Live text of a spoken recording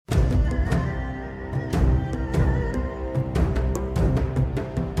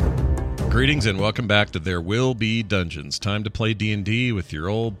Greetings and welcome back to There Will Be Dungeons. Time to play D&D with your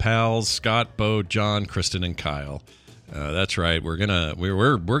old pals Scott, Bo, John, Kristen, and Kyle. That's right. We're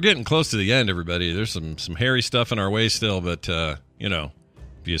getting close to the end, everybody. There's some hairy stuff in our way still, but if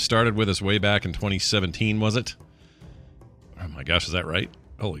you started with us way back in 2017, was it? Oh my gosh, is that right?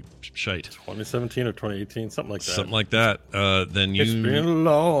 Holy shite. 2017 or 2018, something like that. Something like that. Then you. It's been a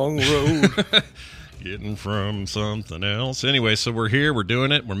long road. Getting from something else. Anyway, so we're here. We're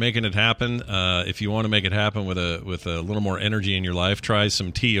doing it. We're making it happen. If you want to make it happen with a little more energy in your life, try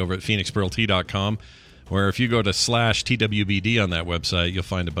some tea over at phoenixpearltea.com, where if you go to /TWBD on that website, you'll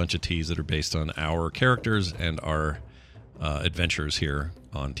find a bunch of teas that are based on our characters and our adventures here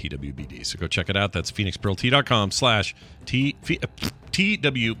on TWBD. So go check it out. That's phoenixpearltea.com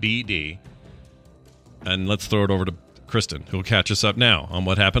 /TWBD. And let's throw it over to Kristen, who will catch us up now on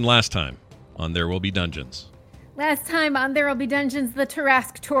what happened last time on There Will Be Dungeons. Last time on There Will Be Dungeons, the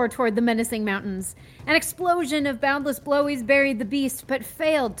Tarask tore toward the menacing mountains. An explosion of boundless blowies buried the beast, but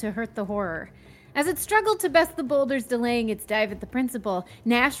failed to hurt the horror. As it struggled to best the boulders delaying its dive at the principal,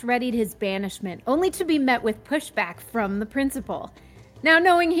 Nash readied his banishment, only to be met with pushback from the principal. Now,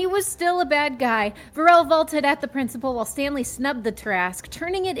 knowing he was still a bad guy, Varel vaulted at the principal while Stanley snubbed the Tarask,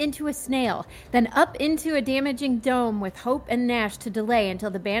 turning it into a snail, then up into a damaging dome with Hope and Nash to delay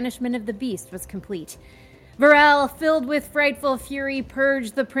until the banishment of the beast was complete. Varel, filled with frightful fury,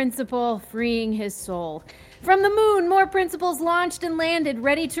 purged the principal, freeing his soul. From the moon, more principals launched and landed,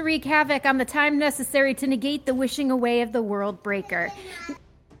 ready to wreak havoc on the time necessary to negate the wishing away of the World Breaker.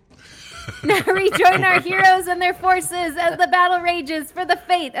 Now rejoin our heroes and their forces as the battle rages for the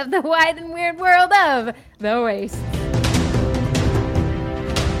fate of the wide and weird world of the Waste.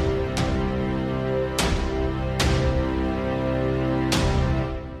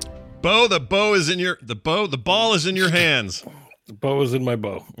 Bo, the ball is in your hands. The bow is in my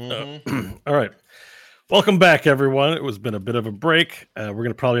bow. Mm-hmm. All right. Welcome back, everyone. It was been a bit of a break. We're going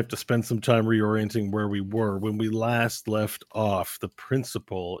to probably have to spend some time reorienting where we were. When we last left off, the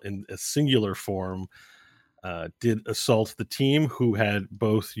principal, in a singular form, did assault the team, who had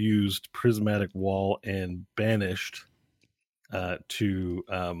both used Prismatic Wall and Banished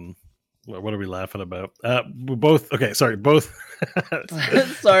to... what are we laughing about? Both. Sorry,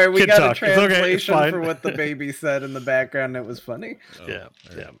 we got talk. a translation okay, for what the baby said in the background. It was funny. Yeah.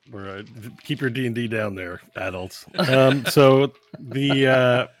 We're, keep your D&D down there, adults. So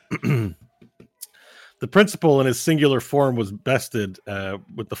the the principal in his singular form was bested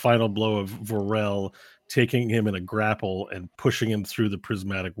with the final blow of Vorel, taking him in a grapple and pushing him through the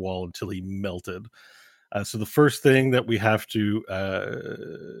prismatic wall until he melted. So the first thing that we have to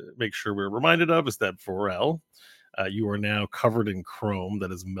make sure we're reminded of is that Vorel, you are now covered in chrome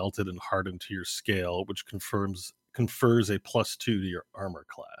that is melted and hardened to your scale, which confers a +2 to your armor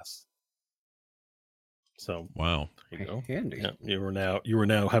class. So wow, there you go. Handy. Yeah, you are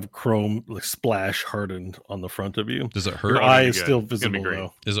now have chrome splash hardened on the front of you. Does it hurt? Your eye is still visible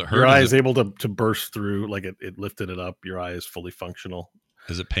though. Does it hurt? Your eye is able to burst through, like it lifted it up. Your eye is fully functional.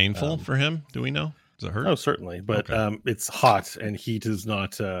 Is it painful for him? Do we know? Does it hurt? Oh, certainly, but okay. It's hot, and heat is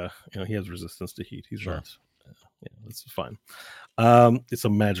not. He has resistance to heat. He's sure. not. This is fine. It's a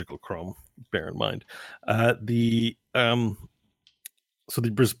magical chrome. Bear in mind. So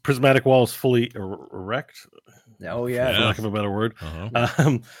the prismatic wall is fully erect. Oh yeah, for lack of a better word.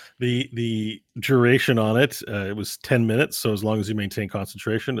 Uh-huh. The duration on it, it was 10 minutes. So as long as you maintain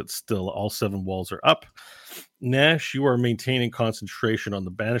concentration, it's still all 7 walls are up. Nash, you are maintaining concentration on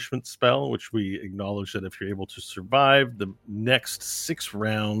the banishment spell, which we acknowledge that if you're able to survive the next 6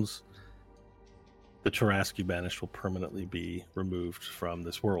 rounds, the Tarask banished will permanently be removed from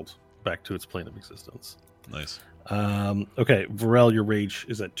this world back to its plane of existence. Nice. Okay, Vorel, your rage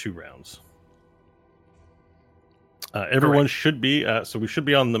is at 2 rounds. Everyone should be, so we should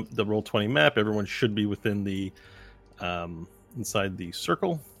be on the Roll20 map. Everyone should be within the, inside the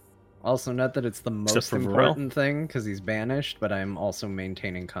circle. Also note that it's the most important thing because he's banished, but I'm also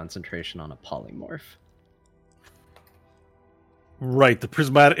maintaining concentration on a polymorph. Right, the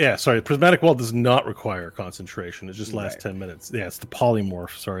prismatic wall does not require concentration. It just lasts 10 minutes. Yeah, it's the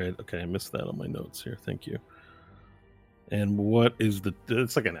polymorph. Sorry, okay, I missed that on my notes here. Thank you. And what is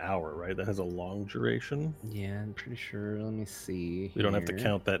it's like an hour, right? That has a long duration. Yeah, I'm pretty sure. Let me see. We don't have to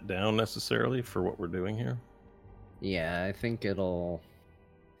count that down necessarily for what we're doing here. Yeah, I think it'll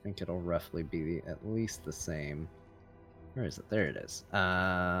roughly be at least the same. Where is it? There it is.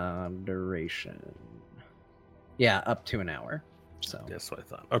 Duration. Yeah, up to an hour. So that's what I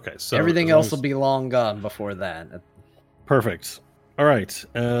thought. Okay, so everything else will be long gone before that. Perfect. All right.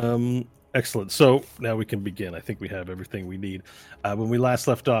 Excellent. So now we can begin. I think we have everything we need. When we last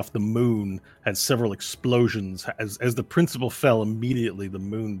left off, the moon had several explosions. As the principal fell, immediately the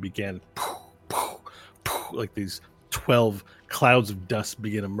moon began like these 12 clouds of dust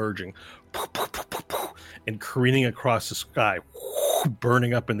begin emerging and careening across the sky,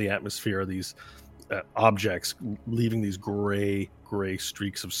 burning up in the atmosphere. These objects leaving these gray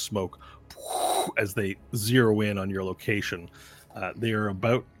streaks of smoke as they zero in on your location. They are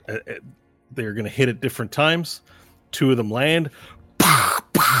about. They're going to hit at different times. 2 of them land.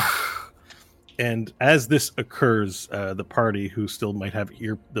 And as this occurs, the party who still might have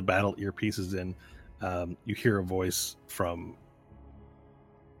the battle earpieces in, you hear a voice from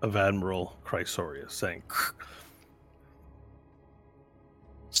of Admiral Chrysoria saying,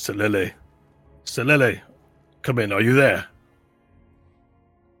 Selele, come in, are you there?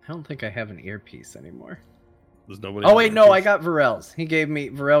 I don't think I have an earpiece anymore. There's nobody. Oh wait, no, I got Varel's.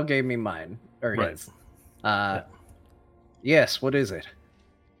 Varel gave me mine. Or Right. his. Yes, what is it?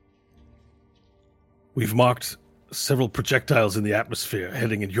 We've marked several projectiles in the atmosphere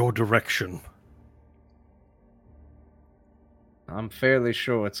heading in your direction. I'm fairly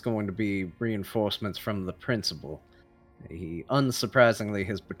sure it's going to be reinforcements from the principal. He unsurprisingly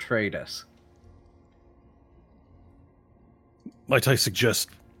has betrayed us. Might I suggest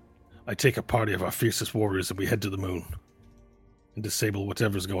I take a party of our fiercest warriors and we head to the moon and disable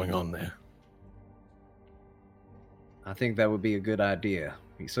whatever's going on there? I think that would be a good idea.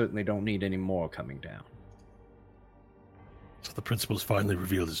 We certainly don't need any more coming down. So the principal's finally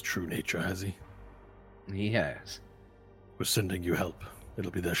revealed his true nature, has he? He has. We're sending you help. It'll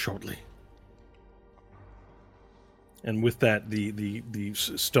be there shortly. And with that, the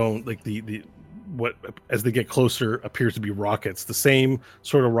stone, like the what as they get closer appears to be rockets. The same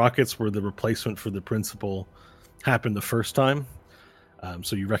sort of rockets where the replacement for the principal happened the first time.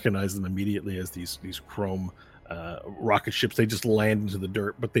 So you recognize them immediately as these chrome rocket ships. They just land into the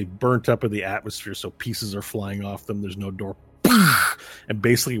dirt, but they burnt up in the atmosphere, so pieces are flying off them. There's no door. And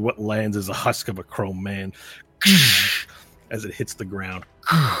basically what lands is a husk of a chrome man as it hits the ground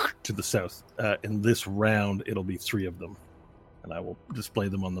to the south. In this round, it'll be 3 of them, and I will display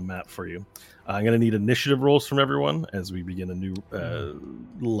them on the map for you. I'm going to need initiative rolls from everyone as we begin a new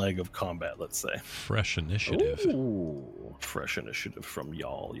leg of combat, let's say. Fresh initiative. Ooh. Fresh initiative from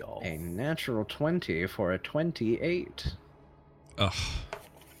y'all. A natural 20 for a 28. Ugh.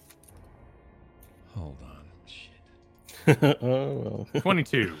 Hold on. Shit. Oh, well.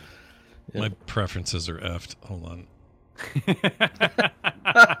 22. My preferences are effed. Hold on.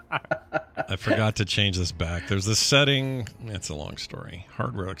 I forgot to change this back. There's this setting. It's a long story.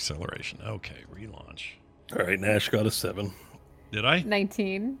 Hardware acceleration. Okay, relaunch. All right, Nash got a 7. Did I?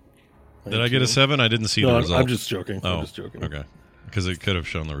 19. Did I get a 7? I didn't see No, the result. I'm just joking. Oh, I'm just joking. okay. Because it could have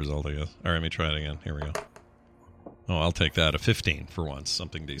shown the result, I guess. All right, let me try it again. Here we go. Oh, I'll take that. A 15 for once.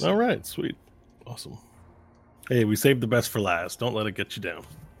 Something decent. All right, sweet. Awesome. Hey, we saved the best for last. Don't let it get you down.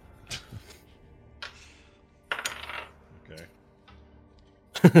 Okay.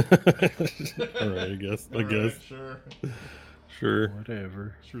 All right, I guess. Sure.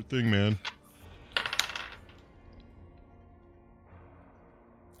 Whatever. Sure thing, man.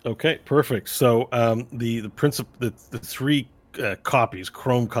 Okay, perfect. So the principal, the 3 copies,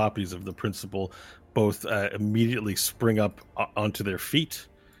 chrome copies of the principal, both immediately spring up onto their feet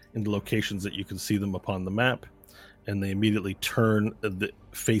in the locations that you can see them upon the map, and they immediately turn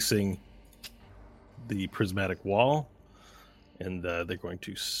facing the prismatic wall, and they're going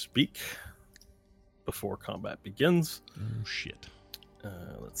to speak before combat begins. Oh, shit.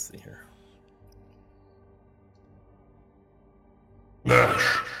 Let's see here.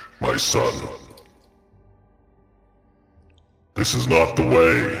 Nash, my son. This is not the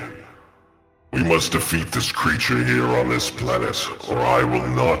way. We must defeat this creature here on this planet, or I will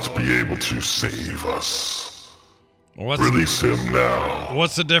not be able to save us. Release him now.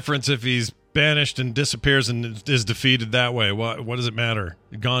 What's the difference if he's banished and disappears and is defeated that way? What does it matter?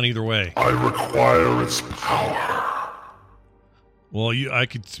 Gone either way. I require its power. Well,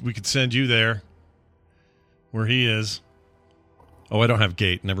 we could send you there, where he is. Oh, I don't have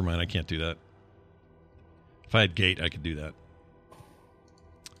gate. Never mind. I can't do that. If I had gate, I could do that.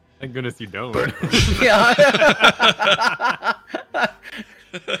 Thank goodness you don't. Yeah.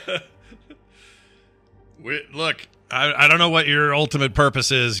 Look, I don't know what your ultimate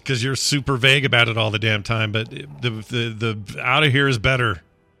purpose is because you're super vague about it all the damn time. But the out of here is better.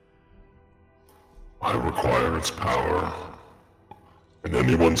 I require its power, and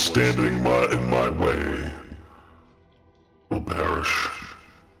anyone standing in my way will perish.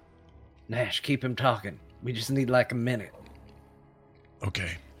 Nash, keep him talking. We just need like a minute.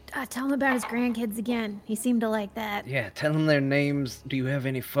 Okay. Tell him about his grandkids again. He seemed to like that. Yeah, tell him their names. Do you have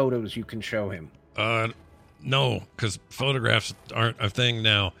any photos you can show him? No, because photographs aren't a thing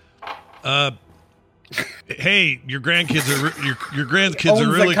now. Hey, your grandkids are your grandkids are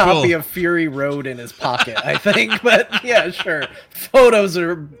really cool. Owns a copy of Fury Road in his pocket, I think. But yeah, sure. Photos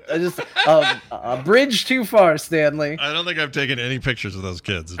are just a bridge too far, Stanley. I don't think I've taken any pictures of those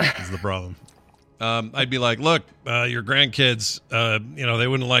kids. Is the problem. I'd be like, look, your grandkids, they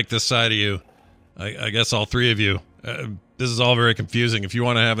wouldn't like this side of you. I guess all three of you. This is all very confusing. If you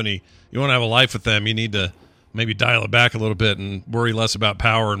want to have a life with them, you need to maybe dial it back a little bit and worry less about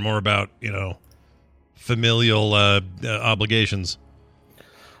power and more about, familial obligations.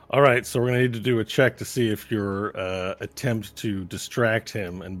 All right, so we're going to need to do a check to see if your attempt to distract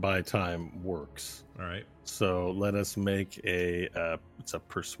him and buy time works. All right. So let us make it's a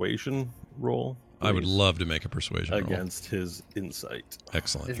persuasion roll. I would love to make a persuasion roll. Against his insight.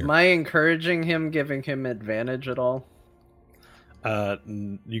 Excellent. Is my encouraging him giving him advantage at all?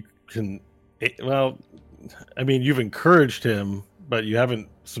 You can... Well, I mean, you've encouraged him, but you haven't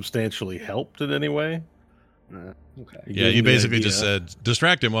substantially helped in any way. Okay. Yeah, you basically just said,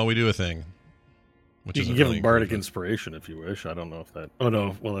 distract him while we do a thing. Which you is can give him bardic inspiration if you wish. I don't know if that... Oh,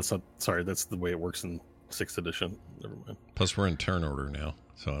 no. Well, that's not... Sorry, that's the way it works in 6th edition. Never mind. Plus, we're in turn order now,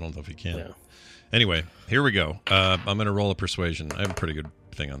 so I don't know if he can. Yeah. Anyway, here we go. I'm going to roll a persuasion. I have a pretty good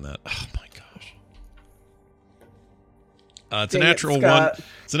thing on that. Oh, my gosh. It's a natural one.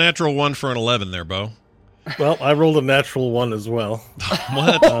 It's a natural 1 for an 11 there, Bo. Well, I rolled a natural 1 as well.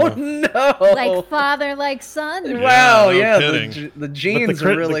 What? Oh, no. Like father, like son. Wow, no the genes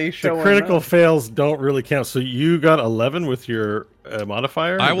are really showing the critical up. fails don't really count. So you got 11 with your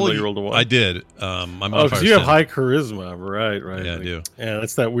modifier? You rolled a 1. I did. My modifier because you have high charisma. Right. Yeah, I do. Yeah,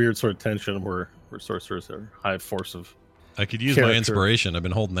 that's that weird sort of tension where sorcerers are high force of I could use my inspiration. I've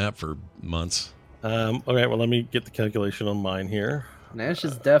been holding that for months. Okay, well, let me get the calculation on mine here. Nash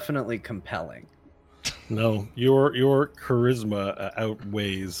is definitely compelling. No, your charisma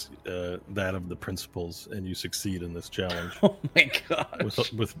outweighs that of the principals, and you succeed in this challenge. Oh my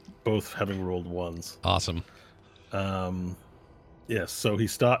gosh! With both having rolled 1s. Awesome. Yes. So he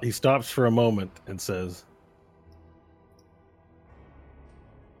stops for a moment and says,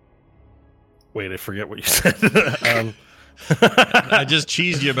 "Wait, I forget what you said." I just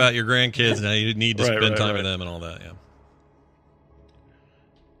cheesed you about your grandkids. Now you need to spend time with them and all that. Yeah.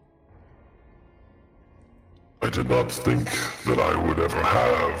 I did not think that I would ever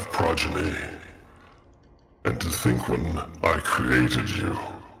have progeny. And to think when I created you,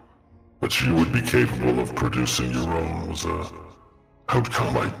 that you would be capable of producing your own was a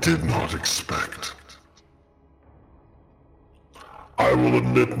outcome I did not expect. I will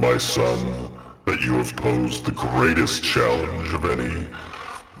admit, my son, that you have posed the greatest challenge of any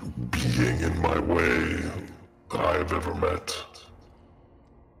being in my way that I have ever met.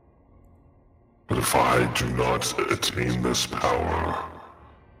 But if I do not attain this power,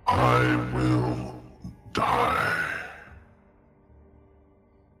 I will die.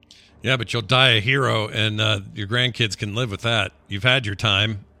 Yeah, but you'll die a hero, and your grandkids can live with that. You've had your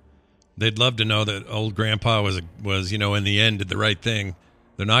time. They'd love to know that old grandpa was in the end did the right thing.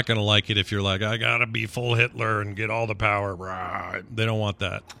 They're not going to like it if you're like, I gotta be full Hitler and get all the power. They don't want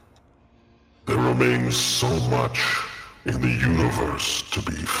that. There remains so much in the universe to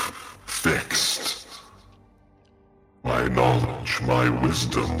be fixed. My knowledge, my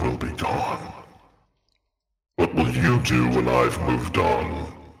wisdom will be gone. What will you do when I've moved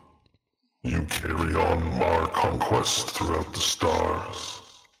on? You carry on our conquest throughout the stars.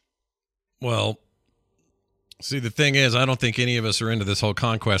 Well, see, the thing is, I don't think any of us are into this whole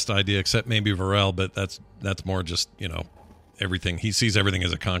conquest idea, except maybe Varel, but that's more just, everything. He sees everything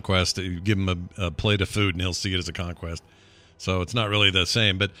as a conquest. You give him a plate of food and he'll see it as a conquest. So it's not really the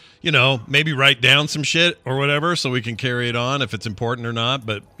same, but maybe write down some shit or whatever so we can carry it on if it's important or not.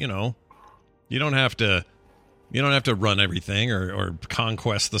 But you don't have to run everything or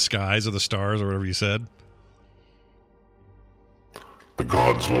conquest the skies or the stars or whatever you said. The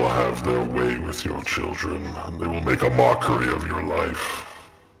gods will have their way with your children, and they will make a mockery of your life.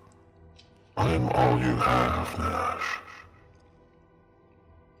 I am all you have, Nash.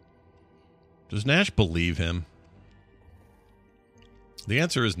 Does Nash believe him? The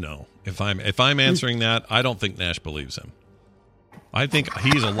answer is no. If I'm answering that, I don't think Nash believes him. I think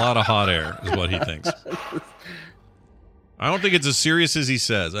he's a lot of hot air, is what he thinks. I don't think it's as serious as he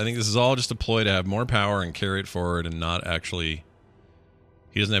says. I think this is all just a ploy to have more power and carry it forward and not actually...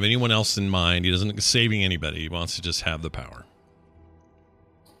 He doesn't have anyone else in mind. He doesn't saving anybody. He wants to just have the power.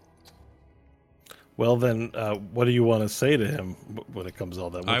 Well, then, what do you want to say to him when it comes to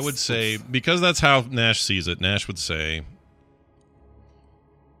all that? I would say, because that's how Nash sees it, Nash would say,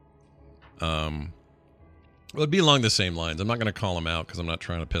 well, it'd be along the same lines. I'm not going to call him out because I'm not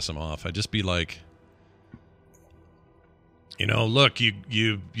trying to piss him off. I'd just be like, look,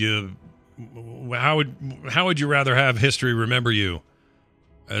 how would you rather have history remember you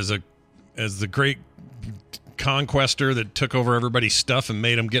as the great conquester that took over everybody's stuff and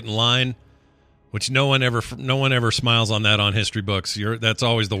made them get in line? Which no one ever smiles on that on history books. That's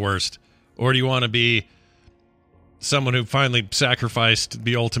always the worst. Or do you want to be someone who finally sacrificed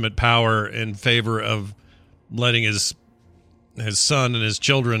the ultimate power in favor of letting his son and his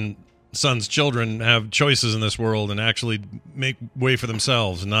son's children have choices in this world and actually make way for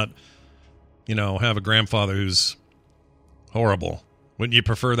themselves and not, have a grandfather who's horrible? Wouldn't you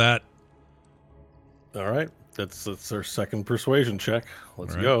prefer that? All right. That's our second persuasion check.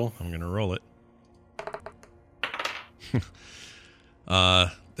 Let's right, go. I'm going to roll it.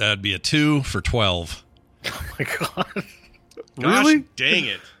 That'd be a 2 for 12. Oh my god. Gosh, Really? dang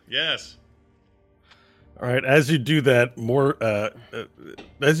it. Yes. All right, as you do that,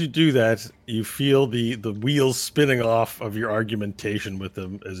 you feel the wheels spinning off of your argumentation with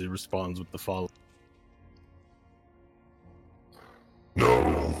him as he responds with the following.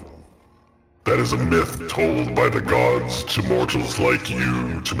 No. That is a myth told by the gods to mortals like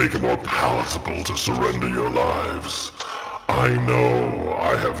you to make it more palatable to surrender your lives. I know.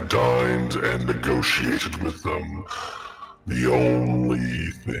 I have dined and negotiated with them. The only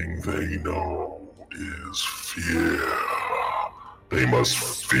thing they know is fear. They must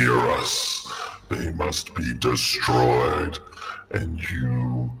fear us. They must be destroyed. And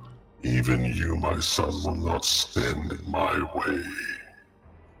you, even you, my son, will not stand in my way.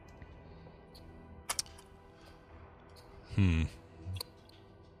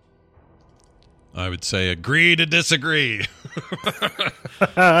 I would say agree to disagree.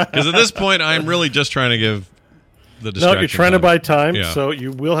 Because at this point, I'm really just trying to give the distraction. No, you're trying to buy time, Yeah. so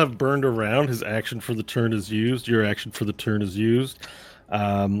you will have burned around. His action for the turn is used. Your action for the turn is used.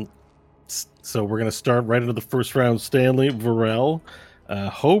 So we're going to start right into the first round. Stanley, Varel,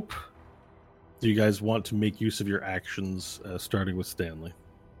 Hope. Do you guys want to make use of your actions, starting with Stanley?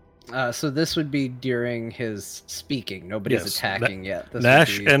 So this would be during his speaking. Nobody's Yes, attacking yet. This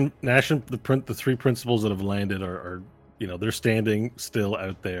Nash would be... and the three principals that have landed are they're standing still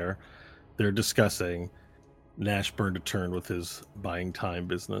out there. They're discussing. Nash burned a turn with his buying time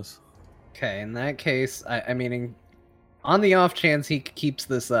business. Okay, in that case, I mean, on the off chance he keeps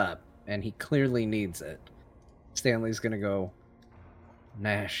this up, and he clearly needs it, Stanley's gonna go,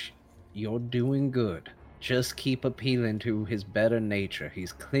 Nash, you're doing good. Just keep appealing to his better nature.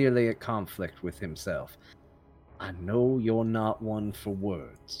 He's clearly at conflict with himself. I know you're not one for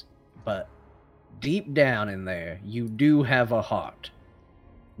words, but deep down in there, you do have a heart.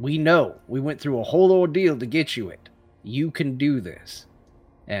 We know. We went through a whole ordeal to get you it. You can do this.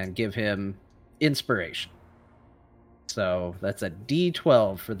 And give him inspiration. So that's a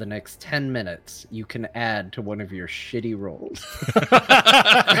D12 for the next 10 minutes. You can add to one of your shitty rolls.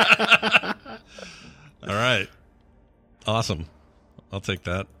 All right. Awesome. I'll take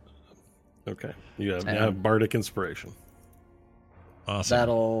that. Okay. You have bardic inspiration.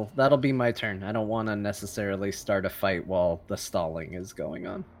 Awesome. That'll be my turn. I don't want to necessarily start a fight while the stalling is going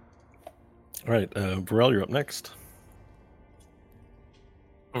on. All right, Varel, you're up next.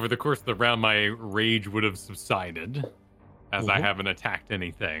 Over the course of the round, my rage would have subsided, as I haven't attacked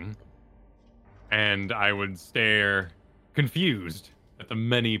anything. And I would stare confused at the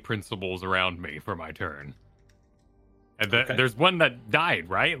many principles around me for my turn. And there's one that died,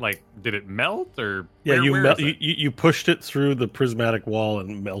 right? Like, did it melt or? Yeah, where you pushed it through the prismatic wall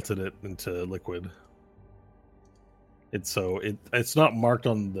and melted it into liquid. It's not marked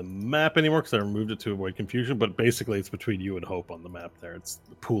on the map anymore because I removed it to avoid confusion. But basically, it's between you and Hope on the map. There, it's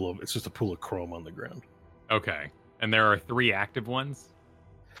just a pool of chrome on the ground. Okay, and there are 3 active ones.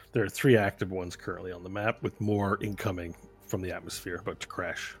 There are 3 active ones currently on the map, with more incoming from the atmosphere about to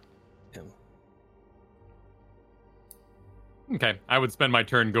crash in. Okay, I would spend my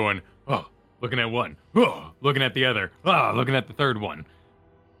turn going, oh, looking at one, oh, looking at the other, oh, looking at the third one.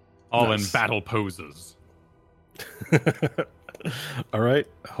 All in battle poses. All right.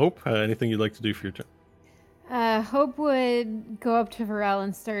 Hope, anything you'd like to do for your turn? Hope would go up to Varel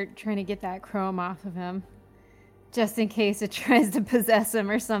and start trying to get that chrome off of him. Just in case it tries to possess him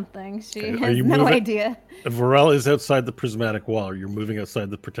or something. She has no idea. Varel is outside the prismatic wall. You're moving outside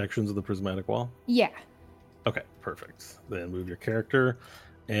the protections of the prismatic wall? Yeah. Okay, perfect. Then move your character.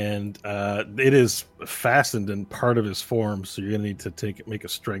 And it is fastened in part of his form, so you're going to need to make a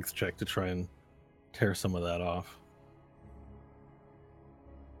strength check to try and tear some of that off.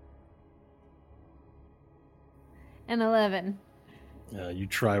 An 11. You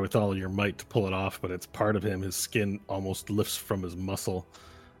try with all your might to pull it off, but it's part of him. His skin almost lifts from his muscle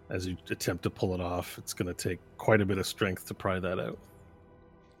as you attempt to pull it off. It's going to take quite a bit of strength to pry that out.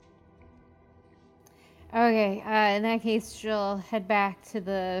 Okay, in that case, she'll head back to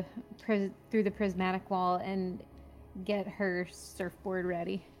the through the prismatic wall and get her surfboard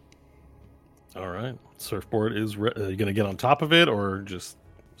ready. All right. Surfboard is you going to get on top of it or just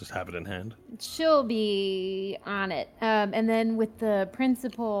have it in hand? She'll be on it. And then with the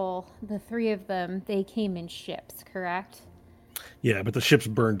principal, the three of them, they came in ships, correct? Yeah, but the ship's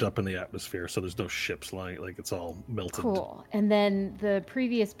burned up in the atmosphere, so there's no ships lying, like it's all melted. Cool. And then the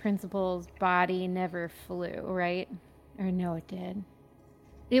previous principal's body never flew, right? Or no, it did.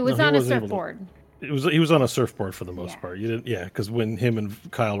 It was on a surfboard. He was on a surfboard for the most Yeah. part. You didn't, yeah, because when him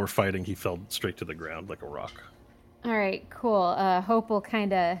and Kyle were fighting, he fell straight to the ground like a rock. All right, cool. Hope will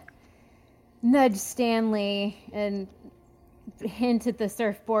kind of nudge Stanley and hint at the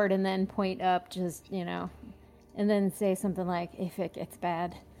surfboard and then point up, just, and then say something like, if it gets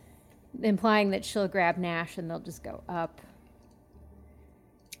bad, implying that she'll grab Nash and they'll just go up.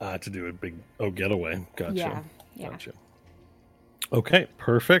 To do a big, getaway. Gotcha. Yeah. Gotcha. Okay,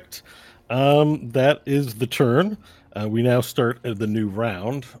 perfect. That is the turn. We now start the new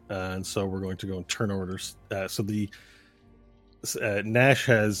round, and so we're going to go in turn orders. So the Nash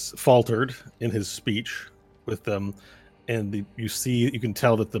has faltered in his speech with them, and you can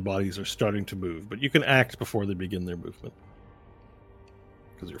tell that the bodies are starting to move, but you can act before they begin their movement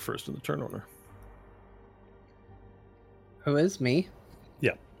because you're first in the turn order. Who is me?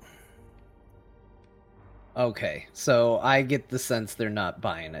 Yeah. Okay, so I get the sense they're not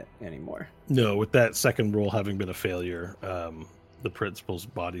buying it anymore. No, with that second roll having been a failure, the principal's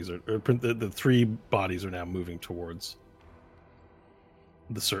bodies the three bodies are now moving towards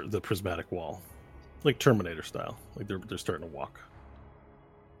the prismatic wall, like Terminator style. Like they're starting to walk.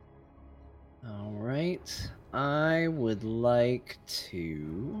 All right, I would like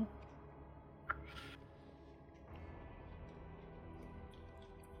to.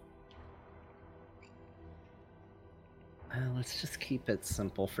 Let's just keep it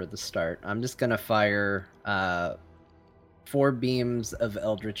simple for the start. I'm just gonna fire 4 beams of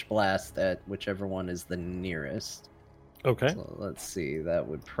Eldritch Blast at whichever one is the nearest. Okay. So let's see. That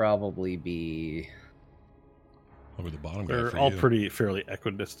would probably be. Over the bottom guy They're for all you. fairly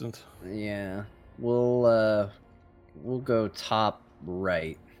equidistant. Yeah, we'll go top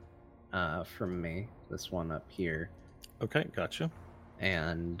right from me. This one up here, Okay, gotcha.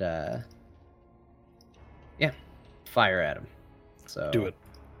 and yeah, fire at him. So Do it.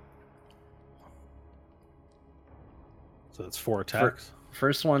 So that's 4 attacks.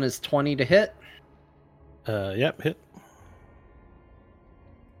 First one is 20 to hit. Yep, hit.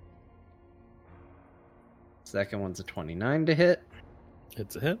 Second one's a 29 to hit.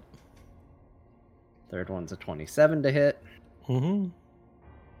 It's a hit. Third one's a 27 to hit. Mm-hmm.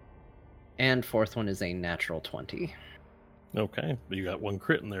 And fourth one is a natural 20. Okay, but you got 1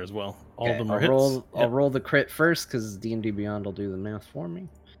 crit in there as well. All Okay, of them are I'll hits. roll the crit first because D&D Beyond will do the math for me.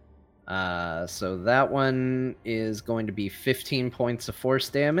 So that one is going to be 15 points of force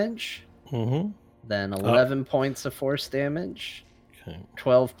damage. Mm-hmm. Then 11 points of force damage. Okay.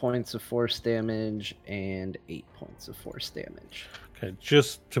 12 points of force damage, and 8 points of force damage. Okay,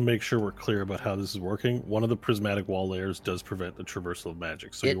 just to make sure we're clear about how this is working, one of the prismatic wall layers does prevent the traversal of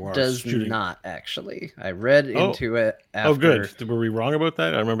magic. So It you are does shooting. not, actually. I read into it after. Oh, good. Were we wrong about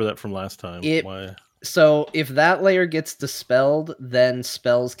that? I remember that from last time. Why? So if that layer gets dispelled, then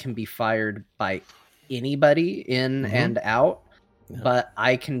spells can be fired by anybody in and out. Yeah. But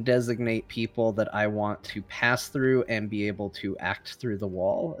I can designate people that I want to pass through and be able to act through the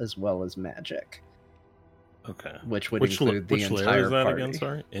wall, as well as magic. Okay. Which would include the which entire layer is that party. again?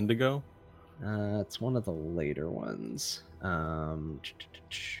 Sorry, indigo. It's one of the later ones. While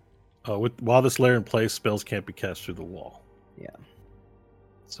this layer in place, spells can't be cast through the wall. Yeah.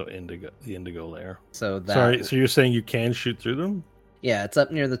 So indigo, the indigo layer. So that. Sorry. So you're saying you can shoot through them? Yeah, it's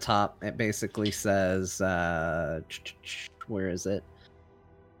up near the top. It basically says, where is it?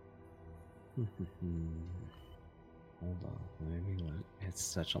 Hold on, let me look. It's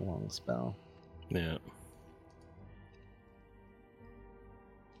such a long spell. Yeah.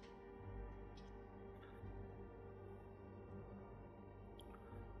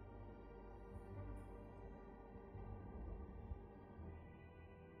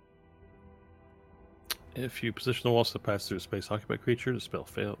 If you position the walls to pass through a space occupied creature, the spell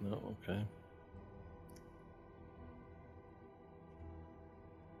failed. No, okay.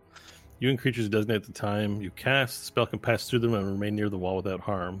 You and creatures designated at the time you cast. The spell can pass through them and remain near the wall without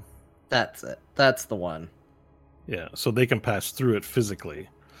harm. That's it. That's the one. Yeah, so they can pass through it physically,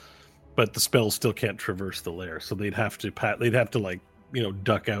 but the spell still can't traverse the lair. So they'd have to like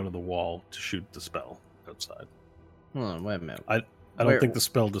duck out of the wall to shoot the spell outside. Hold on, wait a minute. I don't think the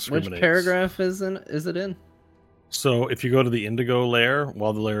spell discriminates. Which paragraph is it in? So if you go to the Indigo lair,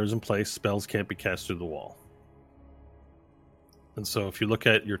 while the lair is in place, spells can't be cast through the wall. And so if you look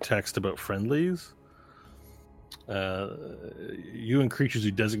at your text about friendlies, you and creatures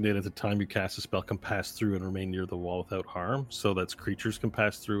you designate at the time you cast a spell can pass through and remain near the wall without harm. So that's creatures can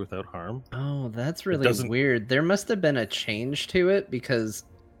pass through without harm. Oh, that's really weird. There must have been a change to it because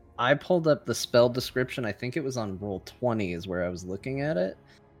I pulled up the spell description. I think it was on Roll20 is where I was looking at it,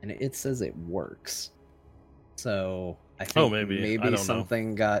 and it says it works. So I think maybe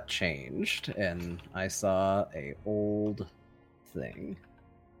something got changed, and I saw a old thing.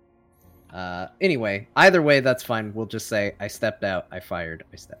 Anyway, either way, that's fine. We'll just say I stepped out, I fired,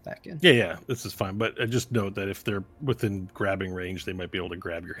 I stepped back in. Yeah, this is fine. But just note that if they're within grabbing range, they might be able to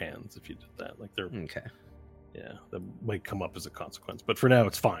grab your hands if you did that. Like they're okay. Yeah, that might come up as a consequence. But for now,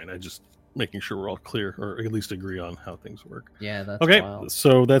 it's fine. I just making sure we're all clear, or at least agree on how things work. Yeah, that's okay. Wild.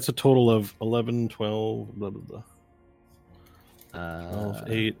 So that's a total of 11, 12, blah, blah, blah. 12,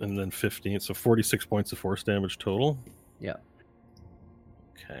 8, and then 15. So 46 points of force damage total. Yeah.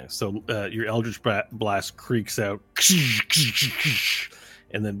 Okay, so your Eldritch Blast creaks out,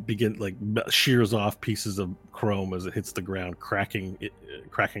 and then shears off pieces of chrome as it hits the ground, cracking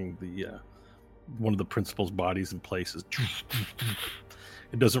the one of the principal's bodies in places.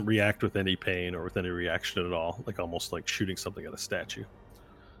 It doesn't react with any pain or with any reaction at all, almost like shooting something at a statue.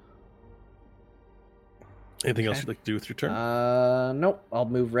 Anything else you'd like to do with your turn? Nope. I'll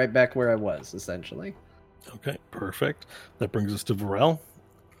move right back where I was, essentially. Okay, perfect. That brings us to Varel.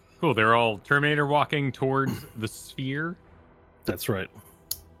 Cool. They're all Terminator walking towards the sphere. That's right.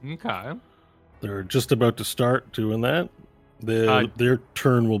 Okay. They're just about to start doing that. Their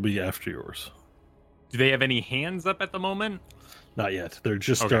turn will be after yours. Do they have any hands up at the moment? Not yet. They're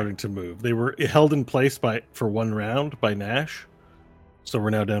just starting to move. They were held in place for 1 round by Nash. So we're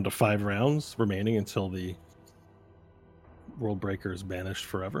now down to 5 rounds remaining until the World Breaker is banished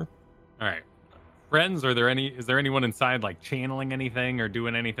forever. All right. Friends, is there anyone inside channeling anything or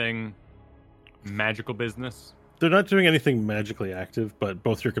doing anything magical business? They're not doing anything magically active, but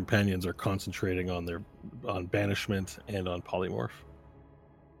both your companions are concentrating on banishment and on polymorph.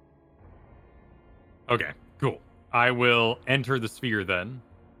 Okay, cool. I will enter the sphere then,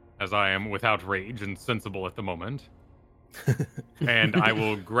 as I am without rage and sensible at the moment. And I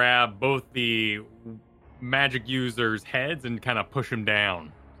will grab both the magic users' heads and kind of push them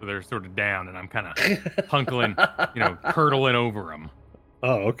down. So they're sort of down, and I'm kind of hunkling, curdling over them.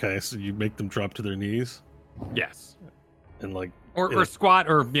 Oh, okay. So you make them drop to their knees? Yes. And or squat,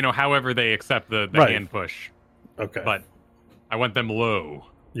 or however they accept the hand push. Okay. But I want them low.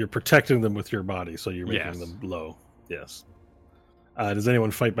 You're protecting them with your body, so you're making them low. Yes. Does anyone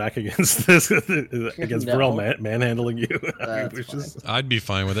fight back against this? Against Varel manhandling you? I'd be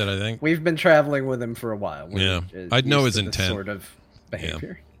fine with it, I think. We've been traveling with him for a while. I'd know his intent. Sort of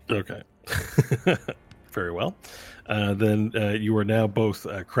behavior. Yeah. Okay. Very well. Then you are now both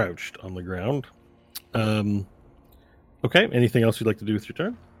crouched on the ground. Okay. Anything else you'd like to do with your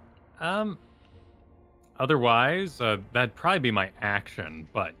turn? Otherwise, that'd probably be my action,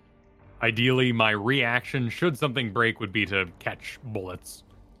 but ideally my reaction, should something break, would be to catch bullets,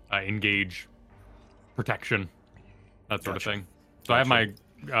 engage protection, that sort of thing. So I have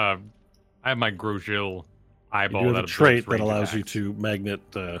my Grosjean eyeball. You have a trait that allows you to magnet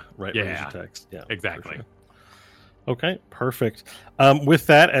range attacks. Yeah, exactly. Sure. Okay, perfect. With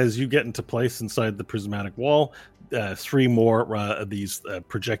that, as you get into place inside the prismatic wall, 3 more of these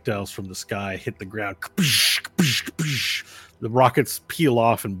projectiles from the sky hit the ground. The rockets peel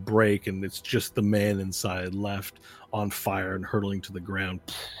off and break, and it's just the man inside left on fire and hurtling to the ground.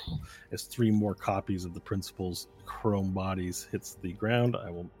 As 3 more copies of the principal's chrome bodies hits the ground, I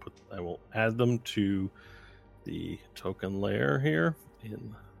will add them to the token layer here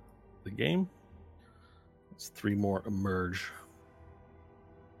in the game. 3 more emerge,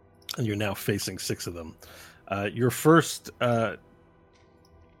 and you're now facing 6 of them. Your first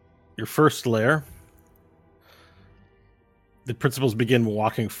layer, the principals begin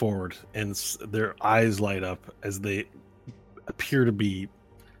walking forward, and their eyes light up as they appear to be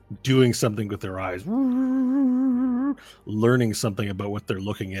doing something with their eyes, learning something about what they're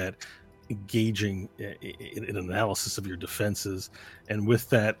looking at, engaging in an analysis of your defenses, and with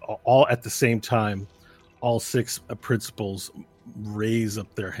that, all at the same time, all 6 principals raise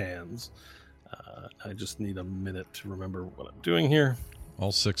up their hands. I just need a minute to remember what I'm doing here.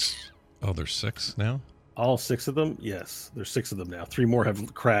 All 6. Oh, there's 6 now? All 6 of them? Yes, there's 6 of them now. 3 more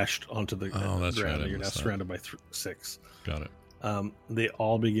have crashed onto the that's ground. right. You're now surrounded by 6. Got it. They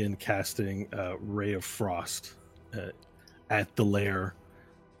all begin casting a ray of frost at the lair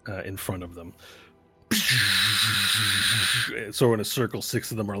in front of them. So in a circle,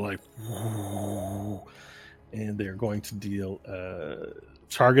 6 of them are like, and they're going to deal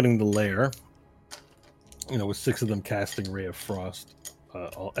targeting the lair. With 6 of them casting ray of frost.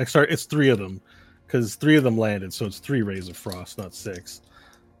 It's 3 of them, because 3 of them landed, so it's 3 rays of frost, not 6.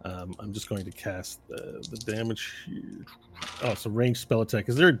 I'm just going to cast the damage here. Oh, it's a ranged spell attack.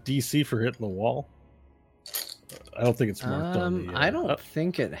 Is there a DC for hitting the wall? I don't think it's marked on the... I don't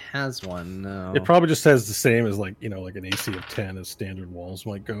think it has one, no. It probably just has the same as, like an AC of 10 as standard walls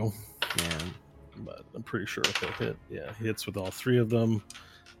might go. Yeah. But I'm pretty sure if they hit. Yeah, hits with all 3 of them.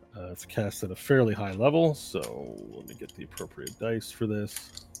 It's cast at a fairly high level, so let me get the appropriate dice for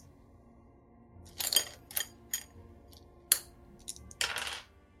this.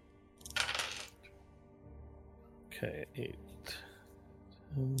 Okay, 8,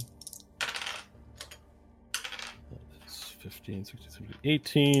 10, that's 15, 16, 17,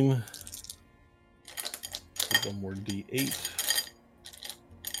 18. One more D8.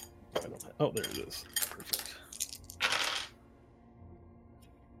 Oh, there it is. Perfect.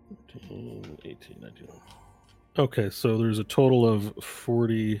 14, 18, 19. Okay, so there's a total of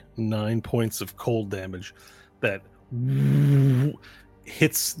 49 points of cold damage that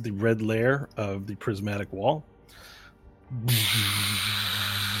hits the red layer of the prismatic wall.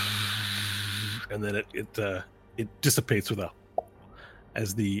 And then it dissipates with a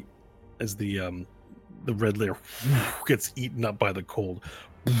as the red layer gets eaten up by the cold.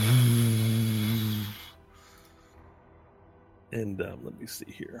 And let me see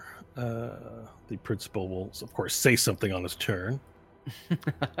here. The principal will, of course, say something on his turn.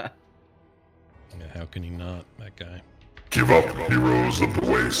 Yeah, how can he not, that guy? Give up, heroes of the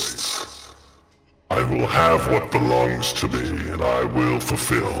wastes. I will have what belongs to me, and I will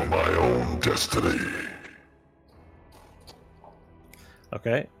fulfill my own destiny.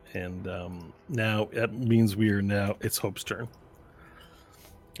 Okay, and now that means it's Hope's turn.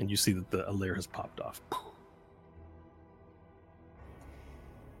 And you see that a layer has popped off.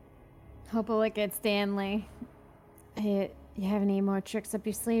 Hope will look at Stanley. Hey, you have any more tricks up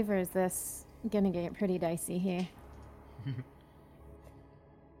your sleeve, or is this gonna get pretty dicey here?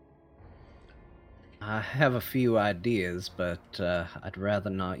 I have a few ideas, but I'd rather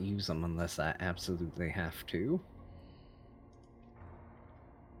not use them unless I absolutely have to.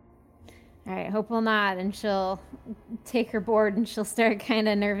 All right, Hope will nod, and she'll take her board and she'll start kind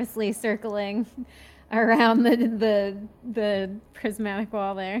of nervously circling around the prismatic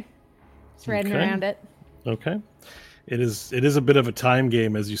wall there, spreading around it. Okay. It is a bit of a time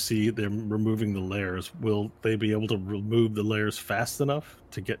game as you see them removing the layers. Will they be able to remove the layers fast enough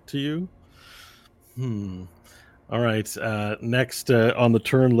to get to you? All right. Next on the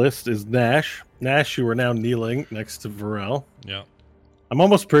turn list is Nash. Nash, you are now kneeling next to Varel. Yeah. I'm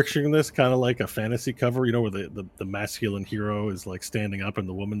almost picturing this kind of like a fantasy cover, where the masculine hero is like standing up and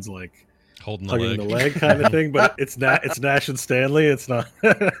the woman's like holding the leg kind of thing. But it's Nash and Stanley. It's not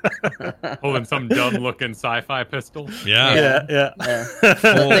holding some dumb-looking sci-fi pistol. Yeah.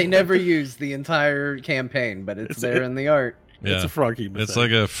 They never use the entire campaign, but it's there in the art. Yeah. It's a froggy. It's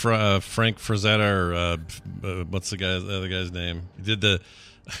like a Frank Frazetta or what's the other guy's name?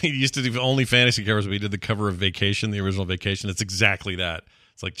 He used to do only fantasy covers, but he did the cover of Vacation, the original Vacation. It's exactly that.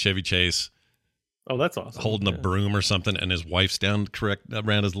 It's like Chevy Chase. Oh, that's awesome. Holding a broom or something, and his wife's down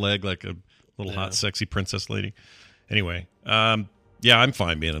around his leg like a little hot, sexy princess lady. Anyway, I'm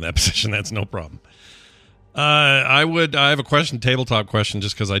fine being in that position. That's no problem. I have a tabletop question,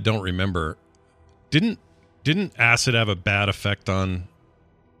 just because I don't remember. Didn't acid have a bad effect on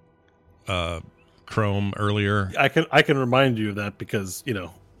Chrome earlier? I can remind you of that because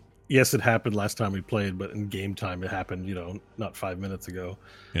yes, it happened last time we played, but in game time it happened not 5 minutes ago.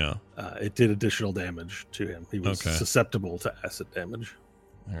 Yeah. It did additional damage to him. He was susceptible to acid damage.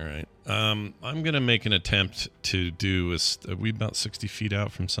 All right. I'm gonna make an attempt to do are we about 60 feet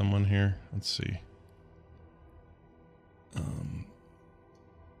out from someone here? Let's see.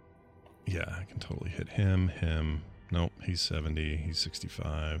 Yeah, I can totally hit him. Nope, he's 70, he's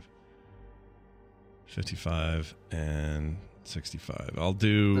 65. 55 and 65. I'll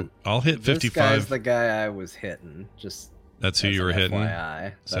hit 55. This guy's the guy I was hitting. That's who you were hitting.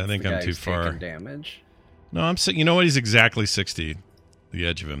 FYI. So I think I'm too far. Damage. No, you know what? He's exactly 60. The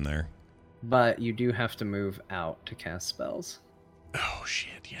edge of him there. But you do have to move out to cast spells. Oh,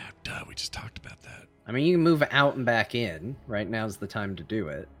 shit. Yeah, duh. We just talked about that. I mean, you can move out and back in. Right now's the time to do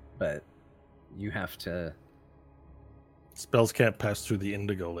it, but you have to... Spells can't pass through the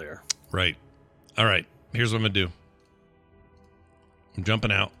indigo layer. Right. All right. Here's what I'm going to do. I'm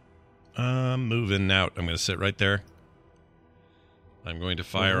jumping out. I'm moving out. I'm going to sit right there. I'm going to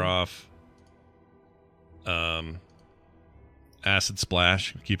fire off Acid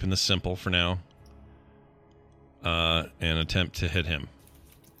Splash, keeping this simple for now, and attempt to hit him.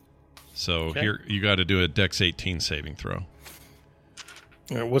 So here, you got to do a Dex 18 saving throw.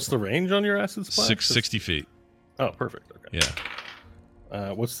 What's the range on your Acid Splash? 60 feet. Oh, perfect. Okay.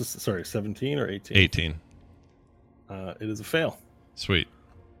 Yeah. What's this? Sorry, 17 or 18? 18. It is a fail. Sweet.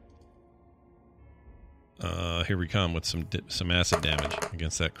 Here we come with some acid damage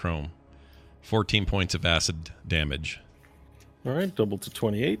against that chrome. 14 points of acid damage. All right, double to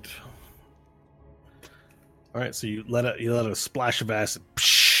 28. All right, so you let out a splash of acid,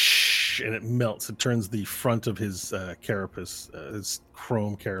 and it melts. It turns the front of his carapace, his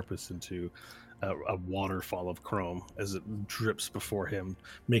chrome carapace, into a waterfall of chrome as it drips before him,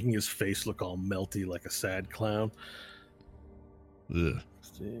 making his face look all melty like a sad clown. Ugh.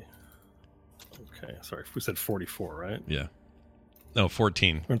 Let's see. Okay, sorry. We said 44, right? Yeah. No,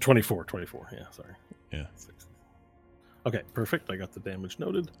 14. Or 24. Yeah, sorry. Yeah. Okay, perfect. I got the damage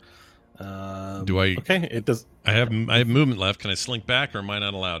noted. Do I? Okay, it does. I have movement left. Can I slink back, or am I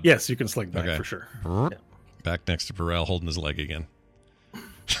not allowed? Yes, you can slink back for sure. Yeah. Back next to Varel, holding his leg again.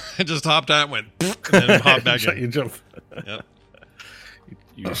 I just hopped out, went, and then hopped back in. You jump. Yep.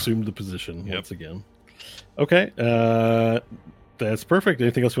 You assumed the position once again. Okay, that's perfect.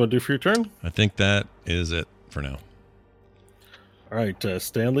 Anything else you want to do for your turn? I think that is it for now. All right,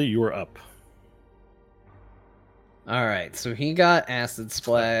 Stanley, you are up. All right, so he got Acid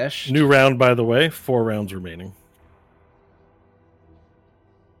Splash. New round, by the way. 4 rounds remaining.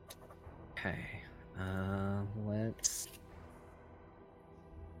 Okay, let's...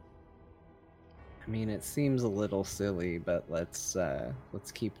 I mean, it seems a little silly, but let's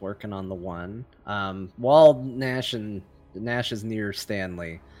keep working on the one. While Nash is near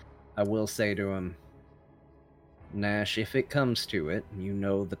Stanley, I will say to him, Nash, if it comes to it, you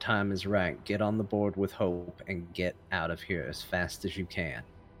know the time is right. Get on the board with Hope and get out of here as fast as you can.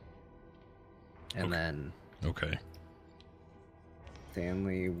 And then... Okay.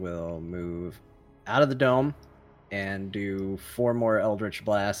 Stanley will move out of the dome and do 4 more Eldritch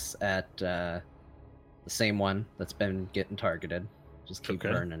Blasts at the same one that's been getting targeted. Just keep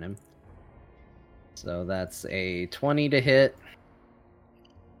burning him. So that's a 20 to hit,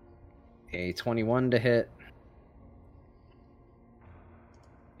 a 21 to hit,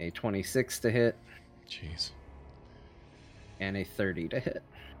 a 26 to hit, jeez, and a 30 to hit.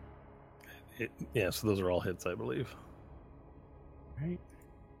 Yeah, so those are all hits, I believe. Right.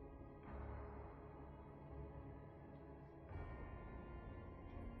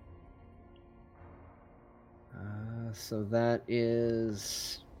 So that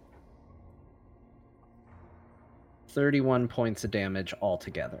is 31 points of damage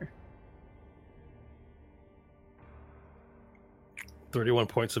altogether. 31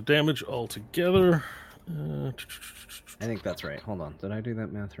 points of damage altogether. I think that's right. Hold on. Did I do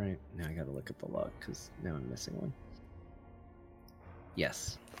that math right? Now I gotta look at the log because now I'm missing one.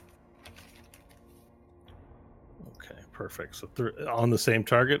 Yes. Okay, perfect. So on the same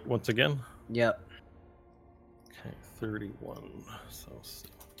target once again? Yep. Okay, 31. So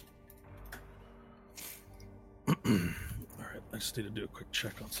all right, I just need to do a quick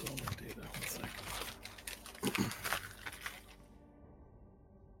check on some of my data. 1 second.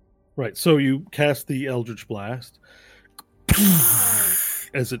 Right, so you cast the Eldritch Blast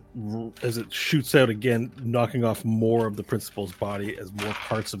as it shoots out again, knocking off more of the principal's body as more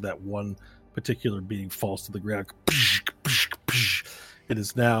parts of that one particular being falls to the ground. It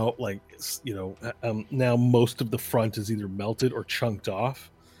is now now most of the front is either melted or chunked off,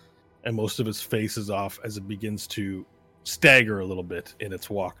 and most of his face is off as it begins to stagger a little bit in its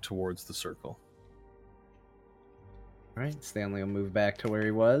walk towards the circle. All right, Stanley will move back to where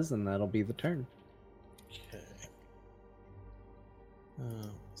he was, and that'll be the turn. Okay.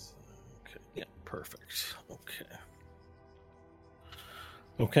 Okay. Yeah, perfect.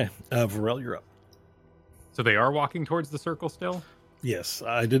 Okay. Varel, you're up. So they are walking towards the circle still? Yes,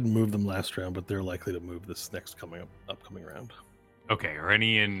 I didn't move them last round, but they're likely to move this next upcoming round. Okay, are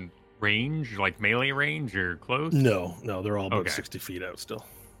any in range, like melee range or close? No, they're all about 60 feet out still.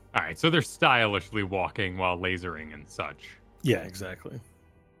 All right, so they're stylishly walking while lasering and such. Yeah, exactly.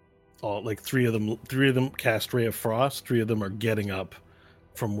 All like three of them cast Ray of Frost. 3 of them are getting up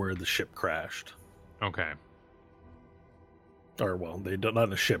from where the ship crashed. Okay. or well, they don't, not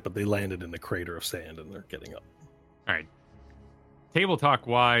in a ship, but they landed in a crater of sand and they're getting up. All right. Table talk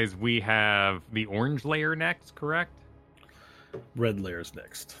wise, we have the orange layer next, correct? Red layer's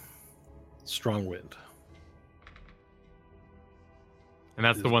next. Strong wind. And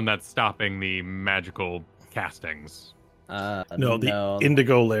that's the one that's stopping the magical castings. No, the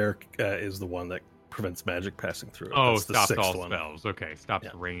indigo layer is the one that prevents magic passing through. Oh, That's the stops sixth all one. spells. Okay, stops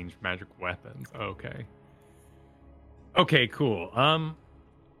ranged magic weapons. Okay. Okay, cool. I'm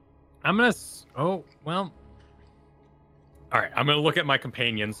gonna. Oh well. All right, I'm gonna look at my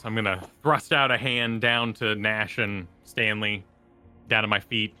companions. I'm gonna thrust out a hand down to Nash and Stanley, down at my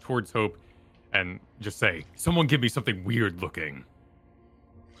feet towards Hope, and just say, "Someone give me something weird looking."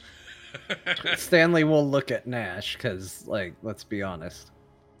 Stanley will look at Nash because, like, let's be honest.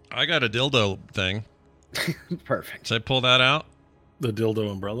 I got a dildo thing. Perfect. Should I pull that out? The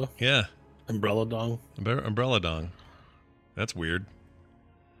dildo umbrella? Yeah. Umbrella dong? Umbrella dong. That's weird.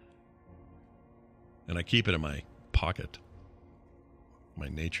 And I keep it in my pocket. My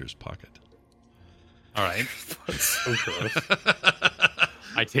nature's pocket. All right. That's so gross.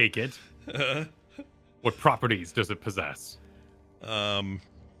 I take it. What properties does it possess?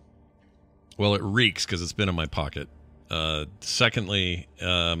 Well, it reeks because it's been in my pocket. Secondly,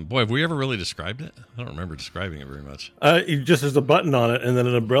 boy, have we ever really described it? I don't remember describing it very much. There's a button on it, and then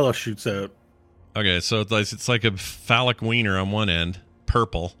an umbrella shoots out. Okay, so it's like a phallic wiener on one end,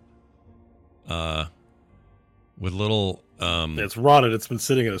 purple, with little. It's rotted. It's been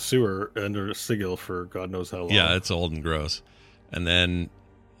sitting in a sewer under a sigil for God knows how long. Yeah, it's old and gross. And then,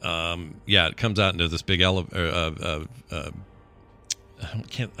 it comes out into this big I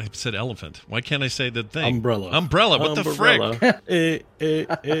said elephant. Why can't I say the thing? Umbrella. What the frick?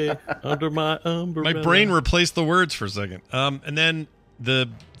 Under my umbrella. My brain replaced the words for a second. And then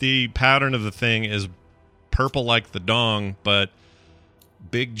the pattern of the thing is purple like the dong, but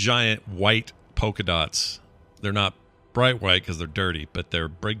big giant white polka dots. They're not bright white because they're dirty, but they're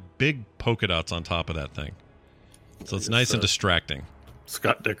big polka dots on top of that thing. So it's nice and distracting.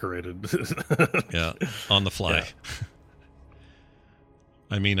 Scott decorated. Yeah, on the fly. Yeah.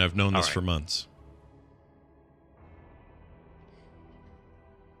 I mean, I've known this for months.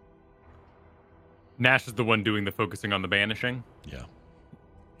 Nash is the one doing the focusing on the banishing? Yeah.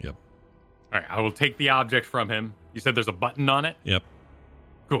 Yep. All right, I will take the object from him. You said there's a button on it? Yep.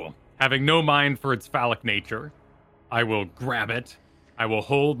 Cool. Having no mind for its phallic nature, I will grab it. I will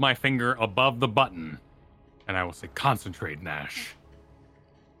hold my finger above the button, and I will say, "Concentrate, Nash.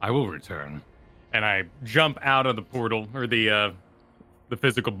 I will return." And I jump out of the portal, or the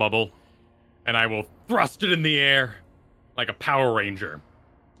physical bubble, and I will thrust it in the air like a Power Ranger.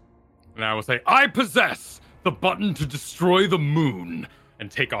 And I will say, "I possess the button to destroy the moon," and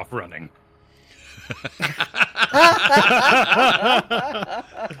take off running.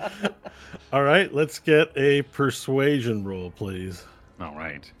 All right, let's get a persuasion roll, please. All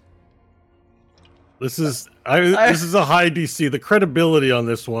right. This is a high DC. The credibility on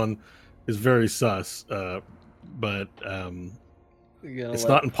this one is very sus, but it's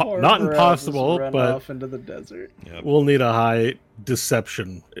not impossible. But off into the desert. Yep. We'll need a high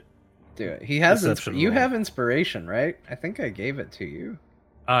deception. Do it. He has you roll. have inspiration, right? I think I gave it to you.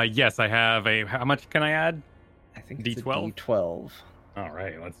 Yes, I have a. How much can I add? I think it's D12? a D12. All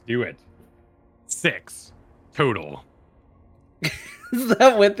right, let's do it. 6 total. Is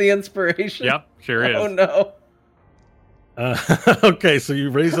that with the inspiration? Yep, sure is. Oh no. Okay, so you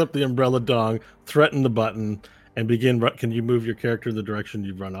raise up the umbrella dong, threaten the button, and begin. Can you move your character in the direction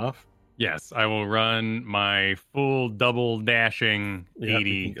you've run off? Yes, I will run my full double dashing Yep, 80.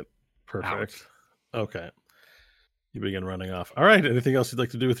 you can get- Perfect. Okay. You begin running off. All right. Anything else you'd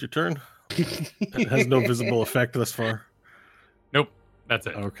like to do with your turn? It has no visible effect thus far. Nope, that's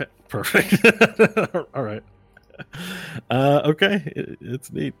it. Okay. Perfect. All right. Okay.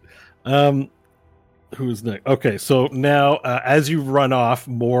 It's neat. Who's next? Okay. So now, as you run off,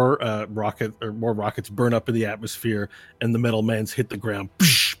 more rockets burn up in the atmosphere, and the metal mans hit the ground.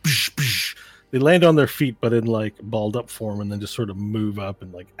 Psh, psh, psh. They land on their feet, but in like balled up form, and then just sort of move up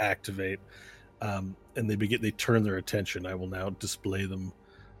and like activate. And they turn their attention. I will now display them.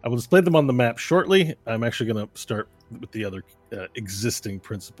 I will display them on the map shortly. I'm actually going to start with the other existing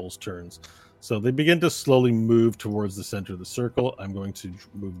principals' turns. So they begin to slowly move towards the center of the circle. I'm going to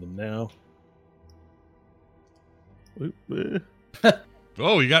move them now.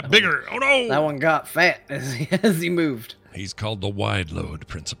 Oh, he got bigger. Oh, no. That one got fat as he moved. He's called the wide load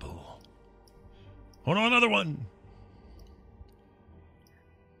principle. Oh, no, another one.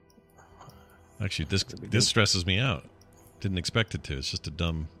 Actually, this stresses me out. Didn't expect it to. It's just a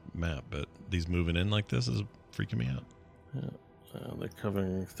dumb map, but these moving in like this is freaking me out. Yeah. They're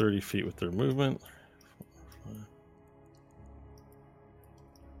covering 30 feet with their movement.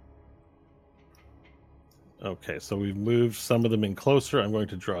 Okay, so we've moved some of them in closer. I'm going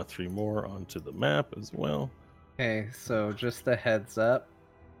to draw 3 more onto the map as well. Okay, so just a heads up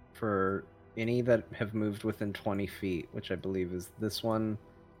for any that have moved within 20 feet, which I believe is this one,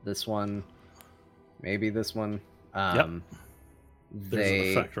 maybe this one. Yep. There's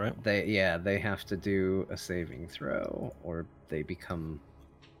an effect, right? They have to do a saving throw or they become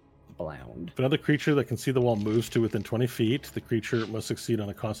blound. If another creature that can see the wall moves to within 20 feet, the creature must succeed on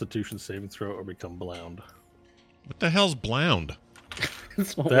a Constitution saving throw or become blound. What the hell's blound?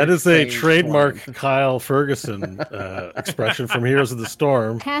 That is a trademark Kyle Ferguson expression from Heroes of the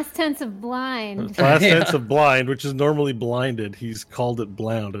Storm. Past tense of blind. Past tense of blind, which is normally blinded. He's called it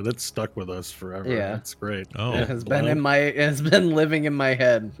blound, and it's stuck with us forever. Yeah, it's great. Oh, it has been living in my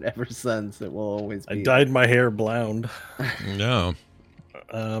head ever since. It will always be. I dyed my hair blound. No.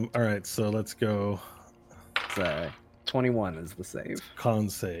 All right, so let's go. It's, 21 is the save. Con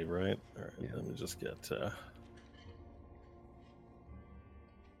save, right? All right, Yeah. let me just get.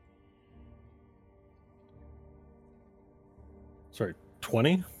 Sorry,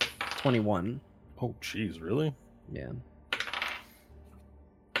 20? 21. Oh, geez, really? Yeah.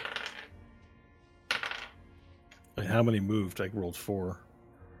 Wait, how many moved? I rolled 4.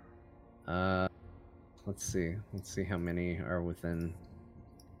 Let's see. Let's see how many are within.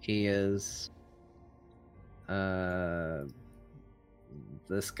 He is.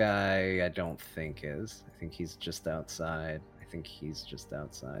 This guy, I don't think is. I think he's just outside.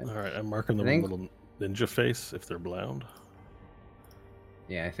 All right, I'm marking them with a little ninja face if they're blound.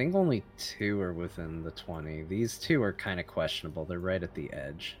 Yeah, I think only 2 are within the 20. These 2 are kind of questionable. They're right at the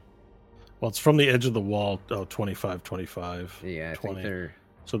edge. Well, it's from the edge of the wall. Oh, 25, 25. Yeah, I 20. think they're.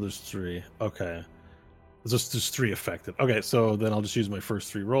 So there's 3. Okay. There's 3 affected. Okay, so then I'll just use my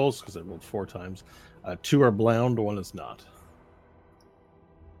first 3 rolls because I rolled 4 times. 2 are blound, 1 is not.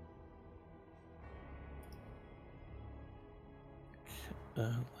 All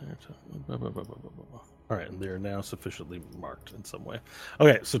right, and they are now sufficiently marked in some way.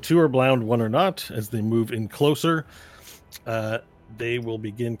 Okay, so 2 are blound, 1 are not. As they move in closer, they will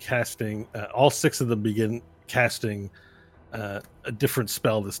begin casting. All 6 of them begin casting a different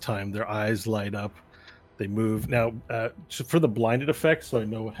spell this time. Their eyes light up. They move now for the blinded effect. So I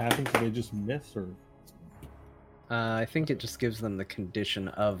know what happens. Do they just miss or? I think it just gives them the condition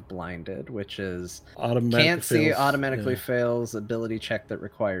of blinded, which is Automatic fails. automatically fails, ability check that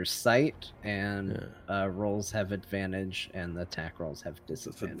requires sight, and rolls have advantage, and the attack rolls have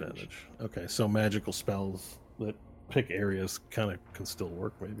disadvantage. Okay, so magical spells that pick areas kind of can still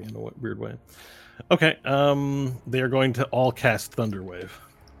work, maybe in a weird way. Okay, they are going to all cast Thunderwave.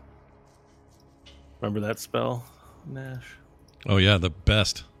 Remember that spell, Nash? Oh yeah, the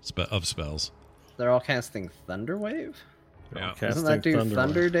best of spells. They're all casting Thunderwave? Yeah. Doesn't that do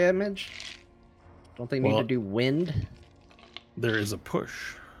thunder damage? Don't they need to do wind? There is a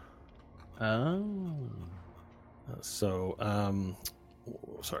push. Oh. Sorry,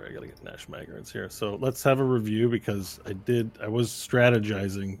 I gotta get Nash Magarins here. So let's have a review because I was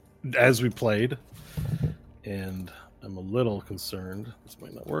strategizing as we played, and I'm a little concerned this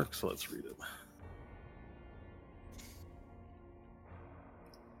might not work, so let's read it.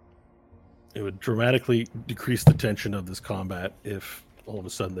 It would dramatically decrease the tension of this combat if all of a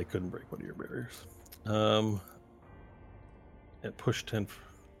sudden they couldn't break one of your barriers. At push 10.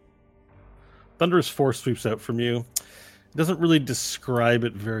 Thunderous Force sweeps out from you. It doesn't really describe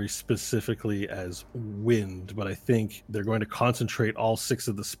it very specifically as wind, but I think they're going to concentrate all 6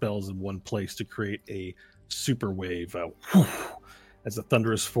 of the spells in one place to create a super wave as the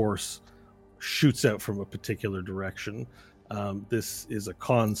Thunderous Force shoots out from a particular direction. This is a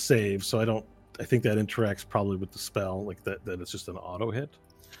con save, so I think that interacts probably with the spell, like that it's just an auto hit.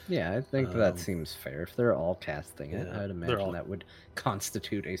 Yeah, I think that seems fair. If they're all casting it, yeah, I'd imagine that would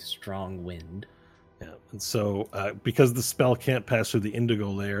constitute a strong wind. Yeah, and so because the spell can't pass through the indigo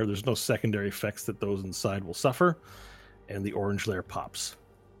layer, there's no secondary effects that those inside will suffer, and the orange layer pops.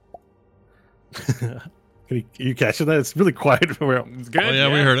 Can you catch that? It's really quiet. It's good. Oh,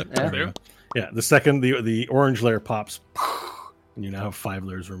 yeah, we heard it. Yeah. Yeah, the second the orange layer pops, and you now have 5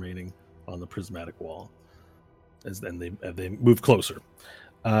 layers remaining on the prismatic wall. As then they move closer.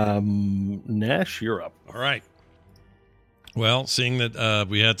 Nash, you're up. All right. Well, seeing that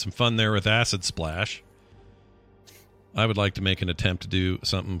we had some fun there with Acid Splash, I would like to make an attempt to do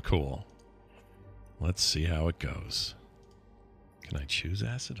something cool. Let's see how it goes. Can I choose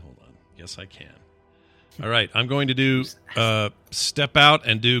Acid? Hold on. Yes, I can. All right. I'm going to do step out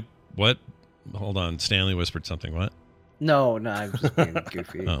and do what? Hold on. Stanley whispered something. What? No, I'm just being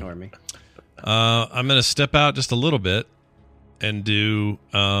goofy. Ignore me. I'm going to step out just a little bit and do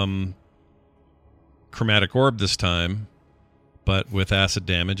Chromatic Orb this time, but with acid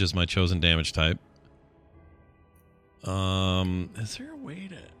damage as my chosen damage type. Is there a way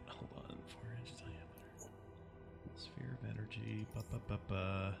to... Hold on. 4-inch diameter. Sphere of energy.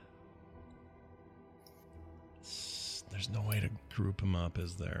 There's no way to group them up,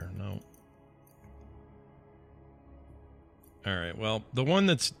 is there? No. All right. Well, the one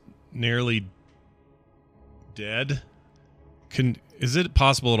that's nearly dead, is it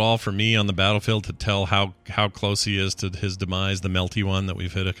possible at all for me on the battlefield to tell how close he is to his demise, the melty one that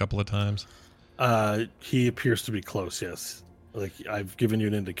we've hit a couple of times? He appears to be close, yes. Like, I've given you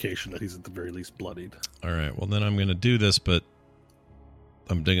an indication that he's at the very least bloodied. All right. Well, then I'm going to do this, but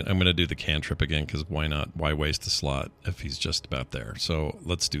I'm going to do the cantrip again, because why not? Why waste a slot if he's just about there? So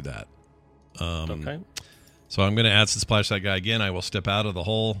let's do that. Okay. So I'm going to acid splash that guy again. I will step out of the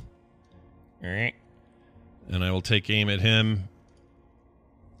hole. And I will take aim at him.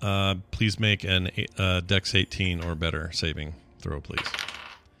 Please make an Dex 18 or better saving throw, please.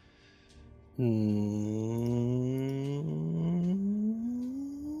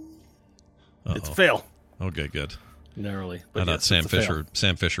 It's a fail. Okay, good. Narrowly. I thought Sam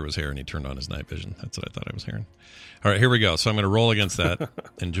Fisher was here and he turned on his night vision. That's what I thought I was hearing. All right, here we go. So I'm going to roll against that.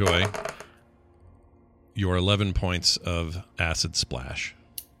 Enjoy your 11 points of acid splash.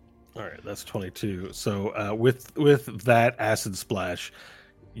 All right, that's 22. So with that acid splash,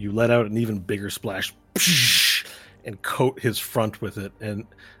 you let out an even bigger splash and coat his front with it. And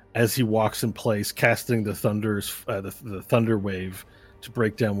as he walks in place, casting the thunder wave to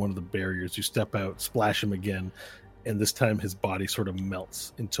break down one of the barriers, you step out, splash him again, and this time his body sort of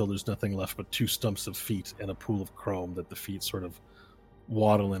melts until there's nothing left but two stumps of feet and a pool of chrome that the feet sort of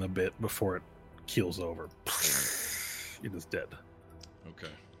waddle in a bit before it keels over. It is dead.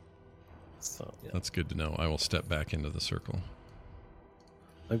 Okay. So yeah. That's good to know. I will step back into the circle.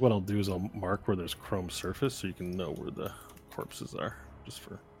 I think what I'll do is I'll mark where there's chrome surface so you can know where the corpses are, just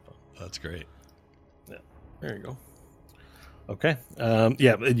for fun. That's great. Yeah, there you go. Okay.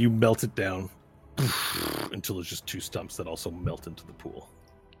 Yeah, and you melt it down until there's just two stumps that also melt into the pool.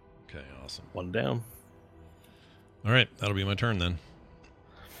 Okay, awesome. One down. All right, that'll be my turn then.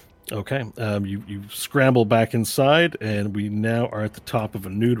 Okay. You scramble back inside, and we now are at the top of a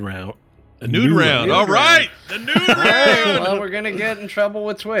nude round. A nude round. All right. The nude round. All right, well, we're going to get in trouble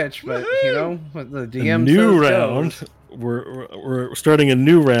with Twitch, but, you know, what the DM new says round. goes. We're starting a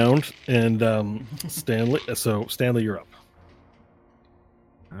new round, and Stanley. So, Stanley, you're up.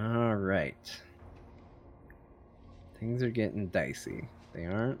 All right. Things are getting dicey. They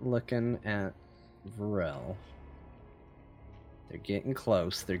aren't looking at Varel. They're getting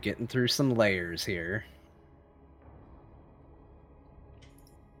close. They're getting through some layers here.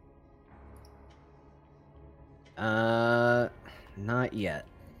 Not yet.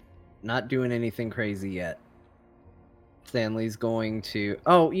 Not doing anything crazy yet. Stanley's going to...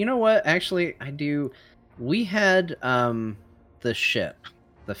 Oh, you know what? Actually, I do... We had, the ship.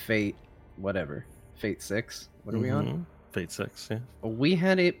 The Fate... Whatever. Fate 6? What are we on? Fate 6, yeah. We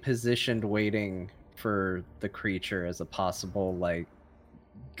had it positioned waiting for the creature as a possible, like,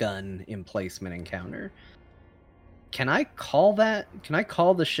 gun emplacement encounter. Can I call that? Can I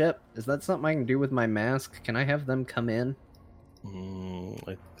call the ship? Is that something I can do with my mask? Can I have them come in?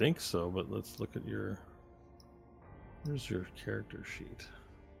 I think so, but let's look at your... Where's your character sheet?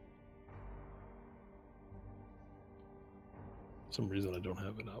 For some reason I don't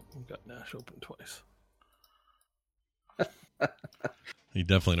have it up. I've got Nash open twice. You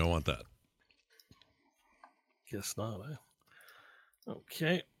definitely don't want that. Guess not,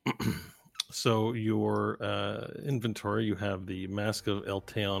 Okay. So your inventory, you have the Mask of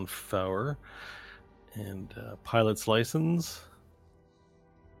Elteon Fower and pilot's license.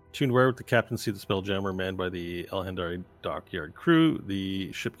 Tuned wire with the captaincy of the Spelljammer, manned by the Elhendari dockyard crew. The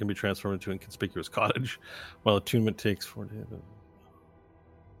ship can be transformed into an inconspicuous cottage, while attunement takes 4 days.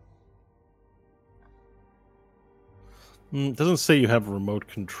 It doesn't say you have remote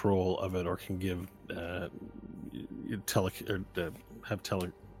control of it or can give telepathy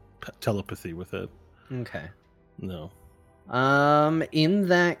with it. Okay. No. In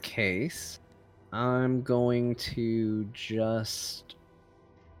that case, I'm going to just...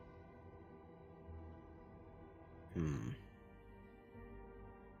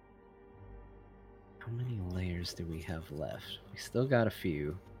 How many layers do we have left? We still got a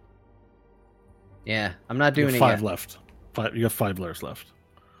few. Yeah, I'm not doing it yet. 5 left. You have 5 layers left.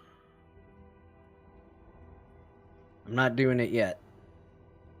 I'm not doing it yet.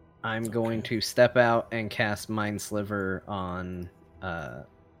 I'm going to step out and cast Mind Sliver on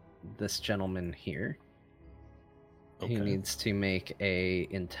this gentleman here. Okay. He needs to make a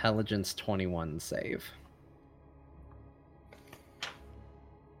Intelligence 21 save.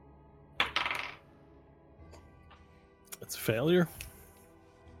 It's a failure.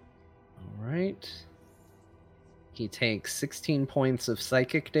 All right. He takes 16 points of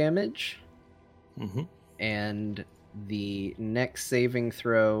psychic damage. Mm-hmm. And the next saving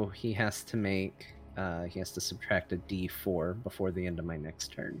throw he has to make, he has to subtract a d4 before the end of my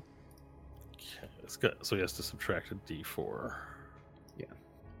next turn. Okay, it's good. So he has to subtract a d4. Yeah.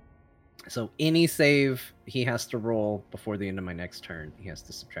 So any save he has to roll before the end of my next turn, he has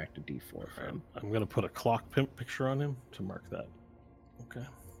to subtract a d4 from. I'm going to put a clock pimp picture on him to mark that. Okay.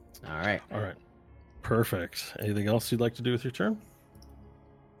 All right. All right. Perfect. Anything else you'd like to do with your turn?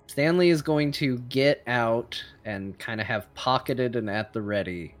 Stanley is going to get out and kind of have pocketed and at the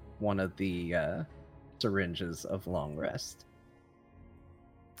ready one of the syringes of long rest.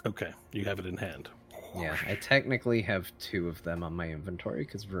 Okay. You have it in hand. Yeah, I technically have 2 of them on my inventory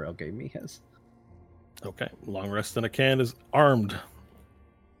because Varel gave me his. Okay. Long rest in a can is armed.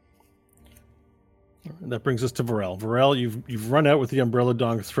 And that brings us to Varel. Varel, you've run out with the umbrella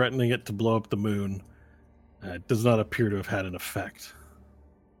dong, threatening it to blow up the moon. It does not appear to have had an effect.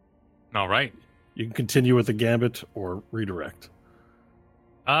 All right. You can continue with the gambit or redirect.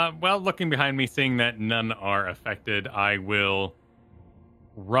 Well, looking behind me, seeing that none are affected, I will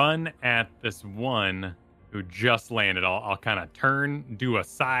run at this one who just landed. I'll kind of turn, do a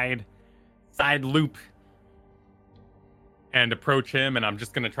side loop, and approach him, and I'm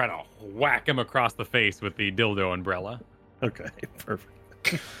just going to try to whack him across the face with the dildo umbrella. Okay,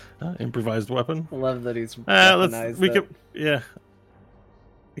 perfect. Improvised weapon. I love that he's Yeah.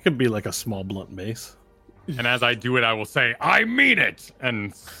 It could be like a small blunt mace. And as I do it, I will say, "I mean it,"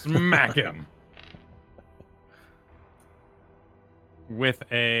 and smack him. With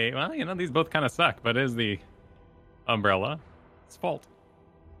a, well, these both kind of suck, but it is the umbrella. It's fault.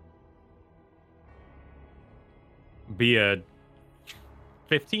 Be a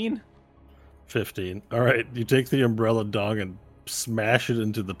 15? 15. All right, you take the umbrella dong and smash it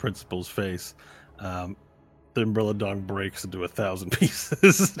into the principal's face. The umbrella dong breaks into 1,000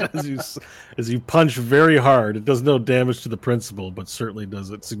 pieces as you punch very hard. It does no damage to the principal, but certainly does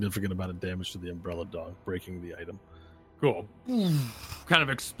a significant amount of damage to the umbrella dong, breaking the item. Cool. Kind of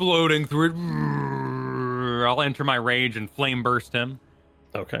exploding through it. I'll enter my rage and flame burst him.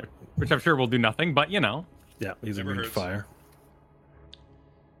 Okay. Which I'm sure will do nothing, but Yeah, he's Never immune to hurts. fire.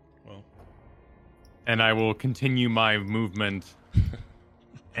 Well, And I will continue my movement,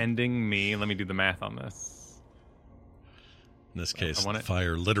 ending me. Let me do the math on this. in this case, I want it-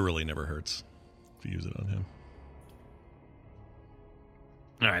 fire literally never hurts if you use it on him.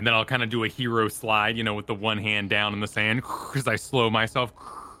 All right, and then I'll kind of do a hero slide, with the one hand down in the sand as I slow myself,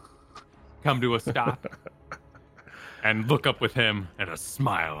 come to a stop, and look up with him and a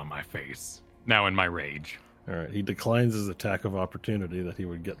smile on my face, now in my rage. All right, he declines his attack of opportunity that he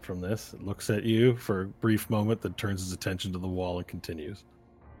would get from this. It looks at you for a brief moment, then turns his attention to the wall and continues.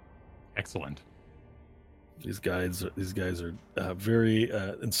 Excellent. These guys are very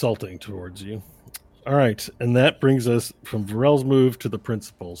insulting towards you. All right, and that brings us from Varel's move to the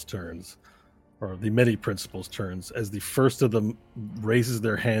principal's turns, or the many principals' turns, as the first of them raises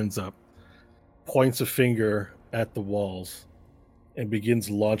their hands up, points a finger at the walls, and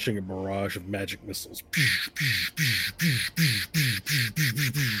begins launching a barrage of magic missiles.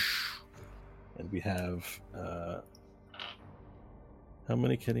 And we have... how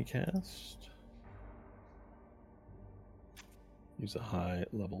many can he cast? Use a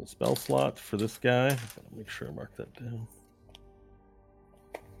high-level spell slot for this guy. I'll make sure I mark that down.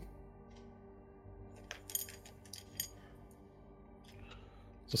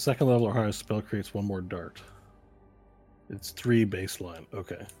 So second level or higher spell creates one more dart. It's 3 baseline.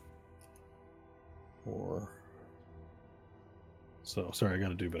 Okay. So, sorry, I got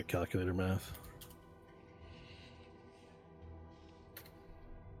to do a bit of calculator math.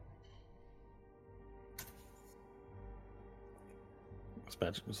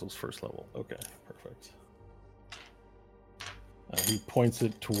 Magic missiles first level. Okay, perfect. He points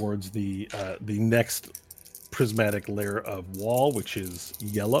it towards the next prismatic layer of wall, which is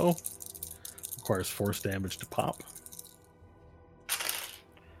yellow. Requires force damage to pop.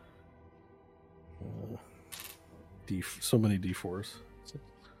 So many D4s.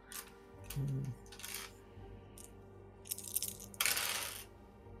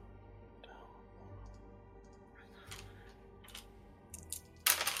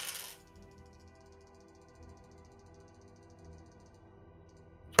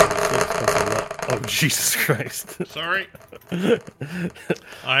 Oh, Jesus Christ. Sorry. I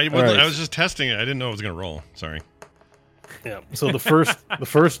right. was just testing it. I didn't know it was going to roll. Sorry. Yeah. So the first of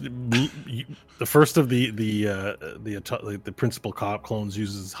the principal cop clones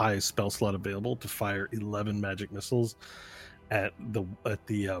uses his highest spell slot available to fire 11 magic missiles at the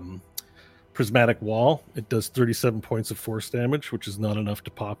prismatic wall. It does 37 points of force damage, which is not enough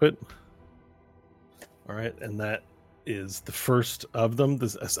to pop it. All right, and that is the first of them.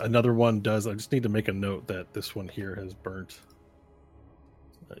 Another one does. I just need to make a note that this one here has burnt.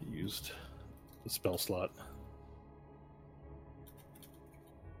 Used the spell slot.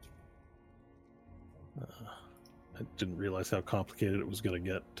 I didn't realize how complicated it was going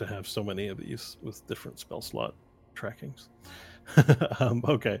to get to have so many of these with different spell slot trackings.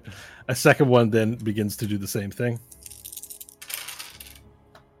 Okay. A second one then begins to do the same thing.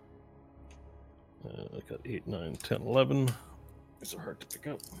 I got 8, 9, 10, 11. These are hard to pick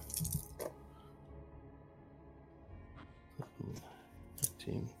up.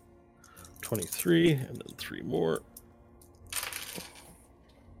 19, 23, and then 3 more.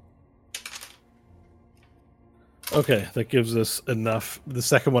 Okay, that gives us enough. The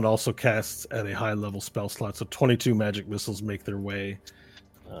second one also casts at a high level spell slot, so 22 magic missiles make their way.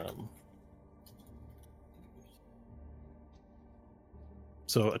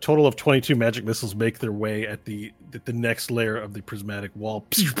 So a total of 22 magic missiles make their way at the next layer of the prismatic wall,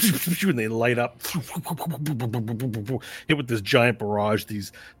 and they light up, hit with this giant barrage.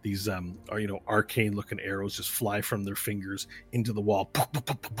 These arcane looking arrows just fly from their fingers into the wall,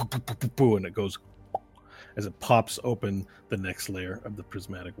 and it goes as it pops open the next layer of the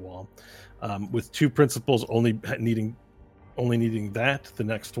prismatic wall. With 2 principles only needing that, the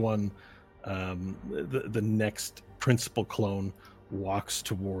next one, the next principal clone walks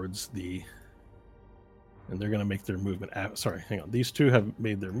towards and they're going to make their movement. Sorry, hang on. These 2 have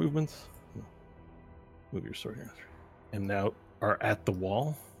made their movements. Move your sword here. And now are at the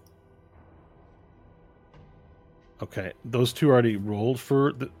wall. Okay, those 2 already rolled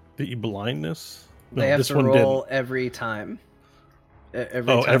for the blindness. They have to roll every time.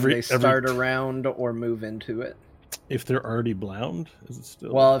 Every time they start a round or move into it. If they're already blound, is it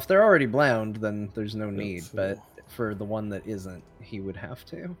still? Well, if they're already blound, then there's no need. But for the one that isn't, he would have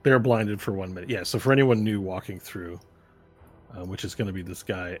to. They're blinded for 1 minute. Yeah, so for anyone new walking through, which is going to be this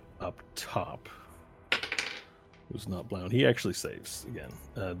guy up top, who's not blound, he actually saves again.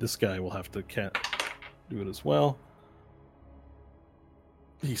 This guy will have to do it as well.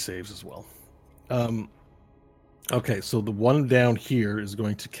 He saves as well. Okay, so the one down here is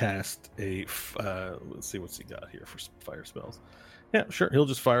going to cast a. Let's see what's he got here for fire spells. Yeah, sure. He'll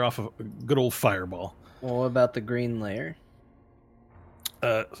just fire off a good old fireball. Well, what about the green layer?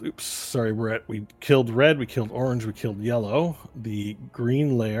 Oops, sorry. We killed red, we killed orange, we killed yellow. The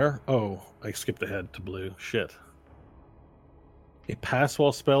green layer. Oh, I skipped ahead to blue. Shit. A pass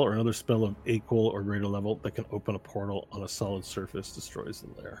wall spell or another spell of equal or greater level that can open a portal on a solid surface destroys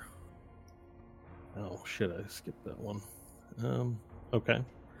the layer. Oh shit, I skipped that one. Okay.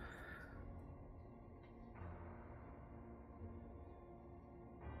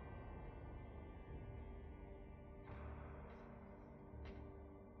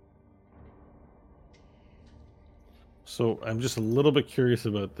 So I'm just a little bit curious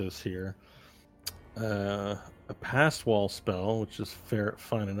about this here. A pass wall spell, which is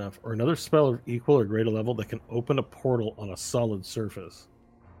fine enough, or another spell of equal or greater level that can open a portal on a solid surface.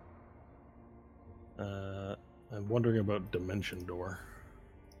 I'm wondering about Dimension Door.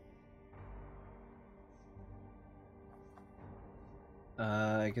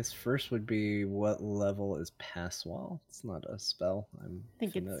 I guess first would be what level is Pass Wall? It's not a spell I'm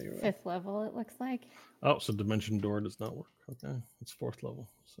familiar with. 5th level, it looks like. Oh, so Dimension Door does not work. Okay, it's 4th level.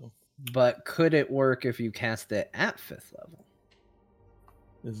 So, but could it work if you cast it at 5th level?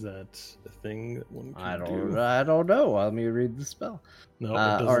 Is that a thing that one can I don't know. Let me read the spell. No,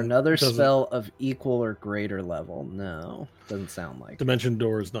 or another spell of equal or greater level. No, doesn't sound like Dimension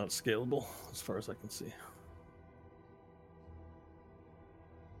Door is not scalable, as far as I can see.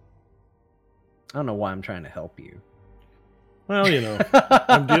 I don't know why I'm trying to help you. Well,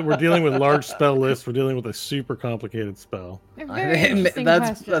 we're dealing with large spell lists. We're dealing with a super complicated spell.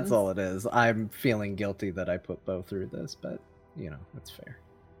 That's all it is. I'm feeling guilty that I put Bo through this, but it's fair.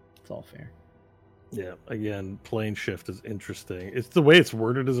 It's all fair. Yeah, again, plane shift is interesting. It's the way it's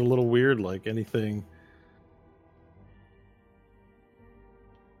worded is a little weird, like anything.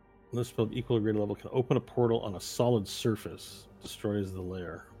 This spell of equal or greater level can open a portal on a solid surface, destroys the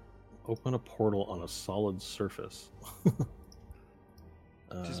layer. Open a portal on a solid surface.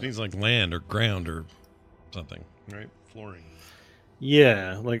 Just means like land or ground or something, right? Flooring.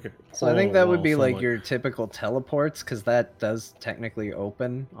 Yeah, like. So I think that would be like somewhat. your typical teleports, because that does technically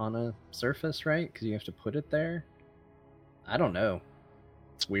open on a surface, right? Because you have to put it there. I don't know.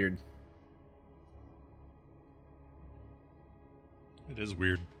 It's weird. It is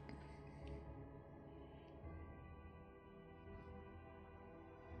weird.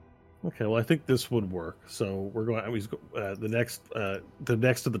 Okay, well, I think this would work. So we're going. The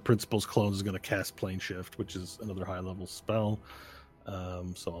next of the principal's clones is going to cast Plane Shift, which is another high level spell.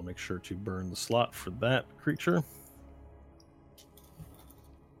 So I'll make sure to burn the slot for that creature.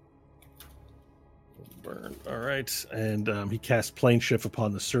 Burn. All right, and he casts Plane Shift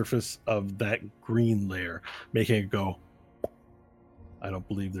upon the surface of that green layer, making it go. I don't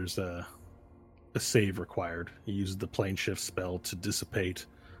believe there's a save required. He uses the Plane Shift spell to dissipate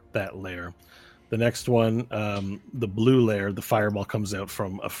that layer. The next one, the blue layer, the fireball comes out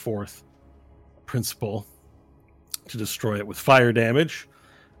from a fourth principle to destroy it with fire damage.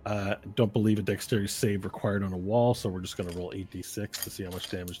 Don't believe a dexterity save required on a wall, so we're just going to roll 8d6 to see how much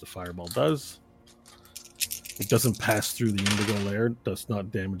damage the fireball does. It doesn't pass through the indigo layer, thus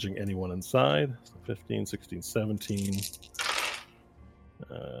not damaging anyone inside. So 15, 16, 17.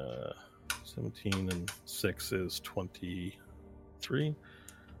 17 and 6 is 23.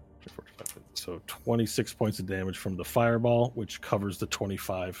 So 26 points of damage from the fireball, which covers the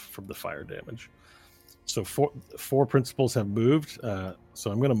 25 from the fire damage. So four principles have moved.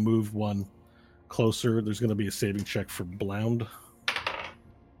 So I'm going to move one closer. There's going to be a saving check for Blound.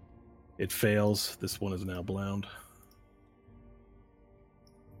 It fails. This one is now Blound.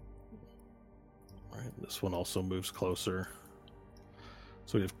 All right, this one also moves closer.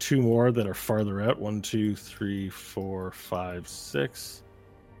 So we have two more that are farther out. 1, 2, 3, 4, 5, 6.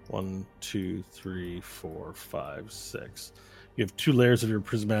 1, 2, 3, 4, 5, 6. You have 2 layers of your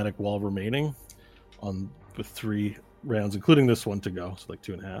prismatic wall remaining with 3 rounds, including this one to go. So like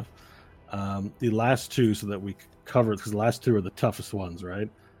 2.5. The last 2, so that we cover it, because the last 2 are the toughest ones, right?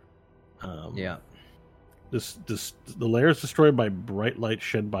 Yeah. The layer is destroyed by bright light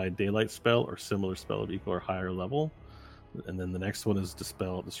shed by a daylight spell or similar spell of equal or higher level. And then the next one is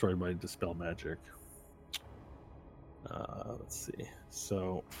destroyed by dispel magic. Let's see.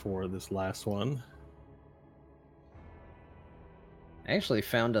 So for this last one, I actually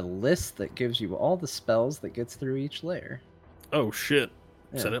found a list that gives you all the spells that gets through each layer. oh shit,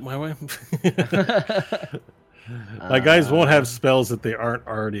 Yeah. set it my way. My guys won't have spells that they aren't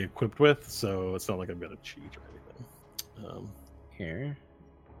already equipped with, so it's not like I'm gonna cheat or anything. Here.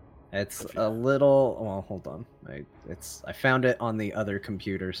 It's a little. Well, hold on. I found it on the other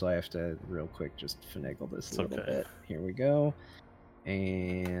computer, so I have to real quick just finagle this a little bit. Here we go,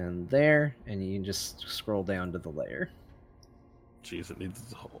 and there, and you can just scroll down to the layer. Jeez, it needs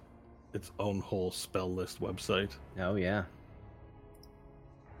its own whole spell list website. Oh yeah.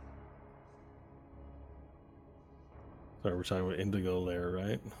 Sorry, we're talking about Indigo layer,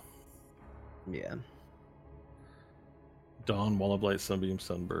 right? Yeah. Dawn, Wall of Light, Sunbeam,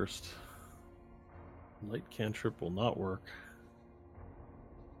 Sunburst. Light cantrip will not work.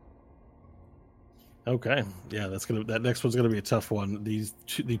 Okay, yeah, that next one's gonna be a tough one. The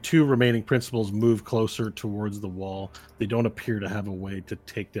 2 remaining principles move closer towards the wall. They don't appear to have a way to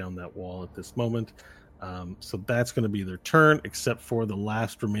take down that wall at this moment. So that's going to be their turn, except for the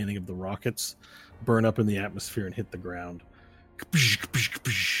last remaining of the rockets burn up in the atmosphere and hit the ground.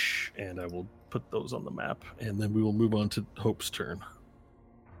 And I will put those on the map, and then we will move on to Hope's turn.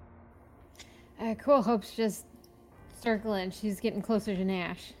 Cool. Hope's just circling. She's getting closer to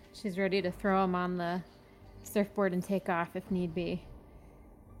Nash. She's ready to throw him on the surfboard and take off if need be.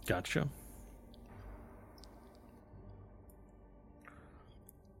 Gotcha.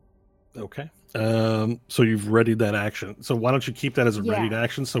 Okay. So you've readied that action. So why don't you keep that as a readied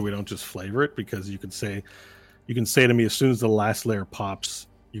action so we don't just flavor it? Because you can say to me, as soon as the last layer pops,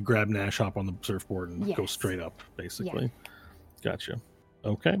 you grab Nash, hop on the surfboard, and go straight up, basically. Yeah. Gotcha.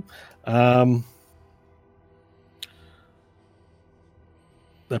 Okay.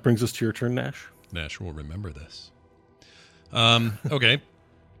 That brings us to your turn, Nash. Nash will remember this. Okay.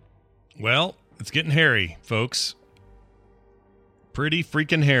 Well, it's getting hairy, folks. Pretty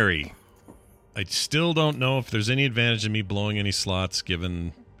freaking hairy. I still don't know if there's any advantage in me blowing any slots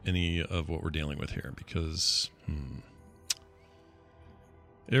given any of what we're dealing with here, because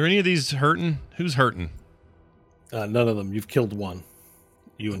are any of these hurting? Who's hurting? None of them. You've killed one.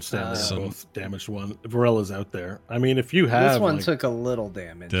 You and Stanley both damaged one. Varella's out there. I mean, if you have... This one took a little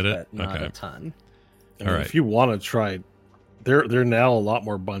damage, but not a ton. I mean, if you want to try... They're now a lot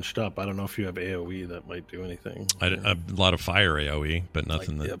more bunched up. I don't know if you have AoE that might do anything. A lot of fire AoE, but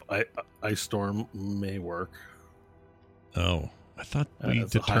nothing Ice Storm may work. Oh. I thought we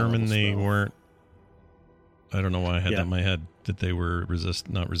It's a determined they high-level spell. weren't. I don't know why I had that in my head that they were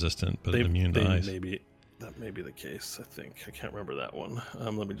not resistant, but immune to ice. That may be the case. I think I can't remember that one.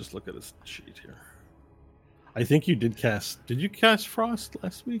 Let me just look at his sheet here. I think you did cast. Did you cast Frost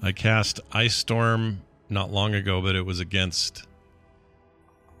last week? I cast Ice Storm not long ago, but it was against.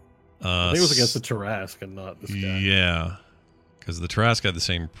 I think it was against the Tarask and not this guy. Yeah, because the Tarask had the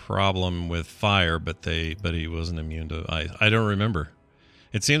same problem with fire, but he wasn't immune to ice. I don't remember.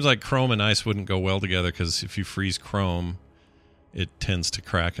 It seems like Chrome and ice wouldn't go well together because if you freeze Chrome, it tends to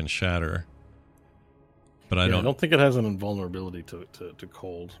crack and shatter. But I don't think it has an invulnerability to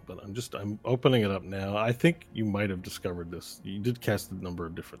cold. But I'm opening it up now. I think you might have discovered this. You did cast a number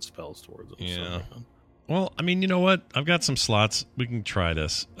of different spells towards it. Yeah. So. Well, I mean, you know what? I've got some slots. We can try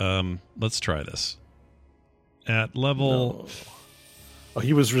this. Let's try this. At level... No. Oh,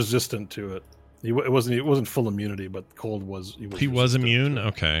 he was resistant to it. It wasn't full immunity, but cold was. He was immune?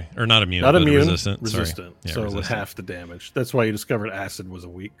 Okay. Or not immune, not but immune, resistant. Resistant. Yeah, so resistant. With half the damage. That's why you discovered acid was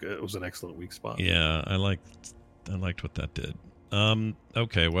it was an excellent weak spot. Yeah, I liked what that did.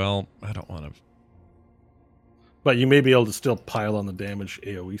 Okay, well, I don't want to... But you may be able to still pile on the damage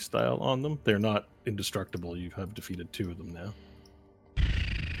AoE style on them. They're not indestructible. You have defeated 2 of them now.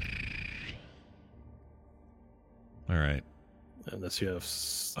 All right. Unless you have,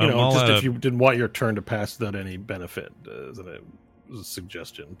 if you didn't want your turn to pass without any benefit, as a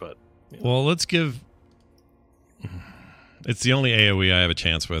suggestion. But well, let's give. It's the only AOE I have a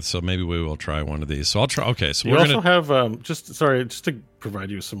chance with, so maybe we will try one of these. So I'll try. Okay, so you also have just to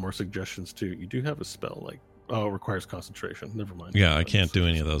provide you with some more suggestions too. You do have a spell like it requires concentration. Never mind. Yeah, I can't do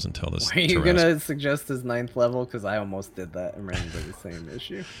any of those until this. Are you gonna suggest his 9th level? Because I almost did that and ran into the same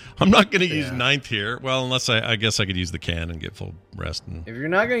issue. I'm not gonna use 9th here. Well, unless I guess I could use the can and get full rest. If you're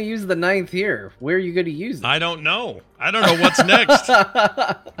not gonna use the 9th here, where are you gonna use it? I don't know. I don't know what's next.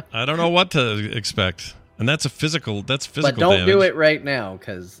 I don't know what to expect. And that's physical. That's physical. But don't damage. do it right now,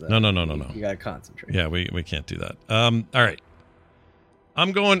 because no. You gotta concentrate. Yeah, we can't do that. All right.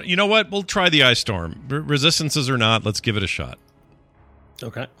 I'm going. You know what? We'll try the Ice Storm. Resistances or not, let's give it a shot.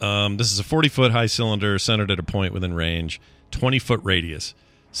 Okay. This is a 40-foot high cylinder centered at a point within range, 20-foot radius.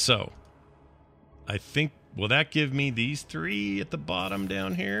 So, I think will that give me these 3 at the bottom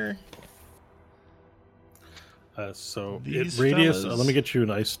down here? So These radius. fellas. Let me get you an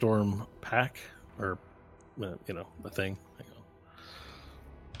Ice Storm pack, or a thing. Hang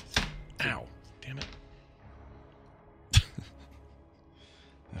on. Ow! Damn it.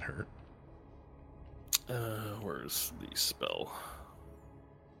 That hurt. Where's the spell?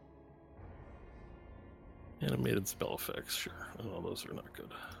 Animated spell effects. Sure. Oh, those are not good.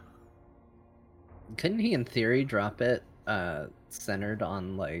 Couldn't he, in theory, drop it centered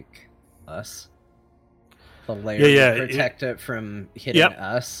on like us? The layer would protect it from hitting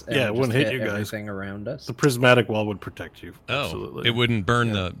us. And it wouldn't hit you guys. Everything around us. The prismatic wall would protect you. Oh, Absolutely. it wouldn't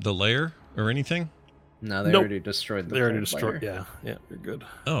burn the layer or anything? No, they already destroyed the. They already destroyed. Yeah, you're good.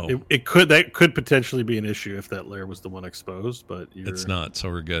 Oh, that could potentially be an issue if that layer was the one exposed, but it's not. So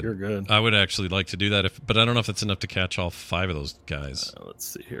we're good. You're good. I would actually like to do that, but I don't know if that's enough to catch all 5 of those guys. Let's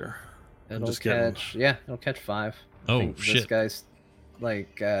see here. It'll catch 5. I think shit! This guy's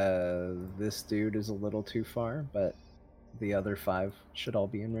like this dude is a little too far, but the other 5 should all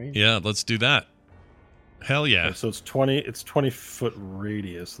be in range. Yeah, let's do that. Hell yeah! Okay, so it's 20. It's 20-foot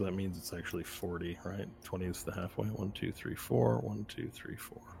radius, so that means it's actually 40, right? 20 is the halfway. 1, 2, 3, 4. 1, 2, 3,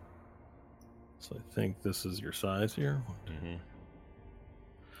 4. So I think this is your size here. Mm-hmm.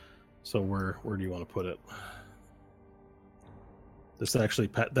 So where do you want to put it? This actually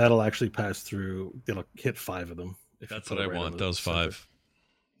that'll actually pass through. It'll hit 5 of them. That's what I want. Those 5.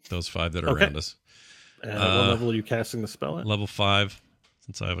 Those 5 that are around us. And at what level are you casting the spell at? Level 5,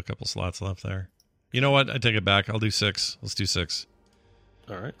 since I have a couple slots left there. You know what? I take it back. I'll do 6. Let's do 6.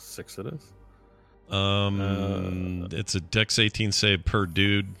 All right, 6 it is. It's a Dex 18 save per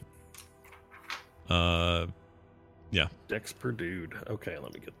dude. Yeah. Dex per dude. Okay,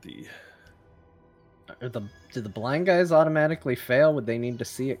 let me get the. Do the blind guys automatically fail? Would they need to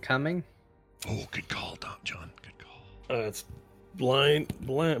see it coming? Oh, good call, John. Good call. It's blinded.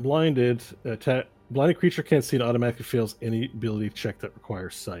 Blinded creature can't see and automatically fails any ability check that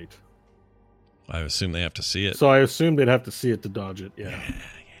requires sight. I assume they have to see it. So I assume they'd have to see it to dodge it. Yeah.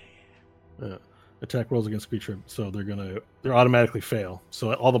 Attack rolls against creature, so they're automatically fail.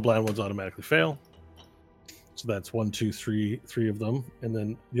 So all the blind ones automatically fail. So that's 1, 2, 3 of them, and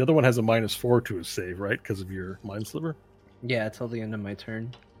then the other one has a -4 to his save, right? Because of your mind sliver. Yeah, till the end of my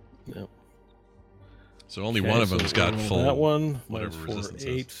turn. Yeah. So only one of them's got full. That one, whatever minus 4, resistance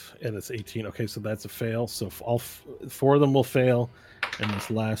 8, is. and it's 18. Okay, so that's a fail. So all 4 of them will fail, and this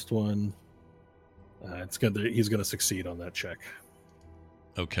last one, he's gonna succeed on that check.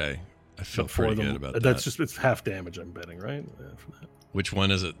 Okay, I feel So 4 pretty of them, good about that. that's just it's half damage. I'm betting, right? For that. Which one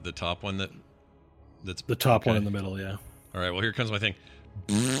is it? The top one that's The top one okay. in the middle, yeah. All right. Well, here comes my thing.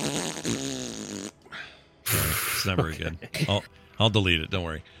 Sorry, it's not very good. I'll delete it. Don't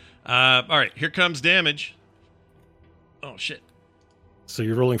worry. All right. Here comes damage. Oh shit. So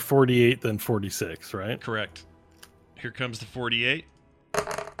you're rolling 48, then 46, right? Correct. Here comes the 48.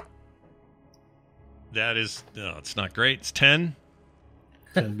 That is no, it's not great. It's 10.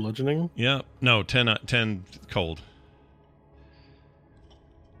 10 bludgeoning. Yeah. No, 10 cold.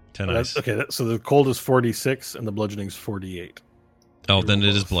 10 ice. Okay, so the cold is 46 and the bludgeoning's 48. Oh, then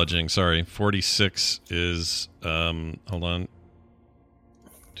it is bludgeoning. Sorry. 46 is hold on.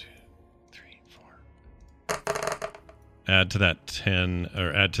 2, 3, 4. Add to that 10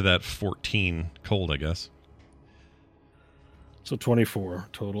 or add to that 14 cold, I guess. So 24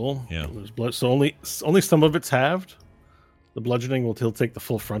 total. Yeah. There's blood. So only some of it's halved. The bludgeoning he'll take the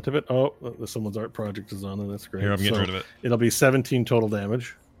full front of it. Oh, someone's art project is on, and that's great. Here, I'm getting rid of it. It'll be 17 total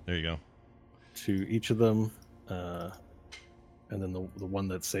damage There you go. to each of them, and then the one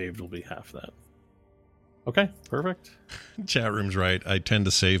that's saved will be half that. Okay, perfect. Chat room's right. I tend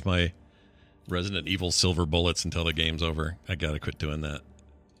to save my Resident Evil silver bullets until the game's over. I gotta quit doing that.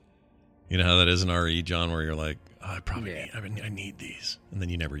 You know how that is in RE, John, where you're like, oh, I need these, and then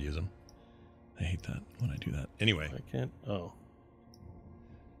you never use them. I hate that when I do that. Anyway, I can't. Oh.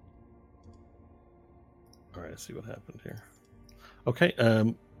 All right, let's see what happened here. Okay,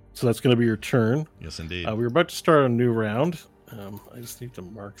 so that's going to be your turn. yes, indeed. We're about to start a new round. I just need to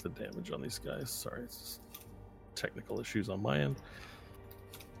mark the damage on these guys. Sorry, it's just technical issues on my end.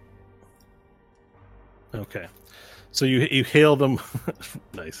 Okay, so you hail them.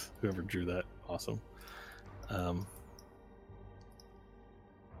 Nice, whoever drew that, awesome.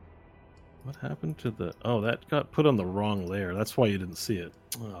 What happened to the... Oh, that got put on the wrong layer. That's why you didn't see it.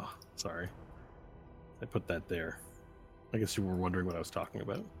 Oh, sorry. I put that there. I guess you were wondering what I was talking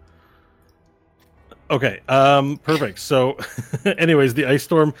about. Okay, perfect. So, anyways, the ice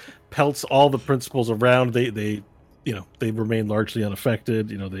storm pelts all the principals around. They remain largely unaffected.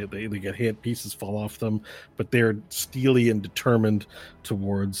 They get hit, pieces fall off them, but they're steely and determined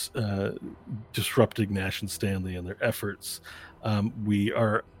towards disrupting Nash and Stanley and their efforts. We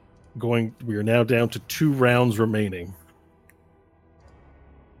are now down to 2 rounds remaining.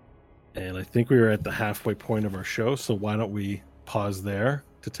 And I think we are at the halfway point of our show, so why don't we pause there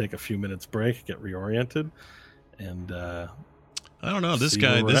to take a few minutes break, get reoriented, and I don't know. This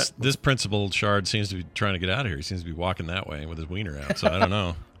guy, this principal shard seems to be trying to get out of here. He seems to be walking that way with his wiener out, so I don't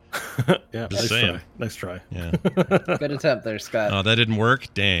know. Yeah, Just saying. Nice try. Yeah. Good attempt there, Scott. Oh, that didn't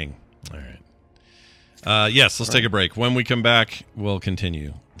work? Dang. All right. Yes, let's take a break. When we come back, we'll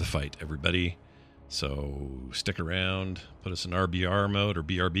continue the fight, everybody. So stick around, put us in RBR mode or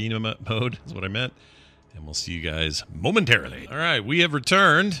BRB mode is what I meant, and we'll see you guys momentarily. All right, we have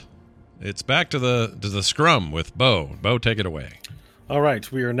returned. It's back to the scrum with Bo. Bo, take it away. All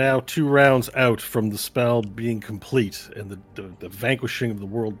right, we are now 2 rounds out from the spell being complete and the vanquishing of the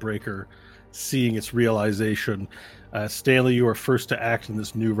World Breaker seeing its realization. Stanley, you are first to act in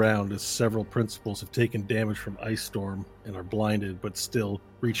this new round as several principals have taken damage from Ice Storm and are blinded, but still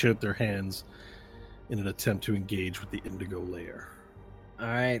reach out their hands in an attempt to engage with the Indigo layer. All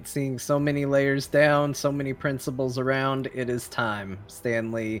right, seeing so many layers down, so many principals around, it is time.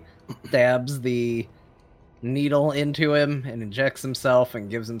 Stanley dabs the needle into him and injects himself and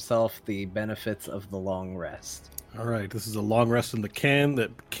gives himself the benefits of the long rest. All right, this is a long rest in the can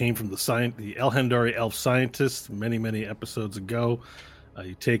that came from the Elhendari elf scientist many, many episodes ago.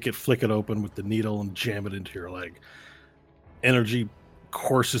 You take it, flick it open with the needle, and jam it into your leg. Energy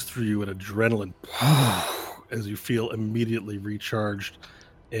courses through you, and adrenaline as you feel immediately recharged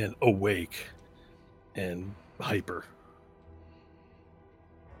and awake and hyper.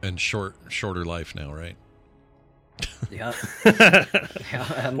 And shorter life now, right? Yep. Yeah,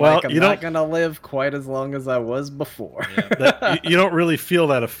 and Well, I'm not going to live quite as long as I was before. Yeah. You don't really feel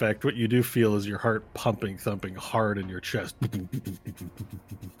that effect. What you do feel is your heart thumping hard in your chest.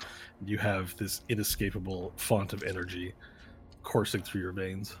 You have this inescapable font of energy coursing through your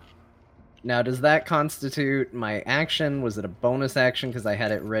veins. Now, does that constitute my action? Was it a bonus action because I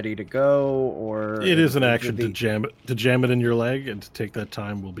had it ready to go, or It is an action to jam it in your leg, and to take that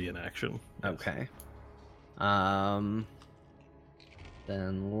time will be an action. Okay. Then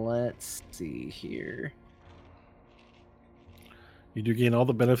let's see here. You do gain all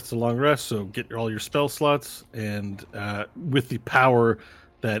the benefits of long rest, so get all your spell slots, and with the power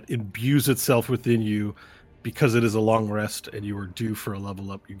that imbues itself within you, because it is a long rest and you are due for a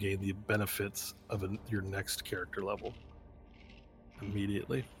level up, you gain the benefits of your next character level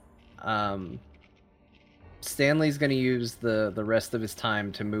immediately. Stanley's going to use the rest of his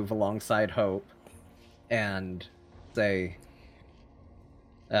time to move alongside Hope and say,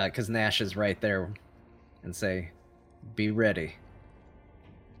 because Nash is right there, and say, be ready.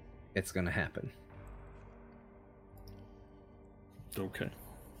 It's going to happen. Okay.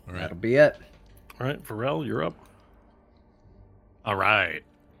 All right. That'll be it. All right, Varel, you're up. All right.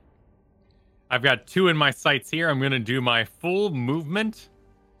 I've got 2 in my sights here. I'm going to do my full movement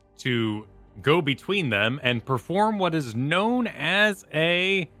to go between them and perform what is known as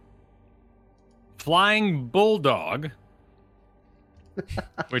a flying bulldog,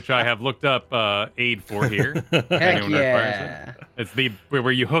 which I have looked up aid for here. Heck yeah. It's the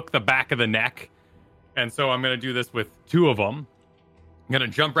where you hook the back of the neck. And so I'm going to do this with 2 of them. I'm going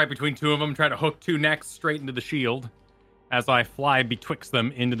to jump right between 2 of them, try to hook 2 necks straight into the shield as I fly betwixt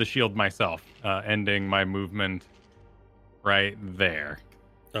them into the shield myself, ending my movement right there.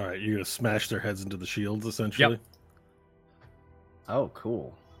 All right, you're going to smash their heads into the shields, essentially? Yep. Oh,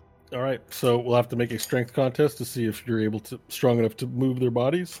 cool. All right, so we'll have to make a strength contest to see if you're strong enough to move their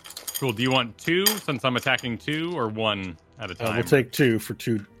bodies. Cool. Do you want 2 since I'm attacking 2 or 1 at a time? We'll take 2 for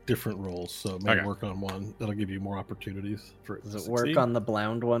 2 different rolls, so maybe Okay. work on 1. That'll give you more opportunities for it to Does it succeed. work on the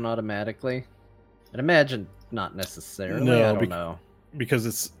blound one automatically? I'd imagine not necessarily. No, I don't know.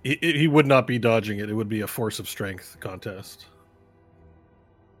 Because he would not be dodging it. It would be a force of strength contest.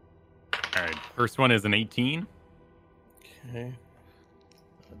 All right. First one is an 18. Okay.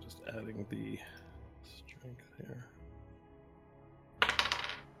 I'm just adding the strength here.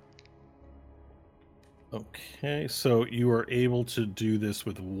 Okay, so you are able to do this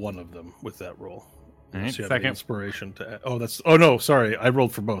with 1 of them with that roll. Unless you have Second. the inspiration to add. Oh no, sorry. I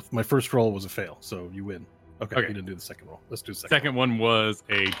rolled for both. My first roll was a fail, so you win. Okay, Okay. you didn't do the second roll. Let's do the Second one was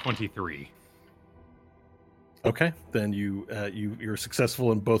a 23. Okay, then you're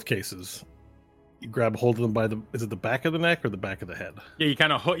successful in both cases. You grab hold of them by is it the back of the neck or the back of the head? Yeah, you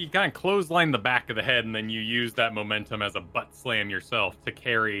kind of clothesline the back of the head, and then you use that momentum as a butt slam yourself to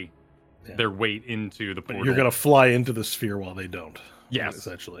carry their weight into the portal. You're gonna fly into the sphere while they don't. Yes.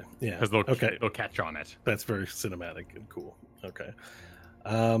 essentially. Yeah, because they'll catch on it. That's very cinematic and cool. Okay,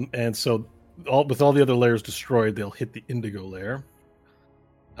 and so with all the other layers destroyed, they'll hit the indigo layer.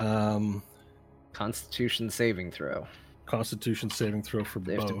 Constitution saving throw. Constitution saving throw for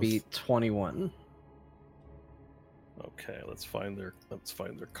They both. have to beat 21. Okay, let's find their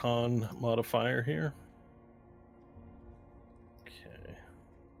con modifier here. Okay.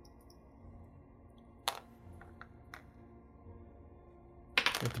 They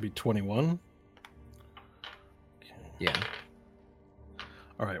have to be 21. Okay. Yeah.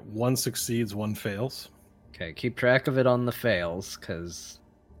 All right, 1 succeeds, 1 fails. Okay, keep track of it on the fails, because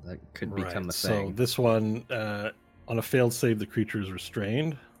that could become a So thing. this one, on a failed save, the creature is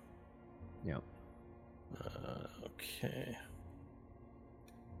restrained. Yep. Okay.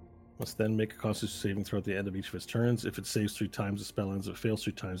 Must then make a Constitution saving throw at the end of each of its turns. If it saves 3 times, the spell ends. If it fails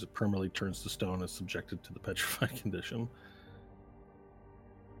 3 times, it permanently turns to stone and is subjected to the petrified condition.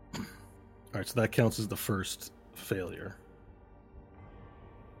 All right, so that counts as the first failure.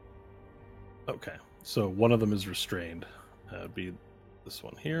 Okay, so one of them is restrained. It'd be this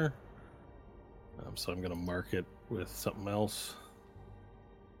one here. So I'm going to mark it with something else.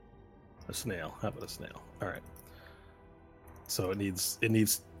 A snail. How about a snail? All right. So it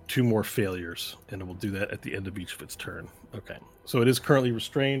needs 2 more failures, and it will do that at the end of each of its turn. Okay. So it is currently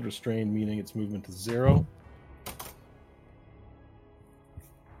restrained. Restrained meaning its movement is 0.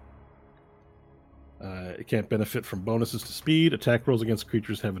 It can't benefit from bonuses to speed. Attack rolls against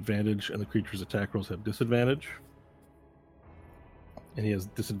creatures have advantage, and the creature's attack rolls have disadvantage. And he has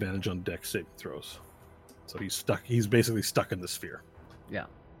disadvantage on dex saving throws. So he's stuck. He's basically stuck in the sphere. Yeah.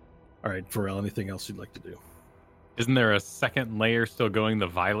 All right, Varel, anything else you'd like to do? Isn't there a second layer still going, the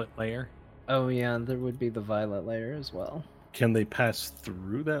violet layer? Oh, yeah, there would be the violet layer as well. Can they pass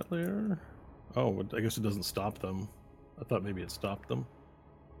through that layer? Oh, I guess it doesn't stop them. I thought maybe it stopped them.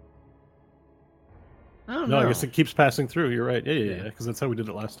 I don't No, know. I guess it keeps passing through. You're right. Yeah, Yeah. because that's how we did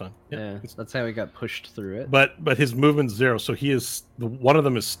it last time. Yeah, that's how he got pushed through it. But his movement's 0, so he is one of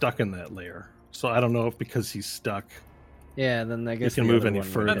them is stuck in that layer. So I don't know if because he's stuck. Yeah, then I guess can the move other any one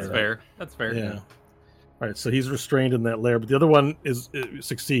would further. That's go. fair. That's fair. Yeah. All right, so he's restrained in that layer, but the other one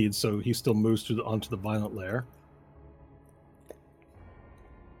succeeds, so he still moves onto the violent layer.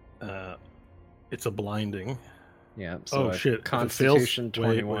 It's a blinding. Yeah. So Oh shit! Constitution If it fails,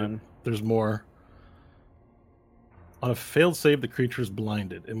 21. Wait, there's more. On a failed save, the creature is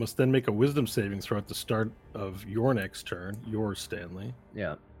blinded. It must then make a Wisdom saving throw at the start of your next turn. Yours, Stanley.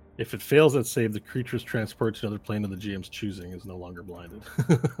 Yeah. If it fails that save, the creature is transported to another plane of the GM's choosing. Is no longer blinded.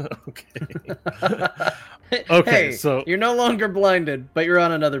 Okay. Okay. Hey, so you're no longer blinded, but you're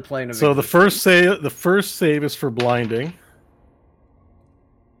on another plane of. So existence. the first save is for blinding.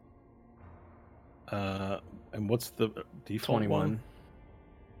 And what's the default 21. one?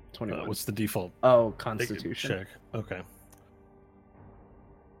 21. What's the default? Oh, Constitution. Check. Okay.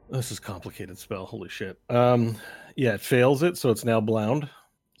 This is a complicated spell. Holy shit. Yeah, it fails it, so it's now blind.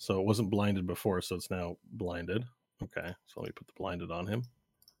 So it wasn't blinded before, so it's now blinded. Okay, so let me put the blinded on him.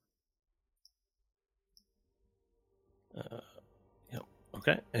 Yep.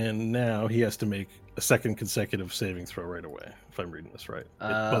 Okay, and now he has to make a second consecutive saving throw right away, if I'm reading this right. It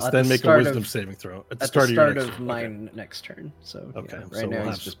must At then the make a start wisdom of- saving throw At the start start of, of mine next turn. So Okay, yeah, so right now we'll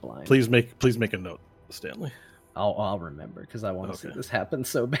he's have- just blind. Please make a note, Stanley. I'll remember because I want to see Okay. this happen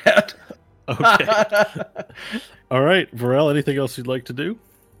so bad. Okay. All right, Varel, anything else you'd like to do?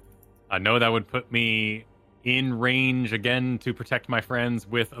 I know that would put me in range again to protect my friends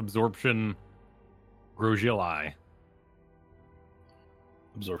with Absorption Grogili.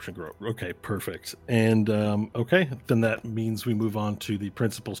 Absorption growth. Okay, perfect. And okay, then that means we move on to the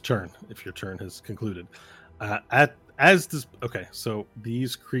principal's turn. If your turn has concluded, so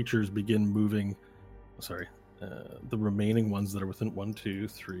these creatures begin moving. Sorry, the remaining ones that are within 1, 2,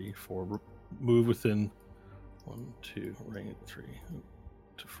 3, 4 move within 1, 2, right, 3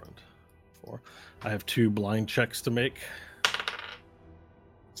 to front, 4. I have 2 blind checks to make.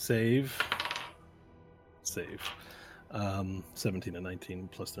 Save. 17 and 19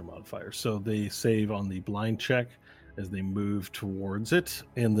 plus their modifier. So they save on the blind check as they move towards it,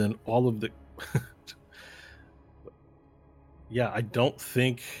 and then all of the yeah, I don't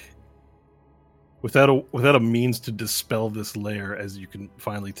think without a means to dispel this layer, as you can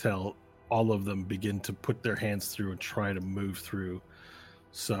finally tell, all of them begin to put their hands through and try to move through.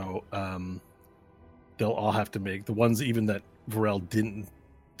 So they'll all have to make the ones even that Varel didn't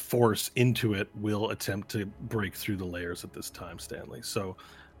force into it will attempt to break through the layers at this time, Stanley. So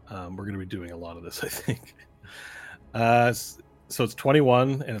we're going to be doing a lot of this, I think. So it's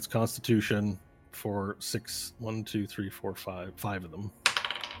 21 and it's Constitution for 6. 1, 2, 3, 4, 5 of them.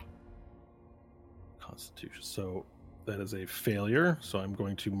 Constitution. So that is a failure. So I'm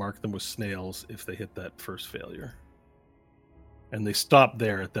going to mark them with snails if they hit that first failure. And they stop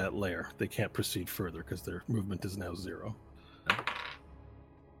there at that layer. They can't proceed further because their movement is now 0.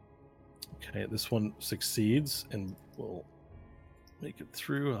 Okay, this one succeeds and we'll make it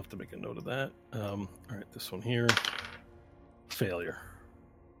through. I'll have to make a note of that. All right, this one here, failure.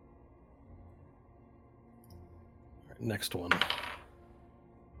 All right, next one,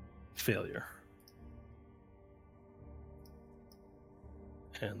 failure.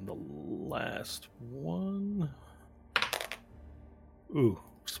 And the last one, ooh,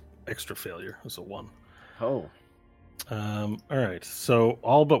 extra failure. It's a 1. Oh. All right, so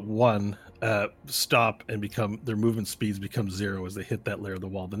all but one stop and become their movement speeds become 0 as they hit that layer of the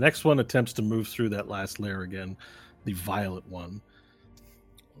wall. The next one attempts to move through that last layer again, the violet one.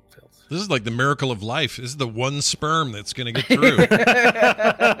 This is like the miracle of life. This is the one sperm that's going to get through.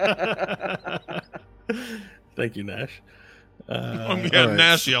 Thank you, Nash. Yeah, all right.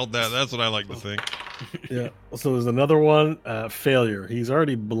 Nash yelled that. That's what I like to think. Yeah. So there's another one, failure. He's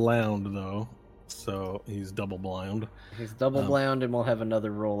already blind though, so he's double blind. He's double blind, and we'll have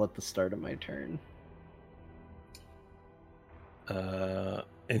another roll at the start of my turn.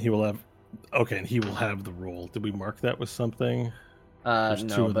 And he will have. Okay, and he will have the roll. Did we mark that with something? There's 2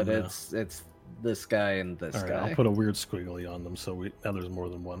 No, of but them now. it's this guy and this All right, guy. I'll put a weird squiggly on them so now there's more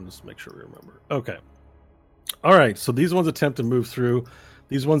than one, just to make sure we remember. Okay. All right, so these ones attempt to move through.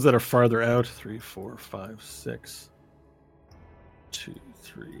 These ones that are farther out, 3, 4, 5, 6. 2,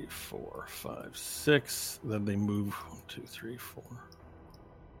 3, 4, 5, 6. Then they move 1, 2, 3, 4,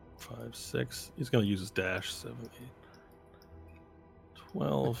 5, 6. He's going to use his dash, 7, 8,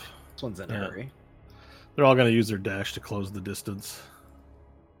 12. This one's in a Yeah. hurry. They're all going to use their dash to close the distance.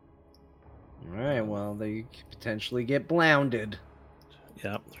 All right, well, they could potentially get blounded.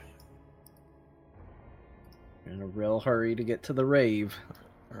 Yep. They're in a real hurry to get to the rave.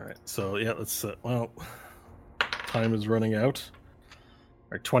 All right, so yeah, let's. Well, time is running out.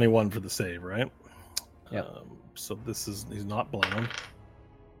 All right, 21 for the save, right? Yep. So he's not blound.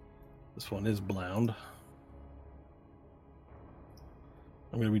 This one is blound.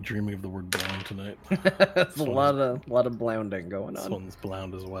 I'm going to be dreaming of the word blound tonight. There's a lot of blounding going on. This one's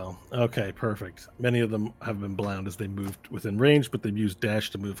blound as well. Okay, perfect. Many of them have been blound as they moved within range, but they've used dash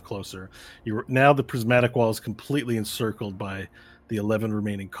to move closer. Now the prismatic wall is completely encircled by the 11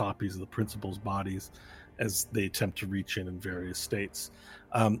 remaining copies of the principal's bodies as they attempt to reach in various states.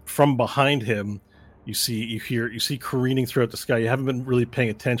 From behind him, you see careening throughout the sky. You haven't been really paying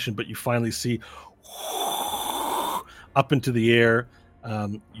attention, but you finally see up into the air.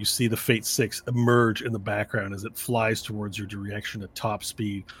 You see the Fate 6 emerge in the background as it flies towards your direction at top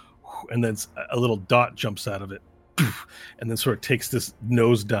speed, and then a little dot jumps out of it, and then sort of takes this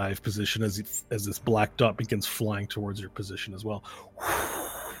nosedive position as this black dot begins flying towards your position as well.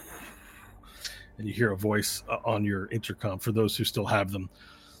 And you hear a voice on your intercom for those who still have them.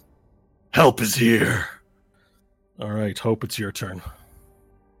 Help is here. All right, Hope, it's your turn.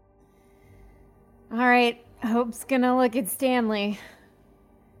 All right, Hope's gonna look at Stanley.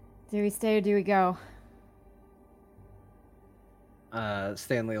 Do we stay or do we go?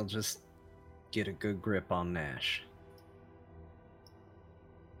 Stanley will just get a good grip on Nash.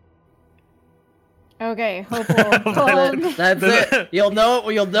 Okay, Hope will pull. That's it. You'll know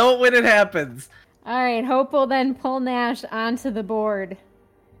it when it happens. All right, Hope will then pull Nash onto the board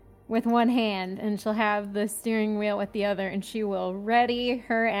with one hand, and she'll have the steering wheel with the other, and she will ready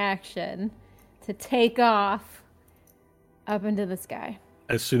her action to take off up into the sky.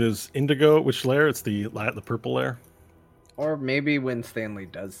 As soon as Indigo, which layer? It's the purple layer. Or maybe when Stanley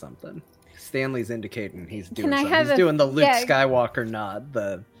does something. Stanley's indicating he's doing Can I something. have He's doing the Luke yeah. Skywalker nod.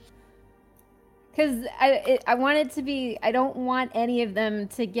 Because I want it to be, I don't want any of them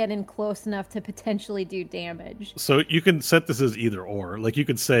to get in close enough to potentially do damage. So you can set this as either or. Like you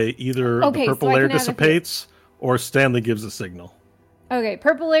could say either Okay, the purple so I layer can have dissipates or Stanley gives a signal. Okay,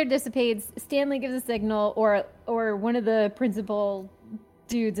 purple layer dissipates, Stanley gives a signal, or one of the principal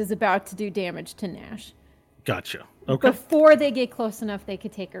dudes is about to do damage to Nash. Gotcha. Okay. Before they get close enough, they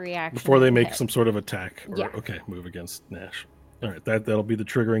could take a reaction. Before they make hit. some sort of attack. Or, Yeah. Okay, move against Nash. All right, that'll be the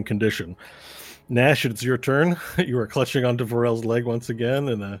triggering condition. Nash, it's your turn. You are clutching onto Varel's leg once again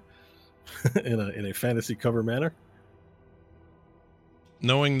in a in a fantasy cover manner.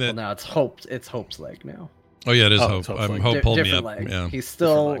 Knowing that. Well, now it's Hope's leg now. Oh yeah, it is Oh, Hope. it's Hope's I'm leg. Hope pulled me Different up. leg. Yeah, He's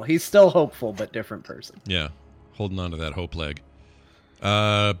still hopeful, but different person. yeah, holding on to that Hope leg.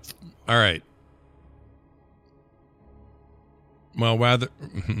 All right. Well, rather.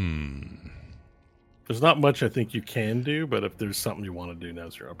 There's not much I think you can do, but if there's something you want to do,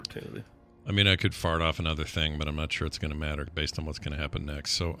 now's your opportunity. I mean, I could fart off another thing, but I'm not sure it's going to matter based on what's going to happen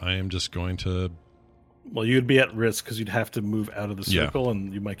next. So I am just going to. Well, you'd be at risk because you'd have to move out of the Yeah. circle,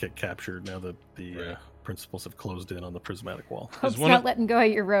 and you might get captured now that the principals have closed in on the prismatic wall. Hope's one not of- letting go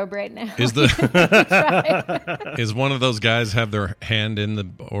of your robe right now. Is is one of those guys have their hand in the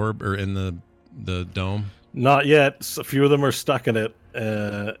orb or in the dome? Not yet. A few of them are stuck in it,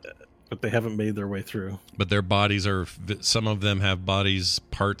 but they haven't made their way through. But their bodies are. Some of them have bodies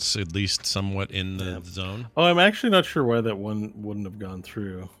parts at least somewhat in the zone. Oh, I'm actually not sure why that one wouldn't have gone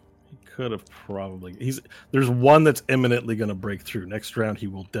through. He could have probably. There's one that's imminently going to break through. Next round, he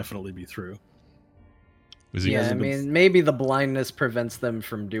will definitely be through. Yeah, maybe the blindness prevents them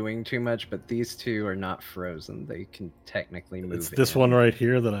from doing too much, but these two are not frozen. They can technically move. It's this one right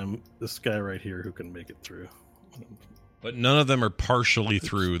here this guy right here who can make it through. But none of them are partially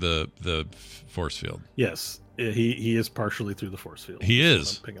through the force field. Yes, he is partially through the force field. He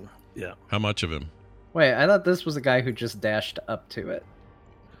is? Yeah. How much of him? Wait, I thought this was a guy who just dashed up to it.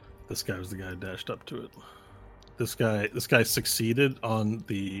 This guy was the guy who dashed up to it. This guy succeeded on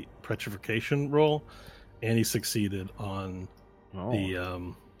the petrification roll, and he succeeded on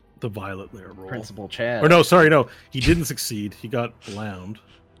the violet layer roll. Principal Chad. Or no, he didn't succeed. He got blound.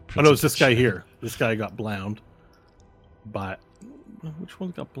 Oh no, it's this guy here. This guy got blound. By which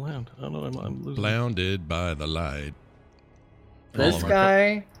one got blound? I don't know. I'm losing. Blounded by the light. This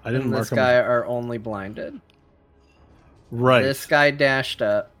guy and this guy are only blinded. Right. This guy dashed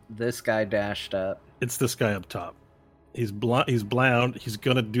up. This guy dashed up. It's this guy up top. He's blound. He's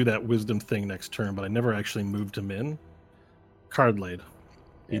gonna do that wisdom thing next turn, but I never actually moved him in. Card laid.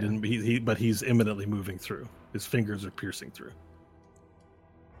 He didn't. But he's imminently moving through. His fingers are piercing through.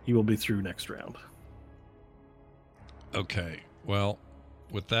 He will be through next round. Okay. Well,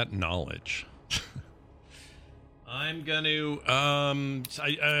 with that knowledge, I'm gonna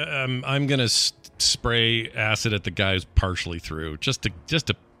I'm gonna spray acid at the guy who's partially through, just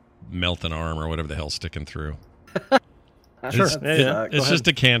to melt an arm or whatever the hell's sticking through. Sure. It's just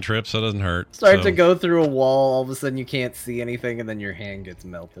a cantrip, so it doesn't hurt. Start to go through a wall. All of a sudden, you can't see anything, and then your hand gets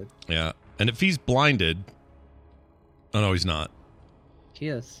melted. Yeah, and if he's blinded, oh no, he's not. he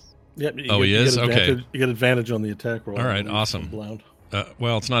is. Yep. He is? Okay. You get advantage on the attack roll. All right, awesome. Blind.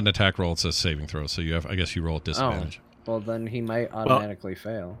 Well, it's not an attack roll; it's a saving throw. So I guess you roll at disadvantage. Well, then he might automatically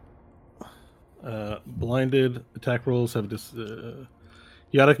fail. Blinded attack rolls have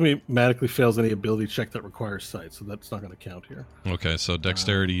he automatically fails any ability check that requires sight, so that's not going to count here. Okay, so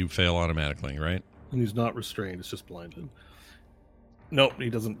dexterity you fail automatically, right? And he's not restrained; it's just blinded. Nope, he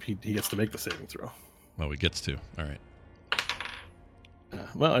doesn't. He gets to make the saving throw. Well, he gets to. All right.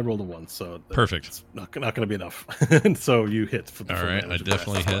 Well, I rolled a 1, so perfect. It's not going to be enough. And so you hit for the all right. I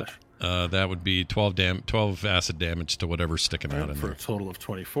definitely hit. That would be 12 acid damage to whatever's sticking out in for there. A total of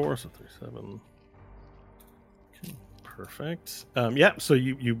 24, so 37. Okay, perfect. So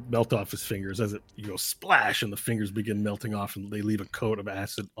you melt off his fingers as you go splash, and the fingers begin melting off, and they leave a coat of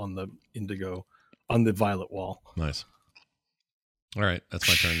acid on the violet wall. Nice. All right, that's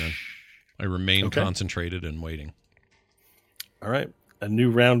my turn then. I remain concentrated and waiting. All right. A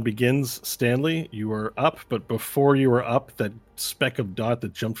new round begins. Stanley, you are up, but before you are up, that speck of dot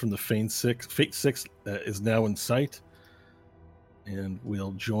that jumped from the Fate 6 is now in sight, and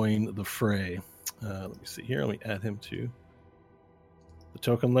will join the fray. Let me see here. Let me add him to the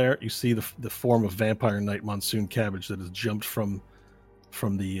token layer. You see the form of Vampire Knight Monsoon Cabbage that has jumped from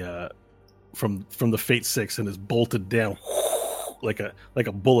the Fate 6 and is bolted down like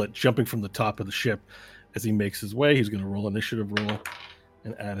a bullet jumping from the top of the ship. As he makes his way, he's going to roll initiative roll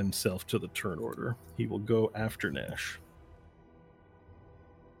and add himself to the turn order. He will go after Nash.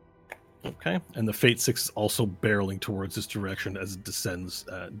 Okay, and the Fate 6 is also barreling towards this direction as it descends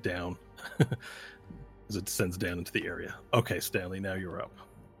down. As it descends down into the area. Okay, Stanley, now you're up.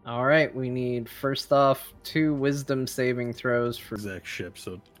 All right, we need, first off, 2 wisdom saving throws for... Exact ship,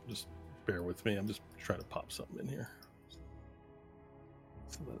 so just bear with me. I'm just trying to pop something in here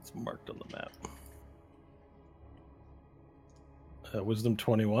so that it's marked on the map. Wisdom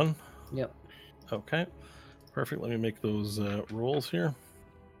 21. Yep. Okay. Perfect. Let me make those rolls here.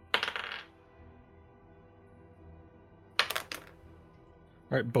 All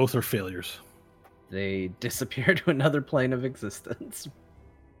right. Both are failures. They disappear to another plane of existence.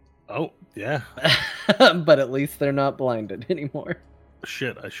 Oh, yeah. But at least they're not blinded anymore.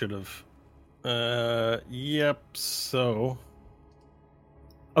 Shit. I should have. Yep. So.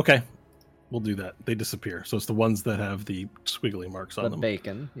 Okay. We'll do that. They disappear. So it's the ones that have the squiggly marks on The them.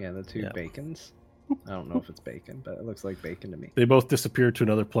 bacon. Yeah, the 2 bacons. I don't know if it's bacon, but it looks like bacon to me. They both disappear to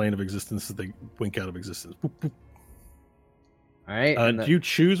another plane of existence as they wink out of existence. Boop, boop. All right. Do you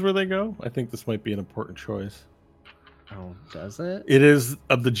choose where they go? I think this might be an important choice. Oh, does it? It is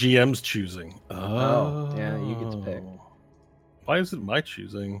of the GM's choosing. Oh, yeah, you get to pick. Why is it my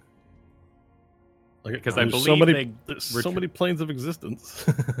choosing? Like, Because I there's believe there's so many planes of existence.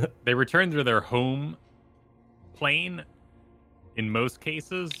 they return to their home plane in most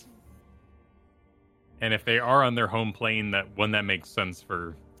cases. And if they are on their home plane, that makes sense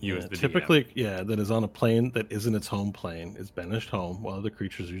for you as the typically, DM. that is on a plane that isn't its home plane, is banished home, while other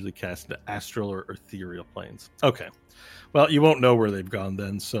creatures are usually cast into astral or ethereal planes. Okay. Well, you won't know where they've gone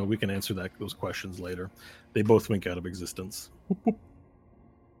then, so we can answer those questions later. They both wink out of existence.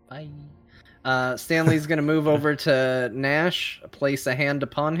 Bye. Stanley's going to move over to Nash, place a hand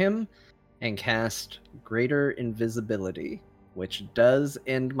upon him, and cast Greater Invisibility, which does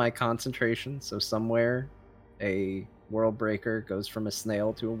end my concentration. So somewhere a World Breaker goes from a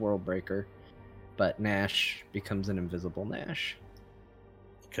snail to a World Breaker, but Nash becomes an invisible Nash.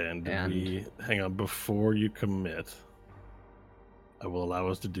 Okay, and hang on, before you commit, I will allow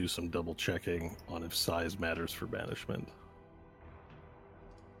us to do some double checking on if size matters for banishment.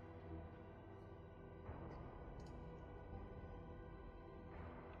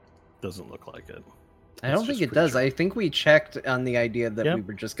 Doesn't look like it. I don't think it does. I think we checked on the idea that we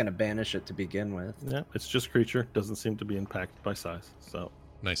were just going to banish it to begin with. Yeah, it's just creature. Doesn't seem to be impacted by size. So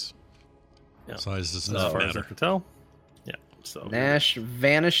nice. Yeah. Size does as not far matter. as I can tell. Yeah. So Nash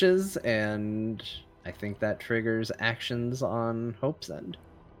vanishes, and I think that triggers actions on Hope's End.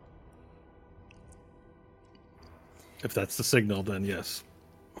 If that's the signal, then yes.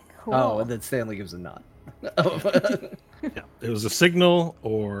 Cool. Oh, and then Stanley gives a nod. Yeah, it was a signal,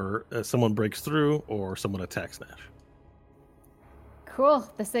 or someone breaks through, or someone attacks Nash. Cool.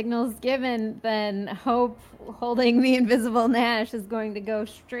 The signal's given. Then Hope, holding the invisible Nash, is going to go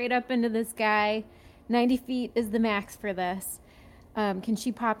straight up into the sky. 90 feet is the max for this. Can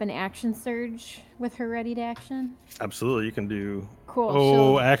she pop an action surge with her ready to action? Absolutely, you can do.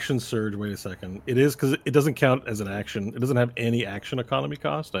 Cool. Action surge. Wait a second. It is because it doesn't count as an action. It doesn't have any action economy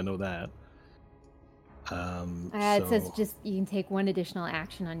cost. I know that. It says just you can take one additional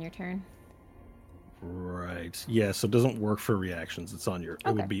action on your turn. Right. Yeah, so it doesn't work for reactions. It's on your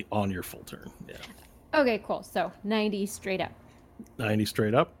it would be on your full turn. Yeah. Okay, cool. So 90 straight up. 90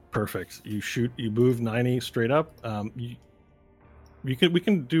 straight up. Perfect. You move 90 straight up. We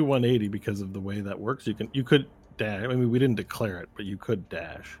can do 180 because of the way that works. You could dash. I mean, we didn't declare it, but you could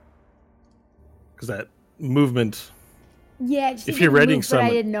dash. Because that movement. Yeah, if you're readying someone, I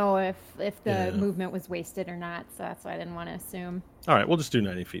didn't know if the movement was wasted or not, so that's why I didn't want to assume. All right, we'll just do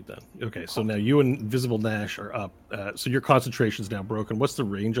 90 feet then. Okay, so now you and Invisible Nash are up. So your concentration's now broken. What's the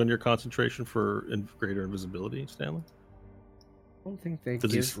range on your concentration for greater invisibility, Stanley? I don't think they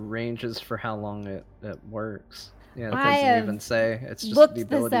give ranges for how long it works. Yeah, it I doesn't even say. It's just the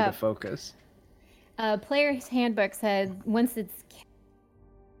ability to focus. Player's Handbook said once it's...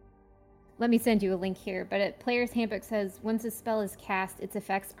 Let me send you a link here, but Player's Handbook says once a spell is cast, its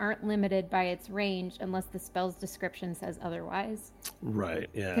effects aren't limited by its range unless the spell's description says otherwise. Right,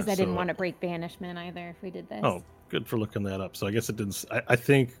 yeah. Because I didn't want to break banishment either if we did this. Oh, good for looking that up. So I guess it didn't... I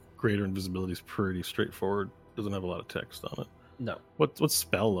think greater invisibility is pretty straightforward. Doesn't have a lot of text on it. No. What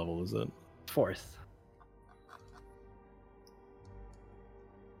spell level is it? 4th.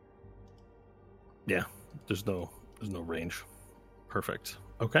 Yeah, there's no range. Perfect.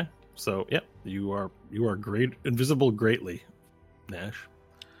 Okay. So, yeah, you are great, invisible greatly, Nash.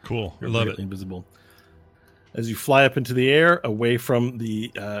 Cool. You're I love greatly invisible. As you fly up into the air, away from the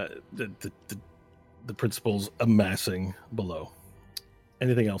principals amassing below.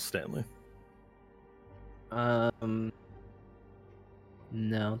 Anything else, Stanley?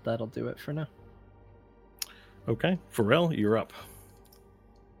 No, that'll do it for now. Okay, Pharrell, you're up.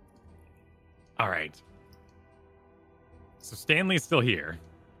 All right. So Stanley's still here,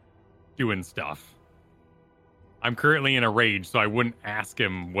 doing stuff. I'm currently in a rage, so I wouldn't ask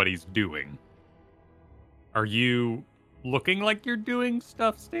him what he's doing. Are you looking like you're doing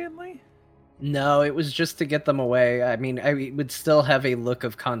stuff, Stanley? No, it was just to get them away. I mean, I would still have a look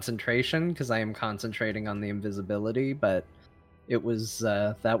of concentration because I am concentrating on the invisibility, but it was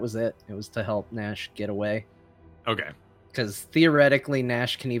that was it. It was to help Nash get away. Okay. Because theoretically,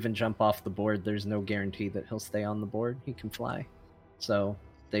 Nash can even jump off the board. There's no guarantee that he'll stay on the board. He can fly. So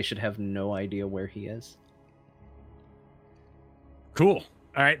they should have no idea where he is. Cool.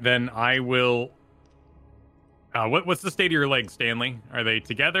 All right, then I will... what's the state of your legs, Stanley? Are they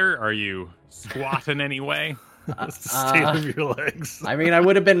together? Are you squatting anyway? What's the state of your legs? I mean, I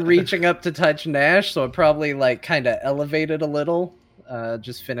would have been reaching up to touch Nash, so it probably like kind of elevated a little.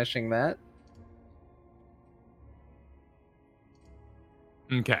 Just finishing that.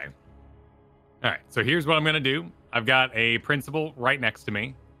 Okay. All right, so here's what I'm going to do. I've got a principal right next to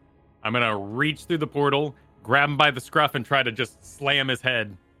me. I'm going to reach through the portal, grab him by the scruff, and try to just slam his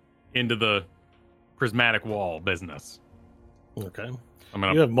head into the prismatic wall business. Okay. I'm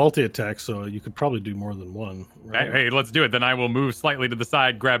gonna... You have multi-attack, so you could probably do more than one. Right? Hey, let's do it. Then I will move slightly to the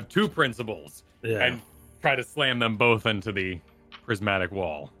side, grab two principals, and try to slam them both into the prismatic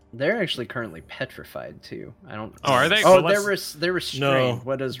wall. They're actually currently petrified too. I don't. Oh, are they? Oh, they're restrained. No,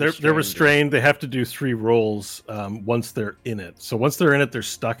 what is restrained? They're restrained. They have to do 3 rolls once they're in it. So once they're in it, they're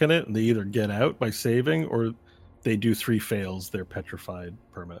stuck in it, and they either get out by saving or they do 3 fails. They're petrified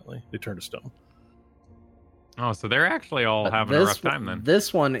permanently. They turn to stone. Oh, so they're actually all having a rough time then.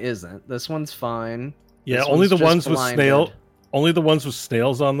 This one isn't. This one's fine. Yeah, only the ones with only the ones with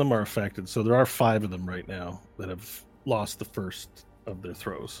snails on them are affected. So there are 5 of them right now that have lost the first of their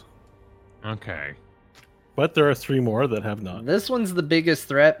throws. Okay. But there are 3 more that have not. This one's the biggest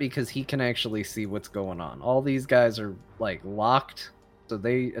threat because he can actually see what's going on. All these guys are like locked. So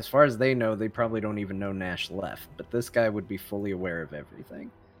they, as far as they know, they probably don't even know Nash left. But this guy would be fully aware of everything.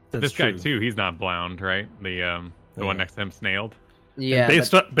 That's this true. guy too, he's not bound, right? The one next to him snailed. Yeah.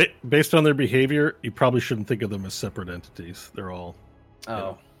 Based on their behavior, you probably shouldn't think of them as separate entities. They're all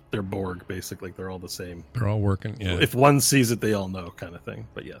they're Borg, basically. They're all the same. They're all working. Yeah. If one sees it, they all know, kind of thing.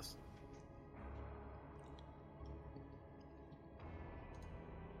 But yes.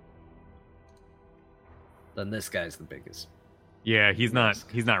 Then this guy's the biggest. Yeah, he's not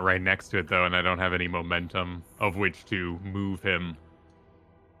right next to it though, and I don't have any momentum of which to move him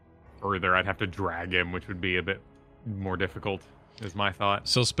further. I'd have to drag him, which would be a bit more difficult, is my thought.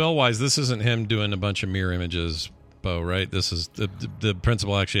 So spell-wise, this isn't him doing a bunch of mirror images, Bo, right? This is the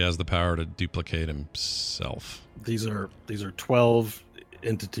principal actually has the power to duplicate himself. These are 12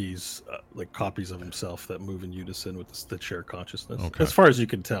 entities, like copies of himself, that move in unison with the shared consciousness. Okay. As far as you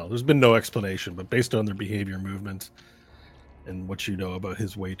can tell, there's been no explanation, but based on their behavior, movement, and what you know about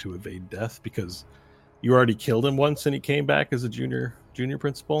his way to evade death, because you already killed him once and he came back as a junior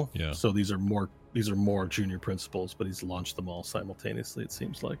principal. Yeah. So these are more junior principals, but he's launched them all simultaneously, it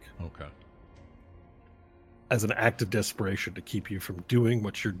seems like. Okay. as an act of desperation to keep you from doing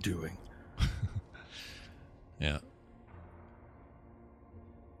what you're doing. Yeah.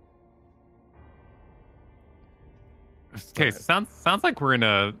 Okay, so sounds like we're in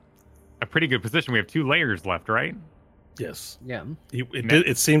a pretty good position. We have 2 layers left, right? Yes. Yeah.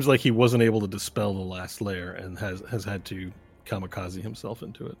 It seems like he wasn't able to dispel the last layer and has had to kamikaze himself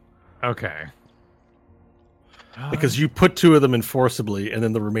into it. Okay. Because you put 2 of them in forcibly, and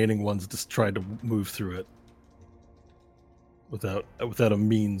then the remaining ones just tried to move through it without a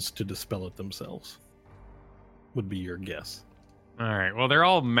means to dispel it themselves. Would be your guess. All right. Well, they're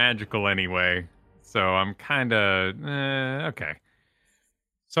all magical anyway, so I'm kind of okay.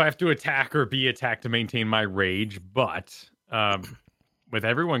 So I have to attack or be attacked to maintain my rage, but with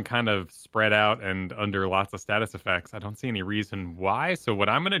everyone kind of spread out and under lots of status effects, I don't see any reason why. So what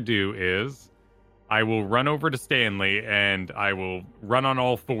I'm going to do is I will run over to Stanley and I will run on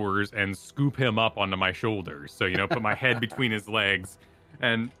all 4s and scoop him up onto my shoulders. So, put my head between his legs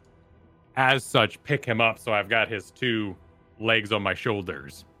and as such pick him up. So I've got his 2 legs on my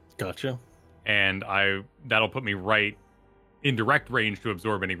shoulders. Gotcha. And that'll put me right in direct range to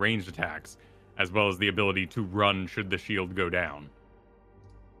absorb any ranged attacks, as well as the ability to run should the shield go down.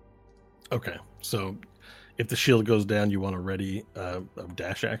 Okay. So if the shield goes down, you want to ready a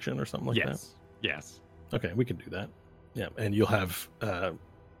dash action or something like that? Yes. Okay, we can do that. Yeah, and you'll have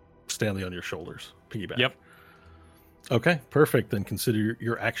Stanley on your shoulders. Piggyback. Yep. Okay, perfect. Then consider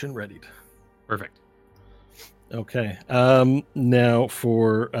your action readied. Perfect. Okay. Now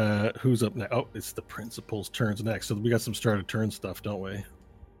for who's up next? Oh, it's the principal's turns next. So we got some started turn stuff, don't we?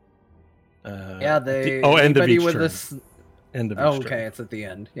 Yeah, they. End of each with turn. this. End of Oh, each okay, turn. it's at the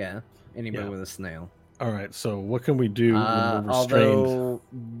end. Yeah, anybody with a snail. All right. So what can we do when we're restrained? Although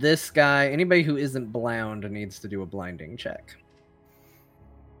this guy, anybody who isn't blind, needs to do a blinding check.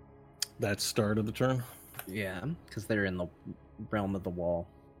 That's start of the turn. Yeah, because they're in the realm of the wall.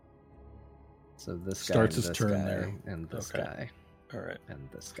 So this Starts guy, his this turn guy, there. and this Okay. guy, All right. and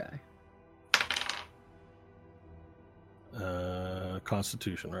this guy.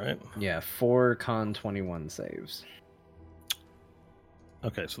 Constitution, right? Yeah, 4 con 21 saves.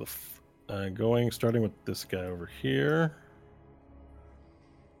 Okay, so starting with this guy over here.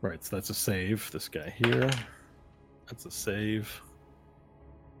 Right, so that's a save. This guy here. That's a save.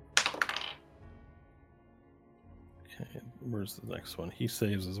 Okay, where's the next one? He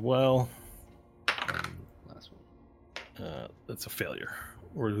saves as well. And last one. That's a failure.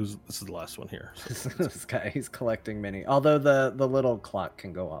 This is the last one here. So This guy, he's collecting many. Although the little clock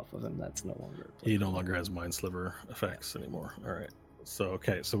can go off of him, that's no longer. he no longer has mind sliver effects anymore. All right. So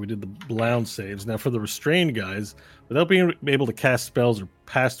we did the blound saves. Now for the restrained guys, without being able to cast spells or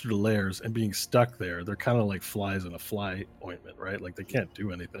pass through the layers and being stuck there, they're kind of like flies in a fly ointment, right? Like they can't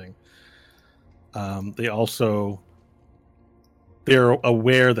do anything. They're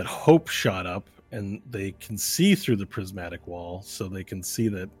aware that hope shot up and they can see through the prismatic wall, so they can see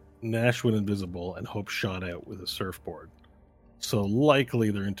that Nash went invisible and Hope shot out with a surfboard. So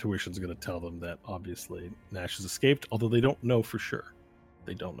likely their intuition's going to tell them that obviously Nash has escaped, although they don't know for sure.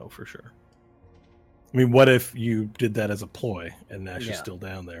 I mean, what if you did that as a ploy and Nash is still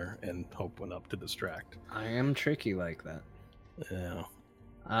down there and Hope went up to distract? I am tricky like that. Yeah.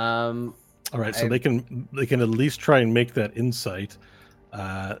 All right, so they can at least try and make that insight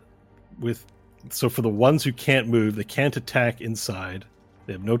so for the ones who can't move, they can't attack inside.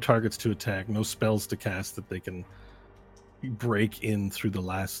 They have no targets to attack, no spells to cast that they can break in through the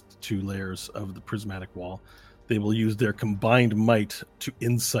last 2 layers of the prismatic wall. They will use their combined might to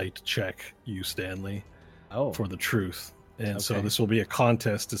insight check you, Stanley, for the truth. And so this will be a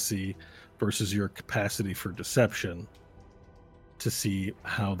contest to see versus your capacity for deception to see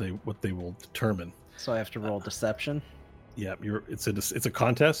what they will determine. So I have to roll deception. Yeah, it's a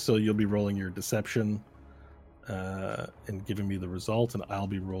contest, so you'll be rolling your deception and giving me the result, and I'll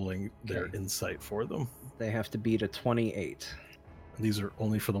be rolling their insight for them. They have to beat a 28. And these are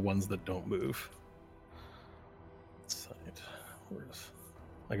only for the ones that don't move.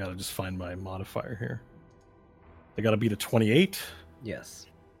 I gotta just find my modifier here. They gotta beat a 28. Yes.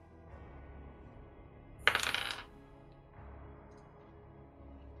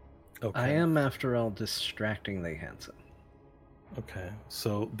 Okay. I am, after all, distractingly handsome. Okay,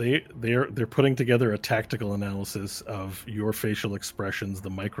 so they're putting together a tactical analysis of your facial expressions, the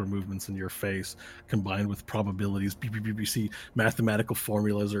micro movements in your face, combined with probabilities. You see mathematical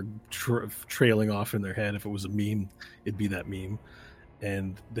formulas are trailing off in their head. If it was a meme, it'd be that meme,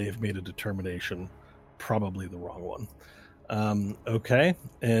 and they've made a determination, probably the wrong one. Okay,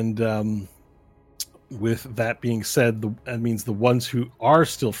 and with that being said, that means the ones who are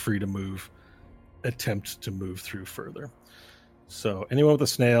still free to move attempt to move through further. So anyone with a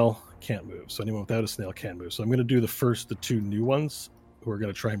snail can't move. So anyone without a snail can move. So I'm going to do the two new ones who are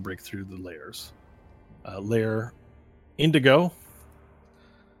going to try and break through the layers. Layer Indigo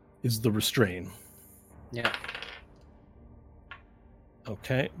is the restrain. Yeah.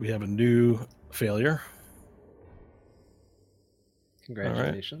 Okay, we have a new failure.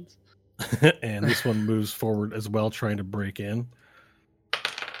 Congratulations. Right. And this one moves forward as well, trying to break in.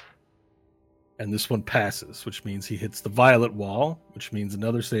 And this one passes, which means he hits the violet wall, which means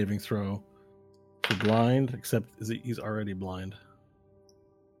another saving throw for blind, except he's already blind.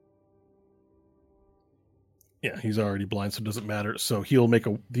 Yeah, he's already blind, so it doesn't matter. So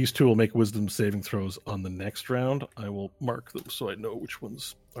these two will make wisdom saving throws on the next round. I will mark them so I know which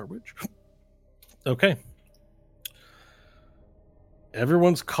ones are which. Okay.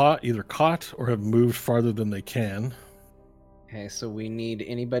 Everyone's either caught or have moved farther than they can. Okay, so we need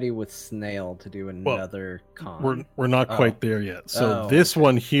anybody with snail to do another con. We're not quite there yet. So this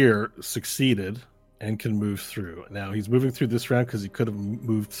one here succeeded and can move through. Now he's moving through this round because he could have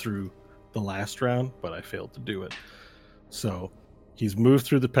moved through the last round, but I failed to do it. So he's moved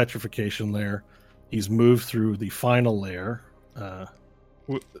through the petrification layer. He's moved through the final layer,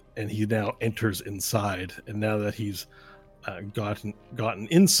 and he now enters inside. And now that he's gotten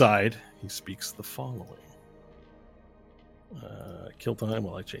inside, he speaks the following. Kill time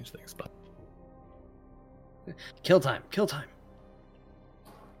while I change things. But Kill time.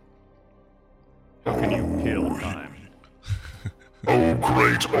 How can you kill time? Oh,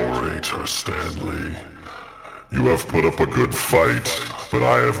 great orator Stanley. You have put up a good fight, but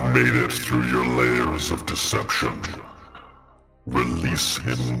I have made it through your layers of deception. Release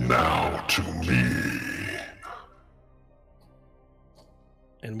him now to me.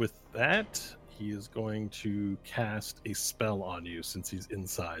 And with that, he is going to cast a spell on you since he's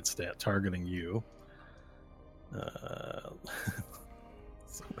inside, targeting you.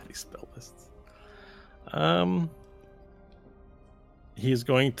 So many spell lists. He is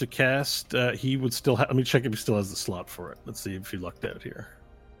going to cast. He would still. Let me check if he still has the slot for it. Let's see if he lucked out here.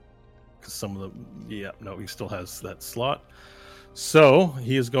 Because some of them. Yeah, no, he still has that slot. So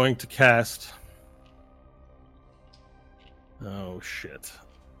he is going to cast. Oh shit.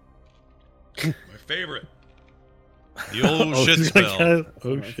 My favorite. The old shit spell.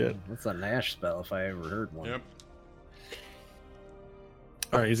 Shit. That's a Nash spell if I ever heard one. Yep.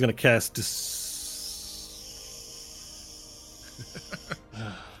 All right, he's going to cast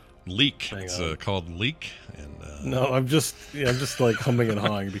Leak. It's called Leak. And No, I'm just like humming and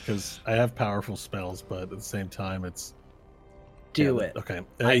hawing because I have powerful spells, but at the same time, it's Do it. Okay,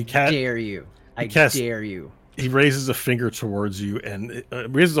 I dare you. I dare you. He raises a finger towards you and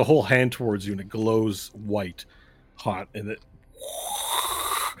raises a whole hand towards you, and it glows white, hot, and it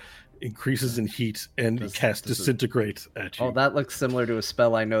increases in heat, and he casts Disintegrate at you. Oh, that looks similar to a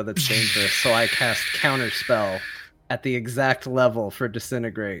spell I know that's dangerous, so I cast Counter Spell at the exact level for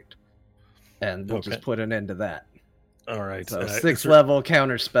Disintegrate, and we'll just put an end to that. All right. So 6th level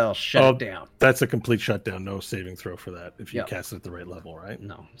Counter Spell, shut down. That's a complete shutdown. No saving throw for that if you cast it at the right level, right?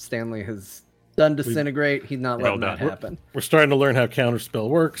 No. Stanley has done Disintegrate. He's not letting that happen. We're starting to learn how Counterspell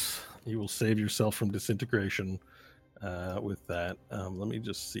works. You will save yourself from disintegration with that. Let me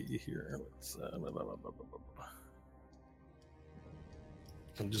just see here.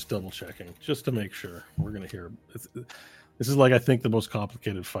 I'm just double checking just to make sure. We're going to hear. This is like, I think, the most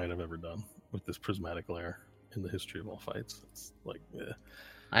complicated fight I've ever done with this prismatic layer in the history of all fights. It's like,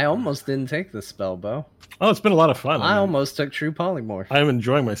 I almost didn't take this spell, Bo. Oh, it's been a lot of fun. I almost took True Polymorph. I'm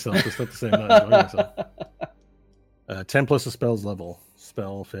enjoying myself, just at the same time. Enjoying myself. 10 plus a spell's level.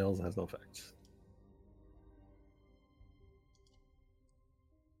 Spell fails, has no effect.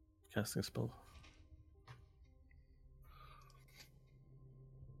 Casting a spell.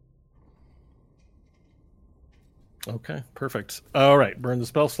 Okay, perfect. All right, burn the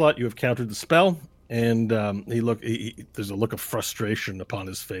spell slot. You have countered the spell, and there's a look of frustration upon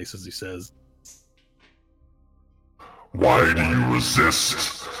his face as he says, "Why do you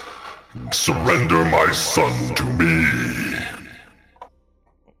resist? Surrender my son to me."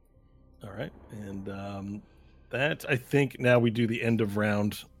 All right, and that, I think now we do the end of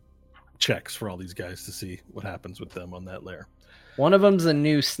round checks for all these guys to see what happens with them on that layer. One of them's a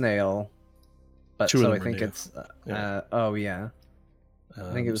new snail. So I think it's I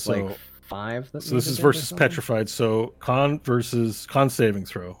think it was like 5. So this is versus petrified. So con saving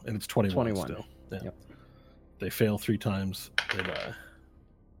throw, and it's 21 still. Yeah. Yep. They fail 3 times, they die.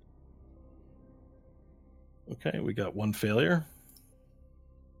 Okay, we got 1 failure.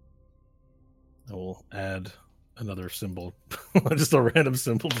 I will add another symbol, just a random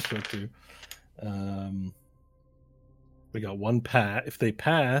symbol to show to. We got one pass. If they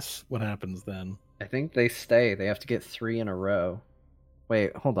pass, what happens then? I think they stay. They have to get 3 in a row.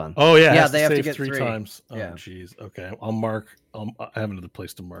 Wait, hold on. Oh yeah, Yeah, has they have to save get 3 3 times. Oh Yeah. jeez. Okay, I'll mark. I have another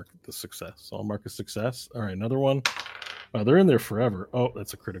place to mark the success. So I'll mark a success. All right, another one. Oh, they're in there forever. Oh,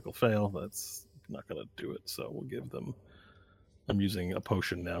 that's a critical fail. That's not going to do it. So we'll give them. I'm using a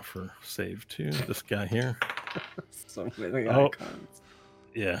potion now for save 2. This guy here. So many Oh. icons.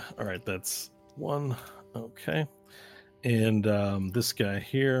 Yeah. All right. That's 1. Okay. And this guy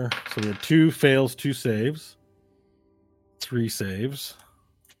here. So we have 2 fails, 2 saves, 3 saves.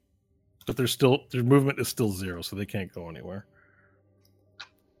 But their movement is still 0, so they can't go anywhere.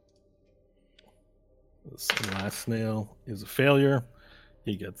 This last snail is a failure.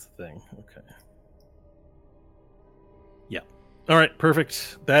 He gets the thing. Okay. Yeah. All right.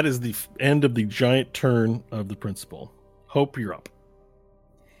 Perfect. That is the end of the giant turn of the principal. Hope, you're up.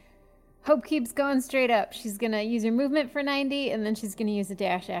 Hope keeps going straight up. She's going to use her movement for 90, and then she's going to use a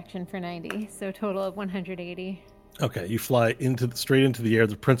dash action for 90. So a total of 180. Okay, you fly straight into the air.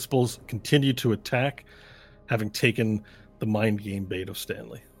 The principals continue to attack, having taken the mind game bait of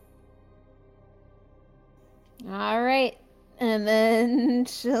Stanley. All right. And then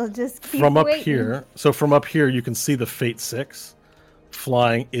she'll just keep From up waiting. here, so from up here, you can see the Fate 6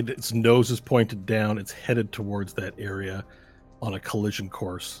 flying. Its nose is pointed down. It's headed towards that area on a collision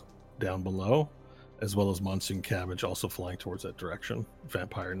course down below, as well as Monsoon Cabbage also flying towards that direction.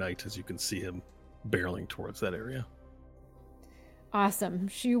 Vampire Knight, as you can see him barreling towards that area. Awesome.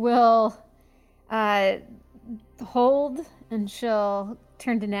 She will hold, and she'll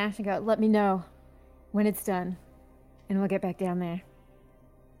turn to Nash and go, let me know when it's done, and we'll get back down there.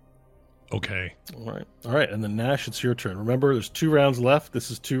 Okay. All right. And then Nash, it's your turn. Remember, there's 2 rounds left.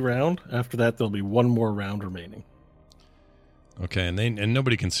 This is 2 round. After that, there'll be 1 more round remaining. Okay, and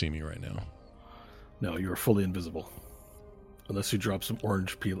nobody can see me right now. No, you are fully invisible. Unless you drop some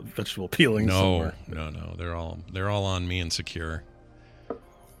orange vegetable peelings somewhere. No. They're all on me and secure.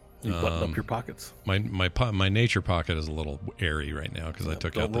 You button up your pockets. My nature pocket is a little airy right now because I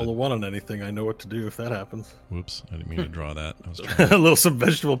took out Don't roll a 1 on anything. I know what to do if that happens. Whoops, I didn't mean to draw that. I was A some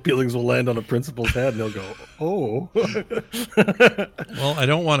vegetable peelings will land on a principal's head, and they'll go, oh. Well, I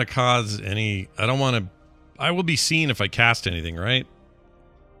don't want to cause any. I will be seen if I cast anything, right?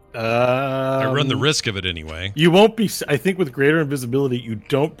 I run the risk of it anyway. You won't be. I think with greater invisibility, you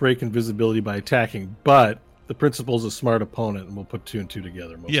don't break invisibility by attacking, but the principal's a smart opponent, and we'll put 2 and 2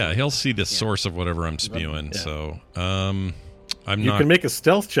 together. Yeah, he'll see the source of whatever I'm spewing. Yeah. So, You can make a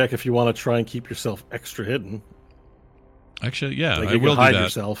stealth check if you want to try and keep yourself extra hidden. Actually, yeah, like I will do that.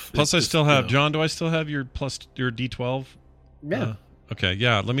 Yourself. Plus, I still have John. Do I still have your D12? Yeah. Okay.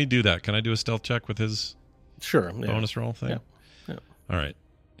 Yeah. Let me do that. Can I do a stealth check with his? Sure. Bonus roll thing. Yeah. All right.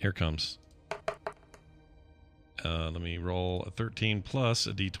 Here comes. Let me roll a 13 plus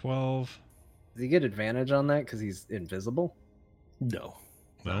a D12. Does he get advantage on that because he's invisible? No.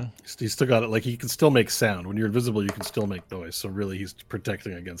 He's still got it. Like, he can still make sound. When you're invisible, you can still make noise. So really, he's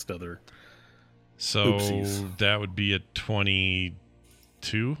protecting against other. So oopsies. That would be a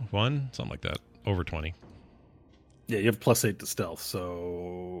 22, 1, something like that. Over 20. Yeah, you have +8 to stealth.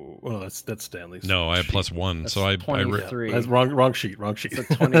 So, well, that's Stanley's. No, I have sheet. +1. That's so I 23. That's wrong sheet.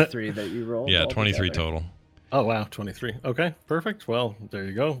 It's a 23 that you rolled. Yeah, 23 together. total. Oh wow, 23. Okay, perfect. Well, there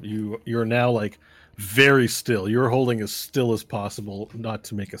you go. You're now like very still. You're holding as still as possible, not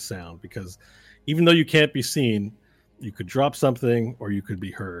to make a sound, because even though you can't be seen, you could drop something or you could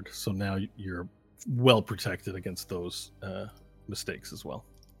be heard. So now you're well protected against those mistakes as well.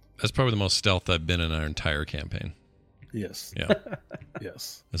 That's probably the most stealth I've been in our entire campaign. Yes. Yeah.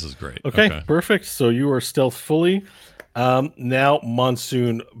 Yes. This is great. Okay, perfect. So you are stealth fully. Now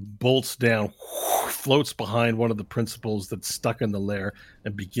Monsoon bolts down, floats behind one of the principals that's stuck in the lair,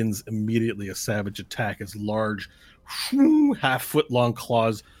 and begins immediately a savage attack as large, half-foot-long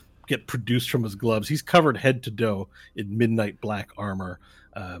claws get produced from his gloves. He's covered head to toe in midnight black armor,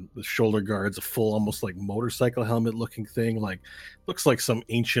 with shoulder guards, a full, almost like motorcycle helmet-looking thing. Looks like some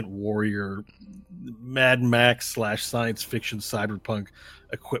ancient warrior, Mad Max / science fiction cyberpunk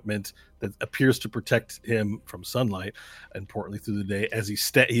equipment that appears to protect him from sunlight, importantly through the day, as he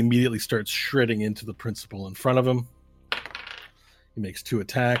immediately starts shredding into the principal in front of him. He makes 2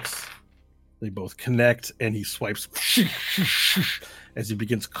 attacks. They both connect, and he swipes as he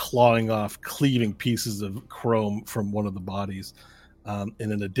begins clawing off, cleaving pieces of chrome from one of the bodies. And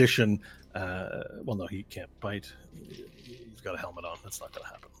in addition, well, no, he can't bite. He's got a helmet on. That's not going to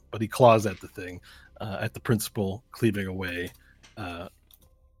happen. But he claws at the thing, at the principal, cleaving away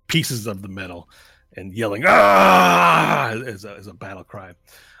pieces of the metal and yelling "ah" as a battle cry.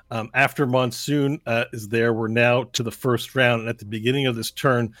 After Monsoon is there, we're now to the first round. And at the beginning of this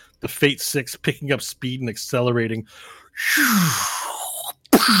turn, the Fate 6 picking up speed and accelerating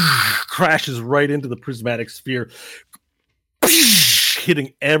crashes right into the prismatic sphere,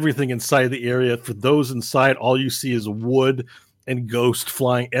 hitting everything inside the area. For those inside, all you see is wood and ghost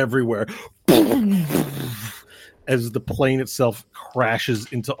flying everywhere as the plane itself crashes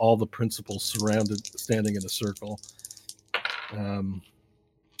into all the principals standing in a circle.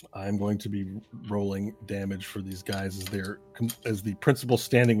 I'm going to be rolling damage for these guys as the principals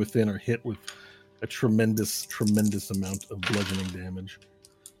standing within are hit with a tremendous amount of bludgeoning damage.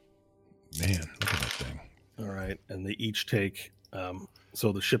 Man, look at that thing. All right, and they each take.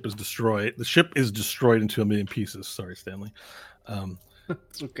 So the ship is destroyed. The ship is destroyed into 1 million pieces. Sorry, Stanley.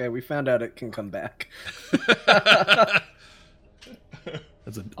 It's okay. We found out it can come back.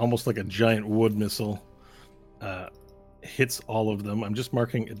 It's almost like a giant wood missile. Hits all of them. I'm just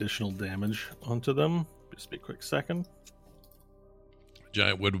marking additional damage onto them. Just be a quick second.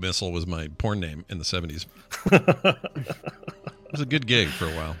 Giant Wood Missile was my porn name in the 70s. It was a good gig for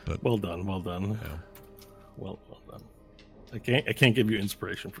a while, but well done. Yeah. Well done. I can't give you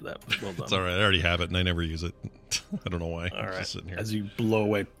inspiration for that, but well done. It's all right. I already have it, and I never use it. I don't know why. All right. Just sitting here. As you blow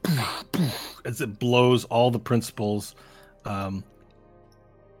away, as it blows all the principals,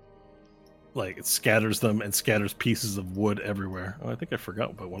 like it scatters them and scatters pieces of wood everywhere. Oh, I think I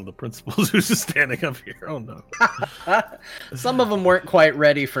forgot about one of the principals who's just standing up here. Oh no! Some of them weren't quite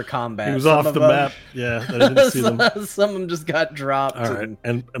ready for combat. He was off the map. Yeah, I didn't see them. Some of them just got dropped. All right,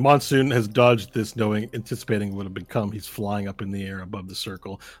 and Monsoon has dodged this, anticipating what would have become. He's flying up in the air above the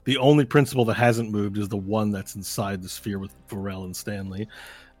circle. The only principal that hasn't moved is the one that's inside the sphere with Varel and Stanley.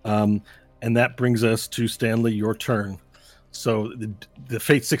 And that brings us to Stanley. Your turn. So the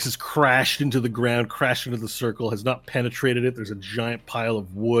Fate 6 has crashed into the ground, crashed into the circle, has not penetrated it. There's a giant pile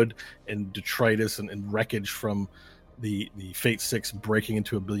of wood and detritus and wreckage from the Fate 6 breaking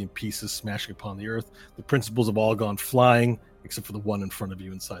into 1 billion pieces, smashing upon the earth. The principals have all gone flying, except for the one in front of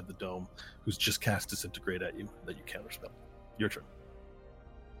you inside the dome, who's just cast Disintegrate at you that you counterspell. Your turn.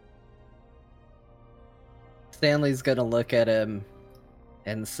 Stanley's gonna look at him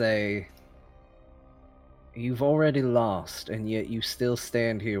and say, "You've already lost, and yet you still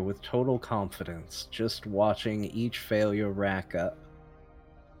stand here with total confidence, just watching each failure rack up.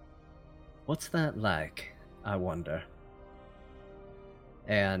 What's that like, I wonder?"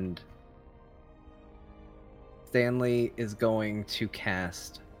 And Stanley is going to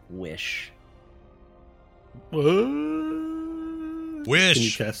cast Wish. Wish. Can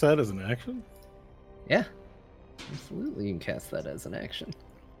you cast that as an action? Yeah, absolutely. You can cast that as an action.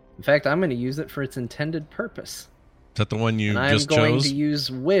 In fact, I'm going to use it for its intended purpose. Is that the one you just chose? I'm going to use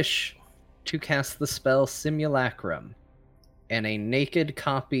Wish to cast the spell Simulacrum, and a naked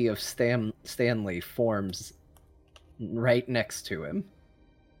copy of Stanley forms right next to him.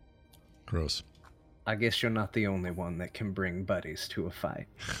 Gross. I guess you're not the only one that can bring buddies to a fight.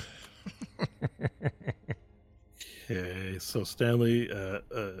 Okay, so Stanley,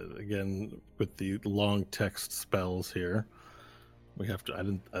 again, with the long text spells here. We have to. I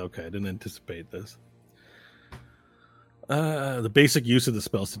didn't anticipate this. The basic use of the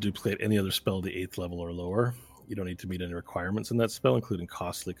spell is to duplicate any other spell at the 8th level or lower. You don't need to meet any requirements in that spell, including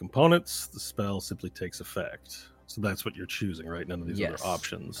costly components. The spell simply takes effect. So that's what you're choosing, right? None of these other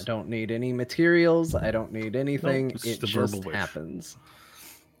options. I don't need any materials. I don't need anything. Nope, it just happens.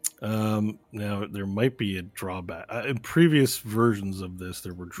 Now there might be a drawback. In previous versions of this,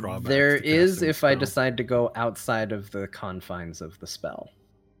 there were drawbacks. There is if I decide to go outside of the confines of the spell.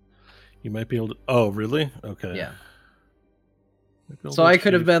 You might be able to. Oh, really? Okay. Yeah. So I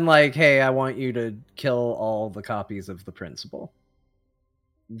could have been like, "Hey, I want you to kill all the copies of the principal."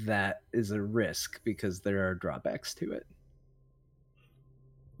 That is a risk because there are drawbacks to it.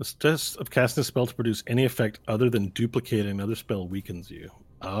 The test of casting a spell to produce any effect other than duplicating another spell weakens you.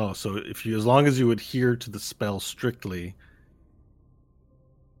 Oh, so as long as you adhere to the spell strictly,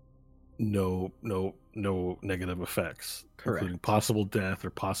 no negative effects, correct, including possible death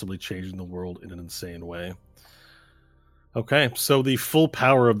or possibly changing the world in an insane way. Okay, so the full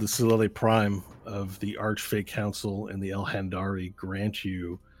power of the Silele Prime of the Archfey Council and the El Handari grant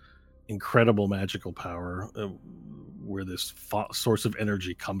you incredible magical power, where this source of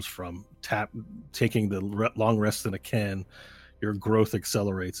energy comes from. Taking the long rest in a can, your growth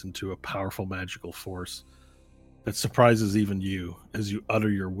accelerates into a powerful magical force that surprises even you as you utter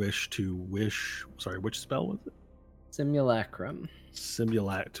your wish to wish. Sorry, which spell was it? Simulacrum.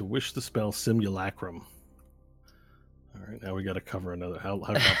 To wish the spell Simulacrum. All right, now we got to cover another. How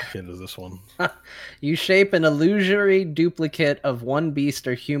complicated is this one? You shape an illusory duplicate of one beast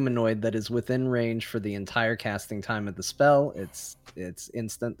or humanoid that is within range for the entire casting time of the spell. It's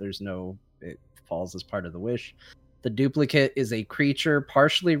instant. It falls as part of the wish. The duplicate is a creature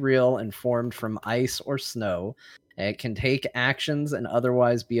partially real and formed from ice or snow. It can take actions and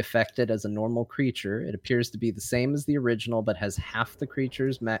otherwise be affected as a normal creature. It appears to be the same as the original, but has half the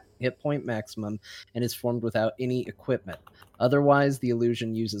creature's hit point maximum and is formed without any equipment. Otherwise, the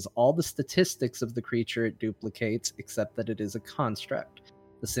illusion uses all the statistics of the creature it duplicates, except that it is a construct.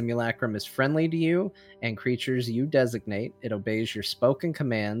 The simulacrum is friendly to you and creatures you designate. It obeys your spoken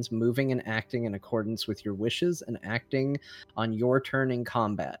commands, moving and acting in accordance with your wishes and acting on your turn in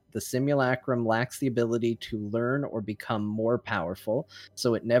combat. The simulacrum lacks the ability to learn or become more powerful,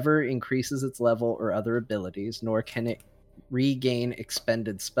 so it never increases its level or other abilities, nor can it regain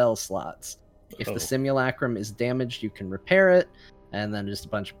expended spell slots. If the simulacrum is damaged, you can repair it, and then just a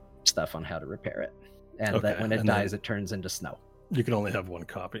bunch of stuff on how to repair it. And that when it dies, it turns into snow. You can only have one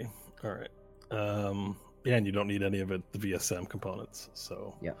copy. All right. Yeah, and you don't need any of it, the VSM components.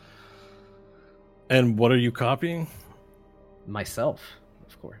 So yeah. And what are you copying? Myself,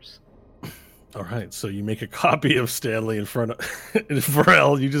 of course. All right. So you make a copy of Stanley in front of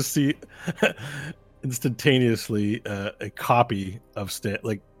Varel. You just see instantaneously a copy of Stan.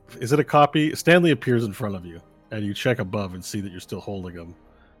 Like, is it a copy? Stanley appears in front of you, and you check above and see that you're still holding him.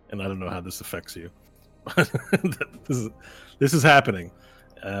 And I don't know how this affects you. This is happening.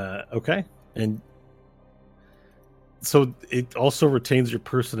 Okay. And so it also retains your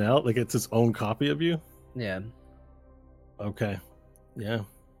personality, like it's its own copy of you? Yeah. Okay. Yeah.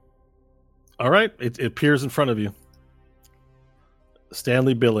 All right. It appears in front of you.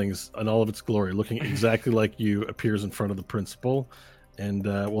 Stanley Billings in all of its glory, looking exactly like you, appears in front of the principal. And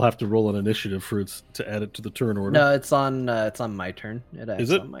we'll have to roll an initiative for it to add it to the turn order. No, it's on my turn. It acts Is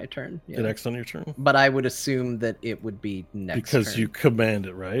it? on my turn. Yeah. It acts on your turn? But I would assume that it would be next because turn. you command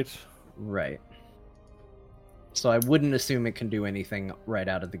it, right? Right. So I wouldn't assume it can do anything right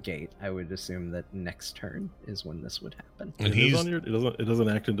out of the gate. I would assume that next turn is when this would happen. And it doesn't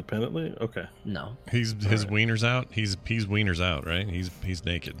act independently? Okay. No. His wiener's out. He's wiener's out, right? He's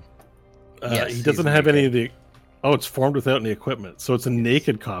naked. Yes, he doesn't have any of the. Oh, it's formed without any equipment, so it's a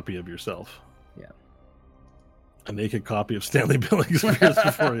naked copy of yourself. Yeah. A naked copy of Stanley Billings appears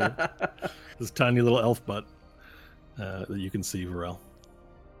before you. This tiny little elf butt that you can see, Varel.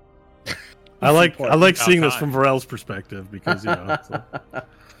 I like seeing this from Varel's perspective because I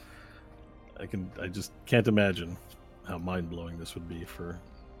just can't imagine how mind blowing this would be for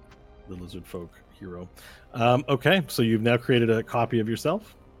the lizard folk hero. Okay, so you've now created a copy of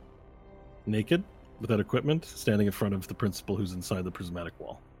yourself, naked, without equipment, standing in front of the principal who's inside the prismatic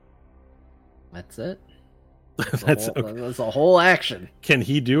wall. That's it. That's a whole action. Can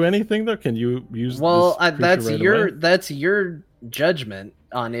he do anything though? Can you use? Well, this that's your judgment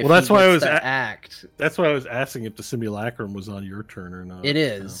on if that's why I was act. That's why I was asking if the simulacrum was on your turn or not. It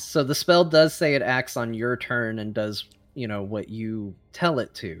is. No. So the spell does say it acts on your turn and does what you tell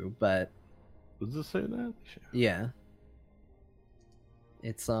it to, but does it say that? Yeah.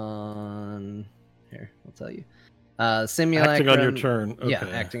 It's on. Here, I'll tell you. Simulacrum. Acting on your turn. Okay. Yeah,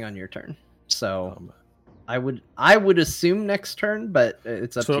 acting on your turn. So I would assume next turn, but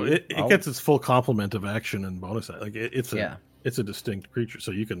it's up to you. So it gets its full complement of action and bonus. Like it's a distinct creature,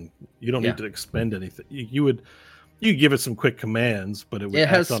 so you don't need to expend anything. You give it some quick commands, but it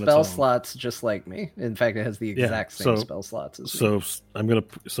has spell slots just like me. In fact, it has the exact same spell slots as me. So I'm gonna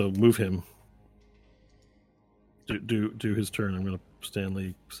move him. Do his turn. I'm gonna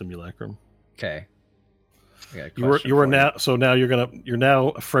Stanley Simulacrum. Okay. You were now. So now you're now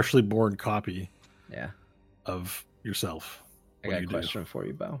a freshly born copy. Yeah. Of yourself. I got a question for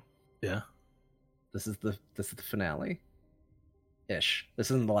you, Bo. Yeah. This is the finale. Ish.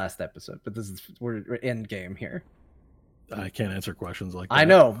 This isn't the last episode, but we're end game here. I can't answer questions like that. I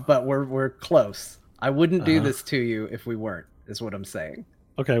know, but we're close. I wouldn't do this to you if we weren't, is what I'm saying.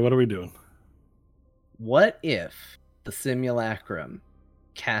 Okay, what are we doing? What if the simulacrum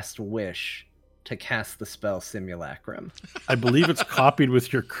cast wish to cast the spell simulacrum? I believe it's copied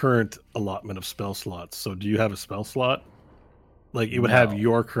with your current allotment of spell slots. So do you have a spell slot? Like it would have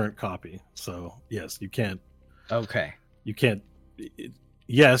your current copy. So yes, you can't. Okay. You can't.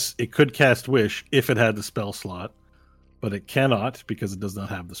 Yes, it could cast wish if it had the spell slot, but it cannot because it does not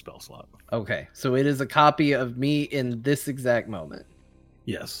have the spell slot. Okay, so it is a copy of me in this exact moment.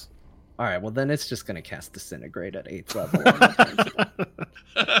 Yes. All right, well then it's just going to cast Disintegrate at 8th level.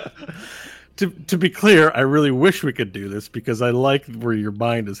 To be clear, I really wish we could do this because I like where your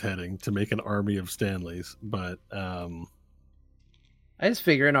mind is heading to make an army of Stanleys. But I just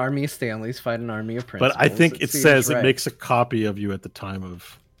figure an army of Stanleys fight an army of principals. But I think it says right. it makes a copy of you at the time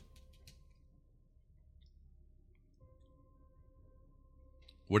of.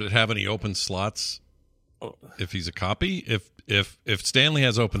 Would it have any open slots if he's a copy? If Stanley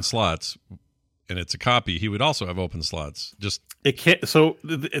has open slots and it's a copy, he would also have open slots. Just it can't. So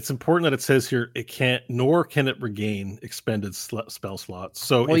it's important that it says here it can't, nor can it regain expended spell slots.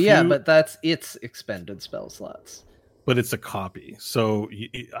 So but that's its expended spell slots. But it's a copy, so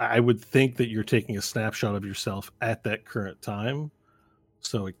I would think that you're taking a snapshot of yourself at that current time,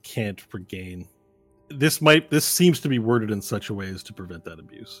 so it can't regain. This seems to be worded in such a way as to prevent that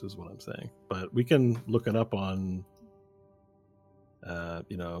abuse, is what I'm saying. But we can look it up on, Staff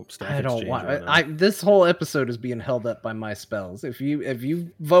I don't Exchange want. This whole episode is being held up by my spells. If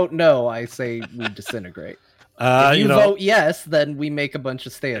you vote no, I say we disintegrate. If you vote yes, then we make a bunch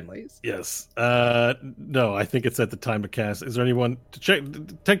of Stanleys. Yes. No, I think it's at the time of cast. Is there anyone to check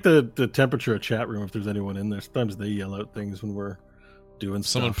the temperature of chat room if there's anyone in there? Sometimes they yell out things when we're doing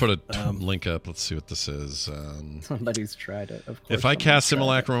Someone stuff. put a link up. Let's see what this is. Somebody's tried it. Of course. If I cast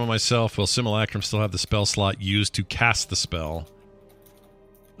Simulacrum on myself, will Simulacrum still have the spell slot used to cast the spell?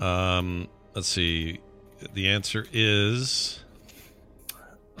 Let's see. The answer is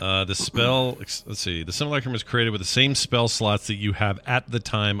the spell. Let's see. The Simulacrum is created with the same spell slots that you have at the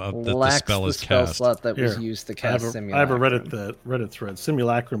time of that the spell is spell cast. Slot that was used to cast Simulacrum. I have a Reddit thread.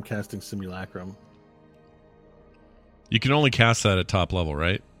 Simulacrum casting Simulacrum. You can only cast that at top level,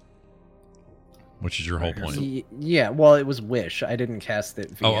 right? Which is your whole point. Yeah, well, it was Wish. I didn't cast it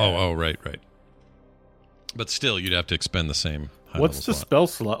via... Right. But still, you'd have to expend the same high What's the slot. spell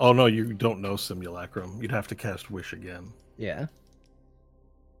slot? Oh, no, you don't know Simulacrum. You'd have to cast Wish again. Yeah.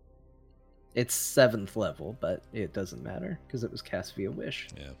 It's 7th level, but it doesn't matter because it was cast via Wish.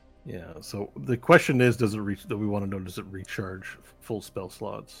 Yeah, so the question is, does it recharge full spell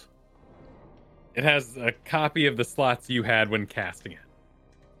slots? It has a copy of the slots you had when casting it,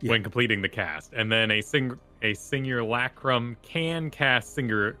 when completing the cast, and then a Simulacrum can cast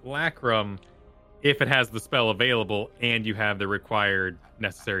Simulacrum if it has the spell available and you have the required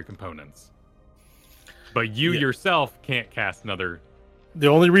necessary components. But you yourself can't cast another. The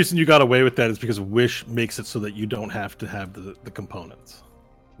only reason you got away with that is because Wish makes it so that you don't have to have the components.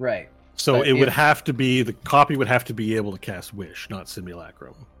 Right. So but would have to be, the copy would have to be able to cast Wish, not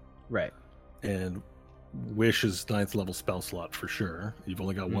Simulacrum. Right. And Wish is 9th level spell slot for sure. You've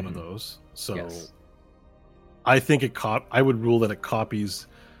only got one of those. So I think I would rule that it copies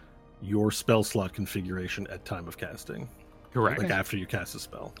your spell slot configuration at time of casting. Correct. Like after you cast a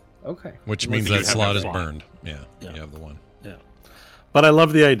spell. Okay. Which means that slot is burned. Yeah, you have the one. Yeah. But I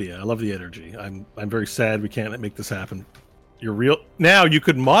love the idea. I love the energy. I'm very sad we can't make this happen. Now you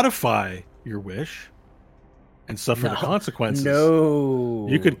could modify your wish and suffer the consequences. No.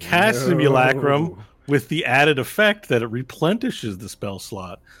 You could cast Simulacrum with the added effect that it replenishes the spell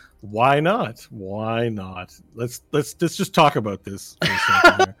slot. Why not? Let's just talk about this for a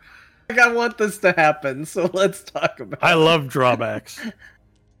second here. I want this to happen, so let's talk about it. I love drawbacks.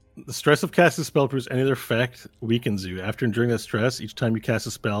 The stress of casting a spell proves any other effect weakens you. After enduring that stress, each time you cast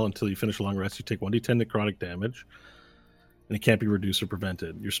a spell until you finish a long rest, you take 1d10 necrotic damage, and it can't be reduced or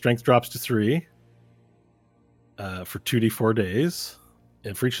prevented. Your strength drops to 3 for 2d4 days,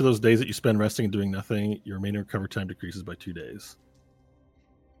 and for each of those days that you spend resting and doing nothing, your remaining recovery time decreases by 2 days.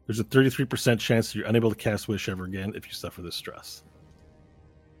 There's a 33% chance that you're unable to cast Wish ever again if you suffer this stress.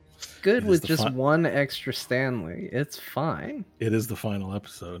 Good with just one extra Stanley. It's fine. It is the final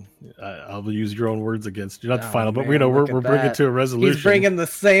episode. I'll use your own words against you. Not the final, but we're bringing it to a resolution. He's bringing the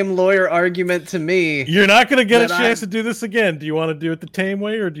same lawyer argument to me. You're not going to get a chance to do this again. Do you want to do it the tame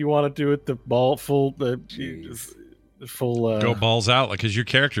way, or do you want to do it the full? Go balls out, like because your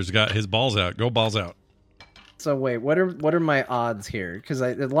character's got his balls out. Go balls out. So wait, what are my odds here? Because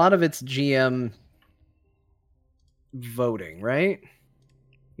a lot of it's GM voting, right?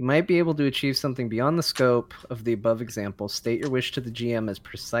 You might be able to achieve something beyond the scope of the above example. State your wish to the GM as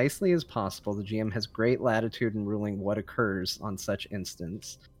precisely as possible. The GM has great latitude in ruling what occurs on such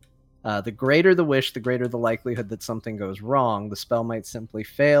instance. The greater the wish, the greater the likelihood that something goes wrong. The spell might simply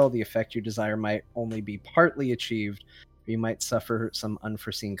fail. The effect you desire might only be partly achieved. Or you might suffer some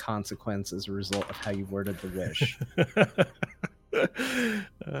unforeseen consequence as a result of how you worded the wish.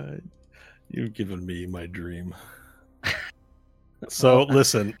 You've given me my dream. So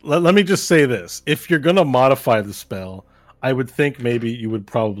listen, let me just say this. If you're going to modify the spell, I would think maybe you would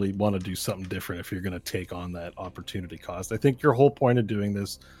probably want to do something different if you're going to take on that opportunity cost. I think your whole point of doing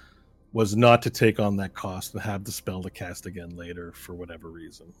this was not to take on that cost and have the spell to cast again later for whatever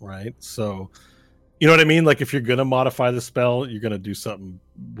reason, right? So, you know what I mean? Like if you're gonna modify the spell, you're gonna do something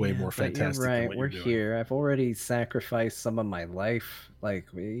way more fantastic. You're right. Than what We're you're doing. here. I've already sacrificed some of my life. Like,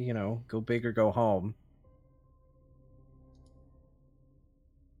 go big or go home.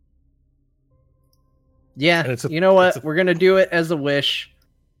 Yeah, you know what? We're gonna do it as a wish.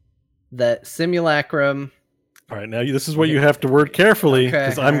 That simulacrum. All right, now this is what you have to word carefully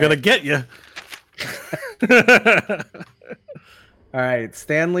because I'm going to get you. All right,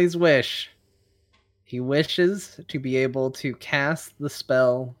 Stanley's wish. He wishes to be able to cast the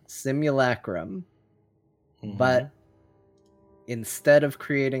spell Simulacrum, but instead of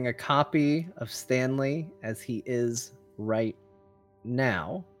creating a copy of Stanley as he is right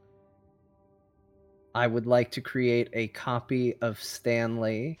now, I would like to create a copy of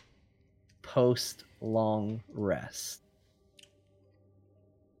Stanley post long rest.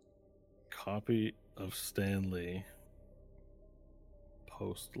 Copy of Stanley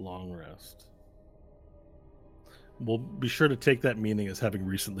post long rest. We'll be sure to take that meaning as having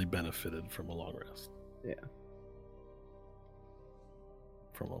recently benefited from a long rest. Yeah.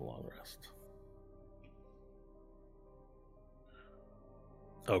 From a long rest.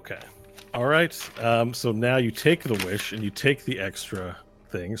 Okay. All right. So now you take the wish and you take the extra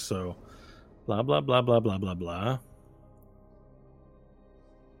thing. So blah, blah, blah, blah, blah, blah, blah.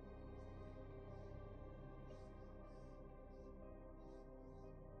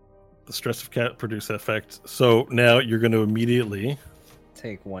 The stress of cat produce effect. So now you're going to immediately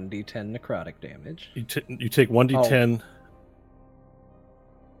take 1d10 necrotic damage. You take 1d10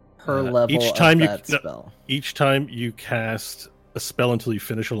 per level each time of that spell. Each time you cast a spell until you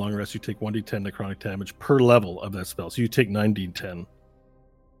finish a long rest, you take 1d10 necrotic damage per level of that spell. So you take 9d10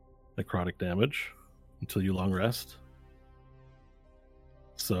 necrotic damage until you long rest.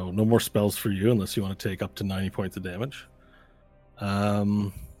 So no more spells for you unless you want to take up to 90 points of damage.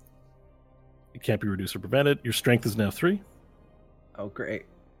 It can't be reduced or prevented. Your strength is now 3. Oh, great.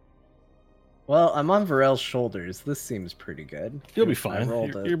 Well, I'm on Varel's shoulders. This seems pretty good. You'll be fine.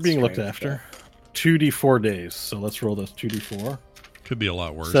 You're being looked after. 2d4 days. So let's roll this 2d4. Could be a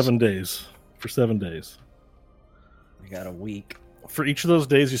lot worse. 7 days. For 7 days. We got a week. For each of those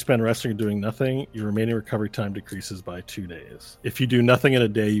days you spend resting or doing nothing, your remaining recovery time decreases by 2 days. If you do nothing in a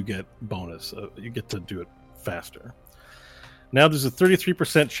day, you get bonus. You get to do it faster. Now there's a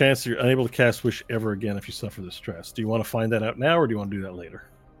 33% chance that you're unable to cast Wish ever again if you suffer this stress. Do you want to find that out now, or do you want to do that later?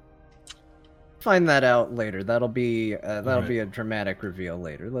 Find that out later. That'll be a dramatic reveal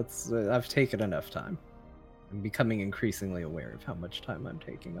later. I've taken enough time. I'm becoming increasingly aware of how much time I'm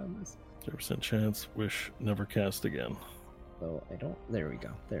taking on this. 0% chance Wish never cast again. So I don't. There we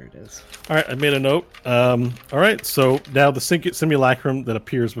go. There it is. All right, I made a note. All right, so now the simulacrum that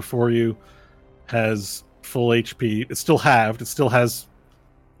appears before you has full HP. It's still halved. It still has,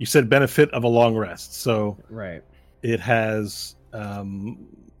 you said, benefit of a long rest. So right, it has.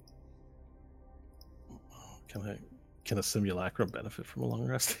 Can a simulacrum benefit from a long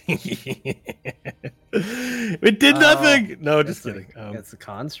rest? It did nothing. No, just kidding. It's a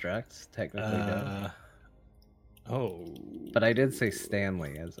construct, technically. Oh, but I did say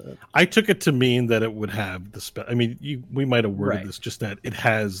Stanley as a. I took it to mean that it would have the spell. I mean, we might have worded this just that it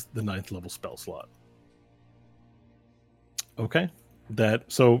has the 9th level spell slot. Okay,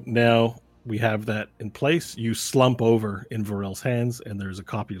 so now we have that in place. You slump over in Varel's hands, and there's a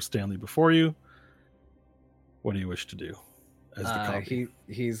copy of Stanley before you. What do you wish to do as the copy?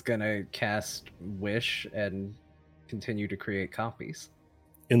 He's gonna cast Wish and continue to create copies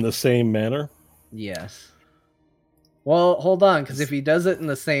in the same manner. Yes. Well, hold on, because if he does it in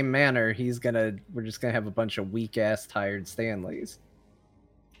the same manner, we're just gonna have a bunch of weak ass tired Stanleys.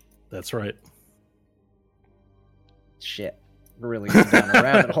 That's right. Shit. We're really going down a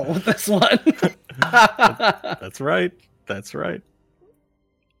rabbit hole with this one. That's right. That's right.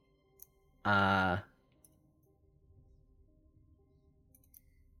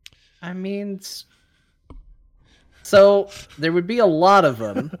 I mean, so there would be a lot of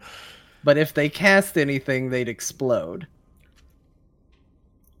them, but if they cast anything, they'd explode.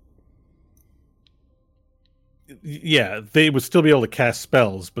 Yeah, they would still be able to cast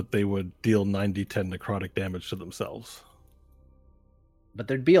spells, but they would deal 9d10 necrotic damage to themselves. But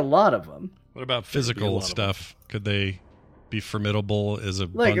there'd be a lot of them. What about physical stuff? Could they be formidable as a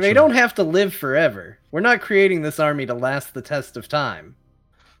Look, they don't have to live forever. We're not creating this army to last the test of time.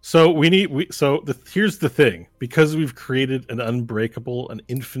 So here's the thing. Because we've created an unbreakable, an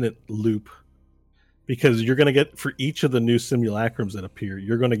infinite loop, because you're going to get, for each of the new simulacrums that appear,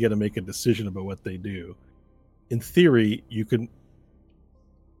 you're going to get to make a decision about what they do. In theory, you can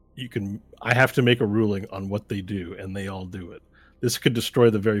I have to make a ruling on what they do, and they all do it. This could destroy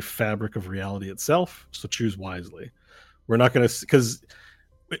the very fabric of reality itself, so choose wisely. We're not going to, because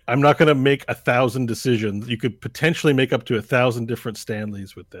I'm not going to make 1,000 decisions. You could potentially make up to 1,000 different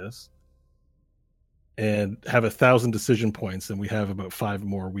Stanleys with this and have 1,000 decision points, and we have about 5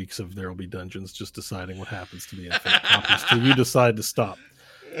 more weeks of There'll Be Dungeons just deciding what happens to the infinite copies till you decide to stop.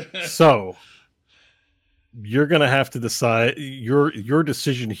 So you're going to have to decide your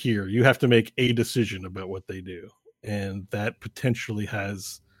decision here. You have to make a decision about what they do, and that potentially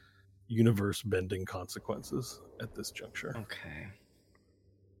has universe bending consequences at this juncture. Okay.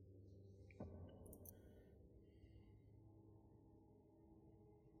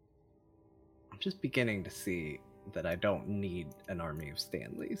 I'm just beginning to see that I don't need an army of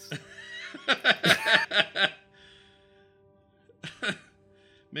Stanleys.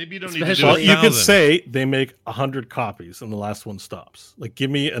 Maybe you don't need to do Well, 1,000. you could say they make 100 copies and the last one stops. Like,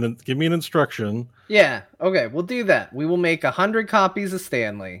 give me an instruction. Yeah, okay, we'll do that. We will make 100 copies of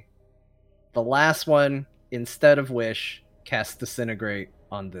Stanley. The last one, instead of Wish, cast Disintegrate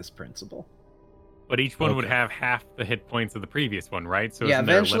on this principle. But each one would have half the hit points of the previous one, right? So Yeah, isn't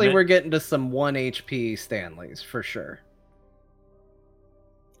there a eventually limit? we're getting to some 1 HP Stanleys, for sure.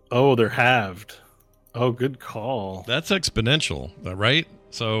 Oh, they're halved. Oh, good call. That's exponential, right?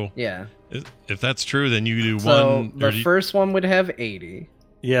 So Yeah. if that's true, then you do So one. the first one would have 80.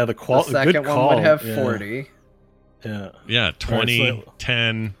 Yeah, the The second good one call. would have Yeah. 40. Yeah. 20, Alright, so-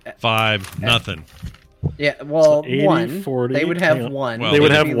 10, 5, nothing. Yeah, well, 80, 1. 40, They would hang have on. 1. Well, they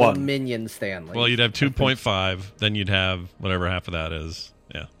would have be one. little minion Stanley. Well, you'd have 2.5, then you'd have whatever half of that is.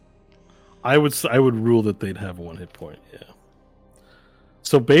 Yeah. I would rule that they'd have 1 hit point. Yeah.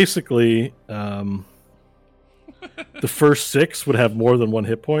 So basically, the first 6 would have more than 1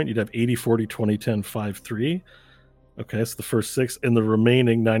 hit point. You'd have 80, 40, 20, 10, 5, 3. Okay, that's the first 6, and the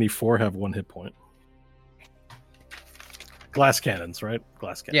remaining 94 have 1 hit point. Glass cannons, right?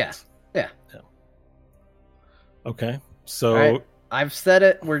 Glass cannons. Yeah. Okay, so All right. I've said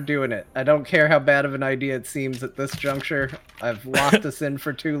it, we're doing it. I don't care how bad of an idea it seems at this juncture. I've locked us in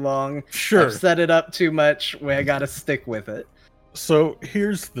for too long. sure. I've set it up too much. I gotta stick with it. So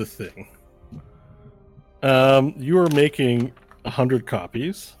here's the thing. You are making 100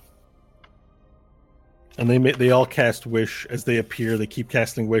 copies, and they all cast Wish as they appear. They keep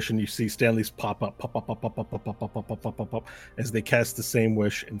casting Wish, and you see Stanley's pop up, pop up, pop up, pop up, pop up, pop up, pop up, pop, as they cast the same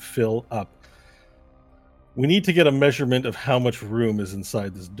Wish and fill up. We need to get a measurement of how much room is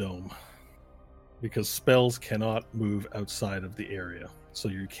inside this dome, because spells cannot move outside of the area. So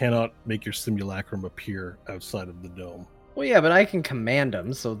you cannot make your simulacrum appear outside of the dome. Well, yeah, but I can command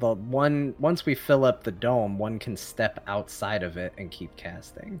them, so once we fill up the dome, one can step outside of it and keep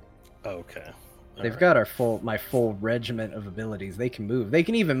casting. Okay. They've got my full regiment of abilities. They can move. They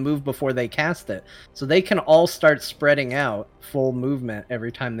can even move before they cast it. So they can all start spreading out full movement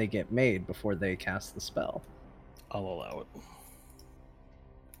every time they get made before they cast the spell. I'll allow it.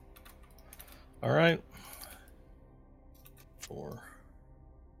 All right. 4,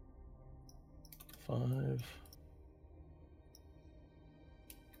 5.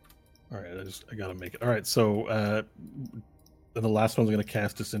 All right, I gotta make it. All right, so the last one's gonna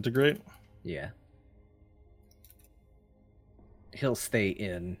cast Disintegrate. Yeah. He'll stay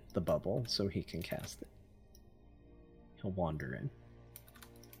in the bubble so he can cast it. He'll wander in.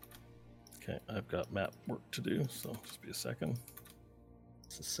 Okay, I've got map work to do, so just be a second.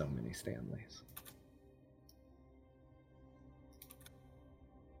 This is so many Stanleys.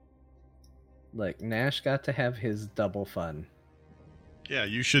 Like, Nash got to have his double fun. Yeah,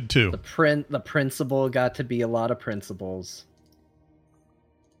 you should too. The principal got to be a lot of principles.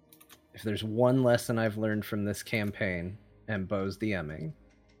 If there's one lesson I've learned from this campaign and Bo's DMing,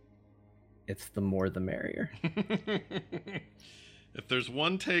 it's the more the merrier. If there's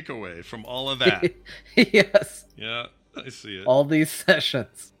one takeaway from all of that. Yes. Yeah, I see it. All these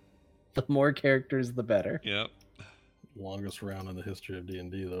sessions, the more characters, the better. Yep. Longest round in the history of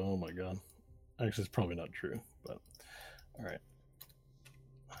D&D, though. Oh my god. Actually, it's probably not true, but all right.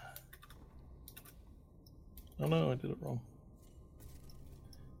 Oh no, I did it wrong.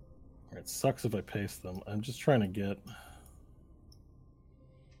 All right, sucks if I paste them. I'm just trying to get.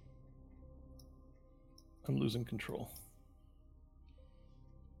 I'm losing control.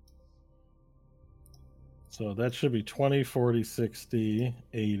 So that should be 20, 40, 60,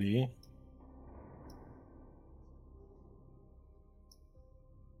 80.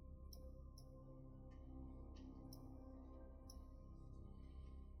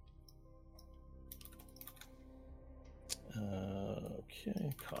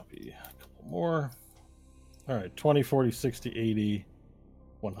 Okay, copy a couple more. All right, 20, 40, 60, 80,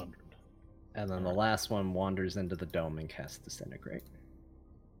 100. And then the last one wanders into the dome and casts Disintegrate.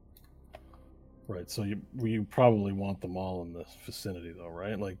 Right, so you probably want them all in the vicinity, though,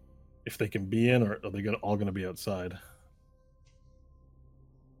 right? Like, if they can be in, or are they all going to be outside?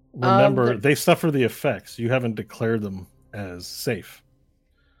 Remember, they suffer the effects. You haven't declared them as safe,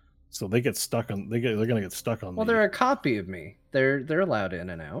 so they get stuck on. They're going to get stuck on. Well, they're a copy of me. They're allowed in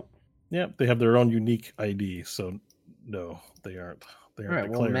and out. Yeah, they have their own unique ID. So no, they aren't. They aren't All right.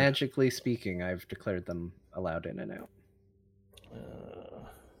 declared. Well, magically speaking, I've declared them allowed in and out.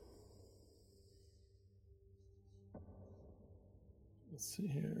 Let's see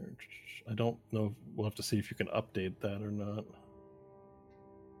here. I don't know. We'll have to see if you can update that or not.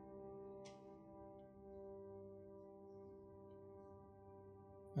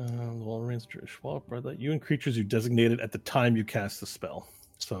 The wall remains swallowed by that. You and creatures you designated at the time you cast the spell.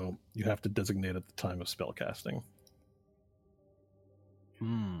 So you have to designate at the time of spell casting.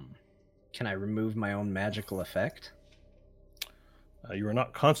 Can I remove my own magical effect? You are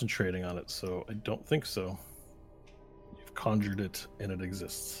not concentrating on it, so I don't think so. You've conjured it, and it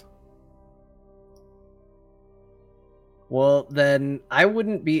exists. Well, then I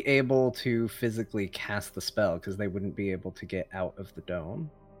wouldn't be able to physically cast the spell because they wouldn't be able to get out of the dome.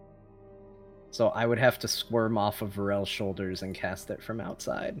 So I would have to squirm off of Varel's shoulders and cast it from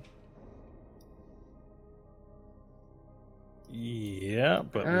outside. Yeah,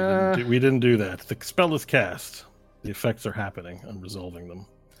 but we didn't do that. The spell is cast. The effects are happening. I'm resolving them.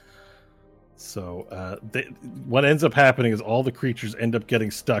 So what ends up happening is all the creatures end up getting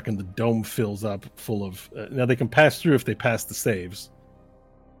stuck and the dome fills up full of... now, they can pass through if they pass the saves.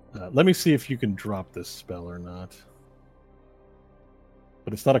 Let me see if you can drop this spell or not.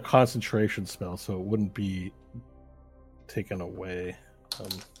 But it's not a concentration spell, so it wouldn't be taken away. So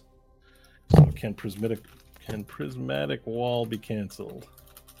can prismatic wall be canceled?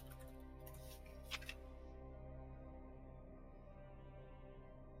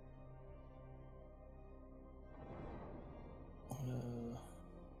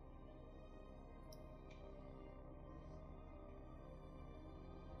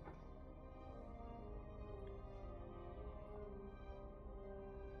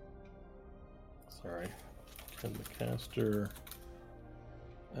 Sorry. Can the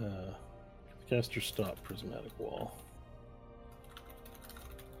caster stop prismatic wall?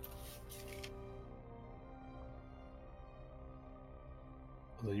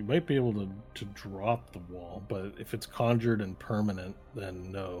 Although you might be able to drop the wall, but if it's conjured and permanent,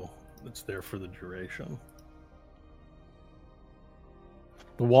 then no, it's there for the duration.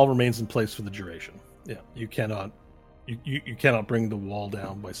 The wall remains in place for the duration. Yeah, you cannot bring the wall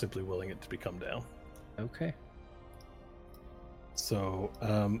down by simply willing it to become down. Okay. So,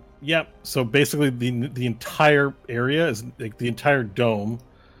 so basically the entire area is like the entire dome.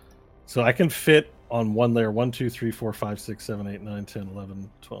 So I can fit on one layer 1, 2, 3, 4, 5, 6, 7, 8, 9, 10, 11,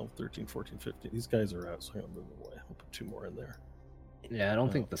 12, 13, 14, 15. These guys are out, so I'm going to move them away. I'll put 2 more in there. Yeah, I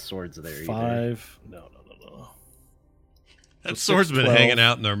don't think the sword's there 5. either. No. That So sword's 6, been 12, hanging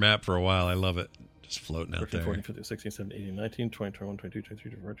out in our map for a while. I love it. Just floating out 13, there. 14, 15, 16, 17, 18, 19, 20, 21, 22,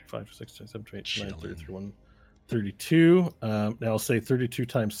 23, 24, 25, 26, 27, 28, 29, 30, 31, 32. Now I'll say 32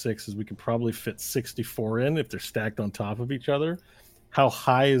 times 6 is we can probably fit 64 in if they're stacked on top of each other. How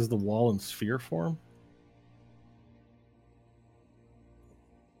high is the wall in sphere form?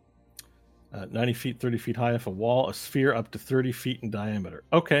 90 feet, 30 feet high if a wall, a sphere up to 30 feet in diameter.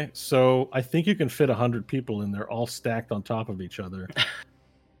 Okay, so I think you can fit 100 people in there all stacked on top of each other.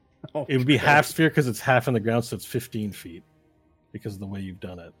 It would be half sphere because it's half in the ground, so it's 15 feet because of the way you've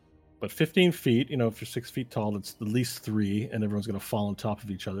done it. But 15 feet, if you're 6 feet tall, that's at least 3, and everyone's going to fall on top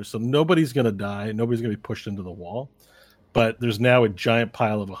of each other. So nobody's going to die. Nobody's going to be pushed into the wall. But there's now a giant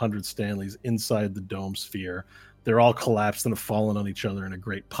pile of 100 Stanleys inside the dome sphere. They're all collapsed and have fallen on each other in a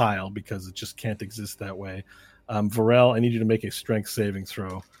great pile because it just can't exist that way. Varel, I need you to make a strength saving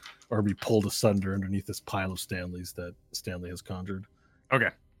throw or be pulled asunder underneath this pile of Stanleys that Stanley has conjured. Okay.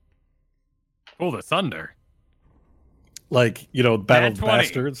 Pull asunder. Like, Battle of the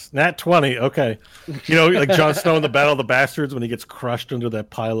Bastards. Nat 20, okay. Like Jon Snow in the Battle of the Bastards when he gets crushed under that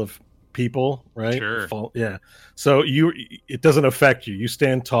pile of people, right? Sure. Yeah. So it doesn't affect you. You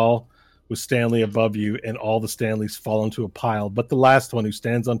stand tall with Stanley above you, and all the Stanleys fall into a pile. But the last one who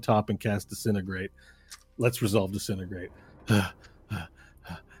stands on top and casts Disintegrate. Let's resolve Disintegrate. I'm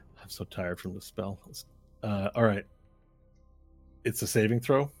so tired from the spell. All right. It's a saving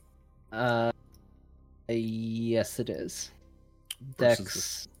throw? Yes, it is.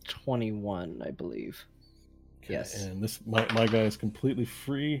 Dex 21, I believe. Okay, Yes. And this my guy is completely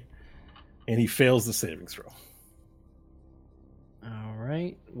free, and he fails the saving throw. All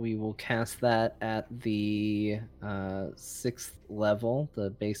right, we will cast that at the 6th level, the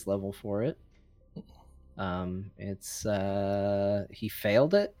base level for it. It's he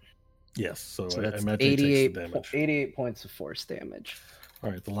failed it. Yes, so I that's imagine he takes the damage. 88 points of force damage. All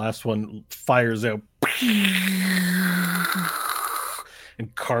right, the last one fires out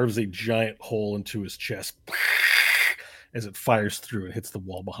and carves a giant hole into his chest as it fires through and hits the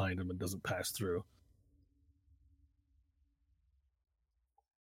wall behind him and doesn't pass through.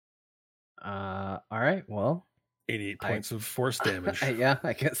 All right, well, 88 points of force damage. Yeah,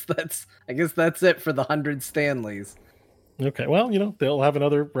 I guess that's it for the 100 Stanleys. Okay, well, they'll have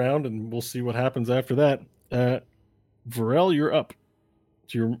another round and we'll see what happens after that. Varel, you're up.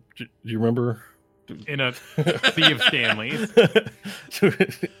 Do you remember? In a sea of Stanleys.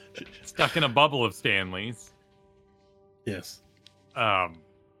 Stuck in a bubble of Stanleys. Yes.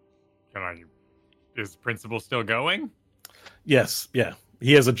 Is Principal still going? Yes, yeah.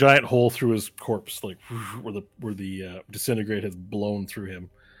 He has a giant hole through his corpse, like where the disintegrate has blown through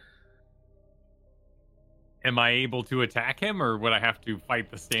him. Am I able to attack him, or would I have to fight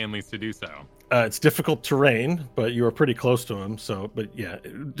the Stanleys to do so? It's difficult terrain, but you are pretty close to him. But yeah,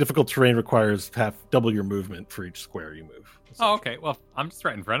 difficult terrain requires double your movement for each square you move. Oh, okay. Well, I'm just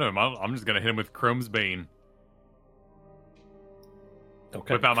right in front of him. I'm just gonna hit him with Chrome's Bane.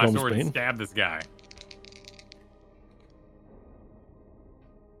 Okay. Whip out my sword and stab this guy.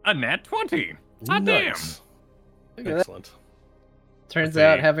 A nat 20. Hot nice. Damn. Excellent. Turns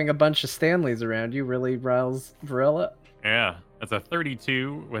out having a bunch of Stanleys around you really riles Varel up. Yeah, that's a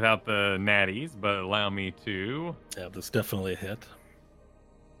 32 without the natties, but allow me to... Yeah, that's definitely a hit.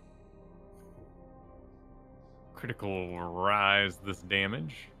 Critical rise this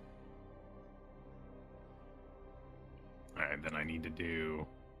damage. Alright, then I need to do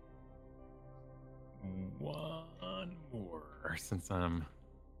one more, since I'm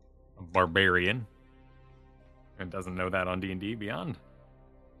a barbarian and doesn't know that on D&D Beyond.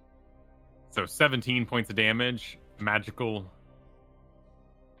 So 17 points of damage, magical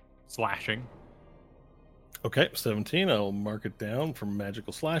slashing. Okay, 17. I'll mark it down from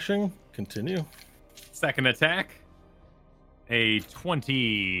magical slashing. Continue. Second attack, a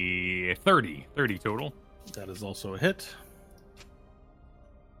 30 total. That is also a hit.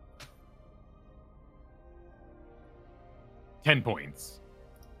 $10 points.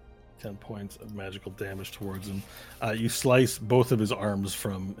 10 points of magical damage towards him. You slice both of his arms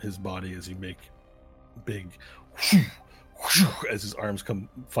from his body as you make big as his arms come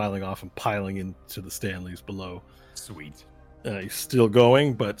filing off and piling into the Stanleys below. Sweet. He's still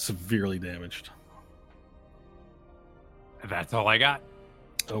going, but severely damaged. That's all I got.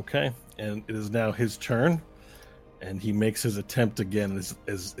 Okay, and it is now his turn, and he makes his attempt again.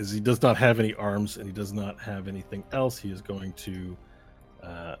 As he does not have any arms and he does not have anything else, he is going to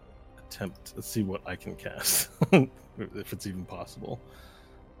attempt. Let's see what I can cast, if it's even possible.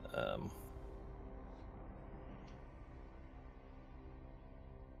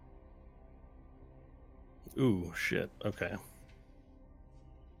 Ooh, shit. Okay.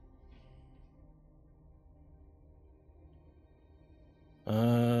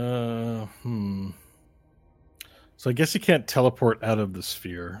 So I guess you can't teleport out of the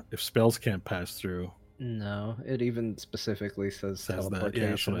sphere if spells can't pass through. No, it even specifically says That. teleportation. Yeah,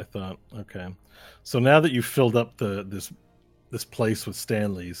 that's what I thought. Okay. So now that you've filled up this place with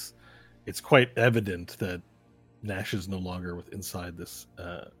Stanleys, it's quite evident that Nash is no longer inside this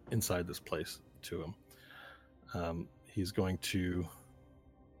place to him. He's going to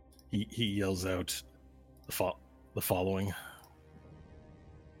he yells out the following.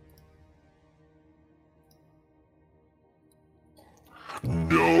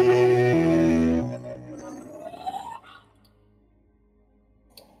 No!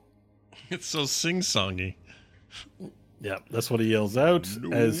 It's so sing-songy. Yeah, that's what he yells out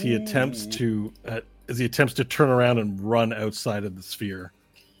as he attempts to turn around and run outside of the sphere,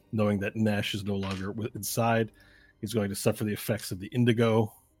 knowing that Nash is no longer inside. He's going to suffer the effects of the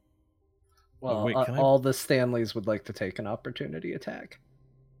indigo. Well, all the Stanleys would like to take an opportunity attack.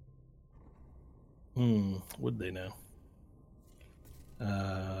 Would they now?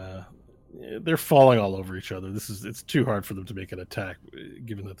 They're falling all over each other. It's too hard for them to make an attack,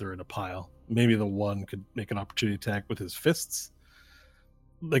 given that they're in a pile. Maybe the one could make an opportunity attack with his fists.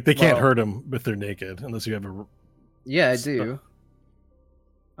 Like, they can't hurt him if they're naked, unless you have a... Yeah, I do.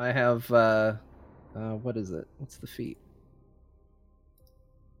 I have, what is it? What's the feat?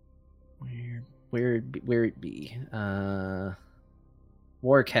 Where it be?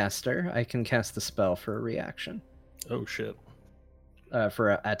 Warcaster. I can cast a spell for a reaction. Oh, shit. For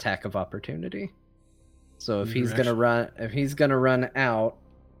an attack of opportunity. So if he's gonna run out,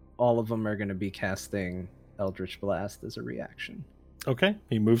 all of them are gonna be casting Eldritch Blast as a reaction. Okay,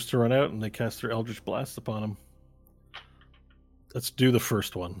 he moves to run out, and they cast their Eldritch Blast upon him. Let's do the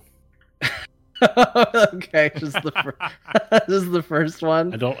first one. Okay, just the first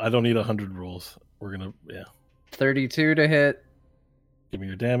one. I don't need 100 rolls. We're gonna 32 to hit. Give me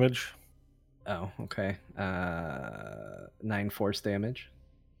your damage. Oh, okay. 9 force damage.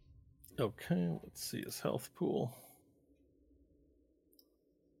 Okay, let's see his health pool.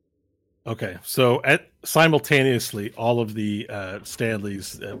 Okay, so simultaneously, all of the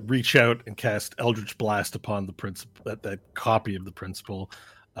Stanleys reach out and cast Eldritch Blast upon the principal, that copy of the principal,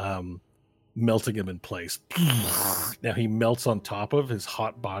 melting him in place. Now he melts on top of his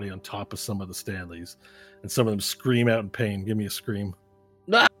hot body, on top of some of the Stanleys, and some of them scream out in pain. Give me a scream.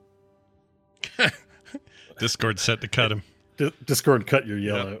 Discord set to cut him. Discord cut your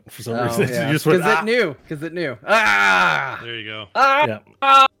yell out for some reason. Yeah. Because it knew. Ah! There you go. Yeah.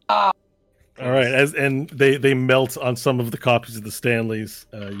 All right, and they melt on some of the copies of the Stanleys.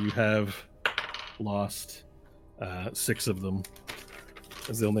 You have lost 6 of them,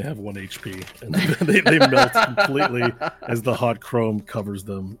 as they only have 1 HP, and they melt completely as the hot chrome covers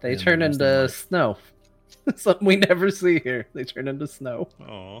them. They turn into snow. Something we never see here. They turn into snow.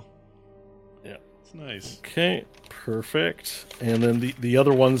 Oh, yeah, it's nice. Okay, perfect. And then the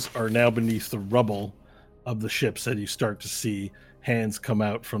other ones are now beneath the rubble of the ships, and you start to see hands come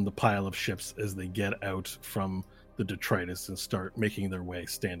out from the pile of ships as they get out from the detritus and start making their way,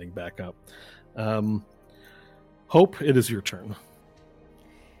 standing back up. Hope, it is your turn.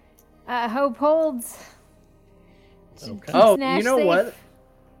 Hope holds. Okay. Oh, Snash you know safe. what?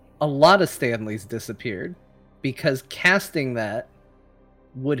 A lot of Stanleys disappeared because casting that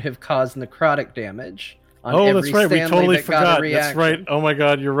would have caused necrotic damage on every that's right. Stanley We totally that got a forgot. reaction. That's right. Oh my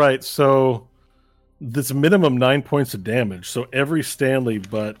God, you're right. So this minimum 9 points of damage. So every Stanley,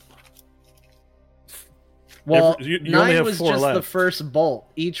 but Well, you only 9 have was 4 just left. the first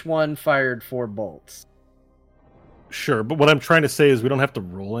bolt. Each one fired 4 bolts. Sure, but what I'm trying to say is we don't have to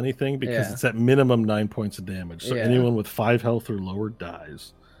roll anything because Yeah. it's at minimum 9 points of damage. So Yeah. anyone with 5 health or lower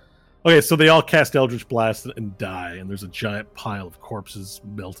dies. Okay, so they all cast Eldritch Blast and die, and there's a giant pile of corpses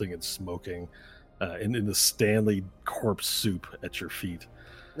melting and smoking in the Stanley corpse soup at your feet.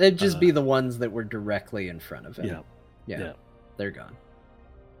 They'd just be the ones that were directly in front of him. Yeah. They're gone.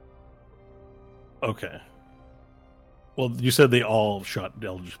 Okay. Well, you said they all shot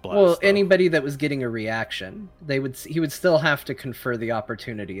Eldritch Blast. Well, though. anybody that was getting a reaction, he would still have to confer the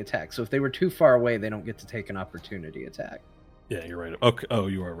opportunity attack. So if they were too far away, they don't get to take an opportunity attack. Yeah, you're right. Okay. Oh,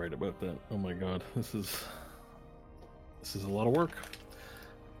 you are right about that. Oh my God, this is a lot of work.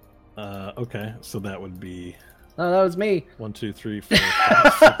 Okay, so that would be Oh, that was me. 1, 2, 3, 4,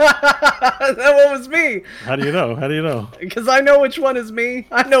 5, 6. That one was me. How do you know? How do you know? Because I know which one is me.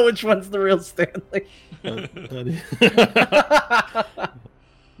 I know which one's the real Stanley. You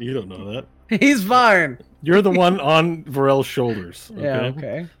don't know that. He's fine. You're the one on Varel's shoulders. Okay? Yeah,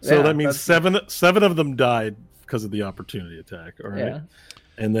 okay. So Yeah, that means that's- seven of them died because of the opportunity attack. All right. Yeah.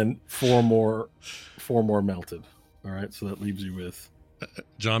 And then four more melted. All right. So that leaves you with.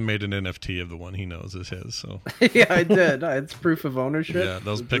 John made an NFT of the one he knows is his. So Yeah, I did. It's proof of ownership. Yeah,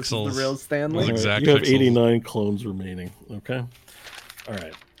 those This is pixels- the real Stanley. those exact You have pixels. 89 clones remaining. Okay. All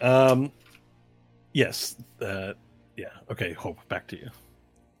right. Yes. Yeah. Okay. Hope. Back to you.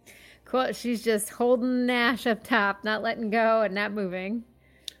 Cool. She's just holding Nash up top, not letting go and not moving.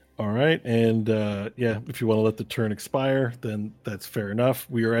 All right. And yeah, if you want to let the turn expire, then that's fair enough.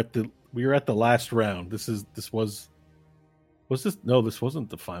 We are at the last round. This wasn't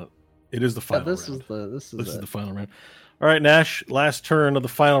the final. It is the final round. This is the final round. All right, Nash, last turn of the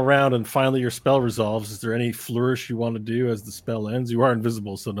final round, and finally your spell resolves. Is there any flourish you want to do as the spell ends? You are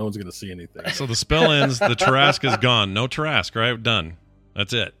invisible, so no one's going to see anything. So the spell ends, the Tarask is gone. No Tarask, right? Done.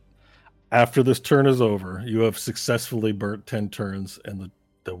 That's it. After this turn is over, you have successfully burnt 10 turns, and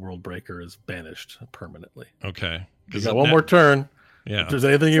the World Breaker is banished permanently. Okay. You got one more turn. Yeah. If there's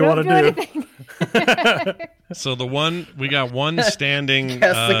anything you Don't want to do. anything. So we got one standing.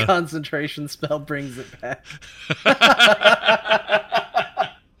 Cast the concentration spell brings it back.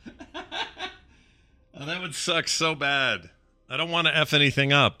 Oh, that would suck so bad. I don't want to F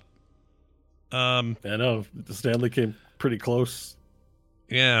anything up. I know. The Stanley came pretty close.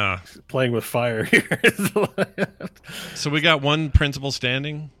 Yeah. Playing with fire here. So we got one principal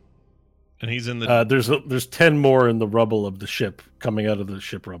standing, and he's in the. There's 10 more in the rubble of the ship coming out of the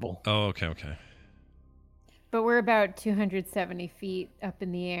ship rubble. Oh, okay. But we're about 270 feet up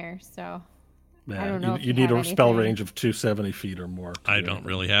in the air, so I don't know. You need a spell range of 270 feet or more. I don't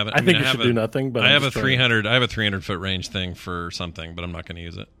really have it. I think you should do nothing. But I have a 300. I have a 300-foot range thing for something, but I'm not going to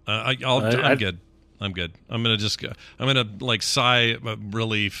use it. I'm good. I'm good. I'm gonna just go. I'm gonna like sigh of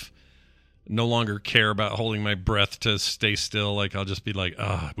relief. No longer care about holding my breath to stay still. Like I'll just be like,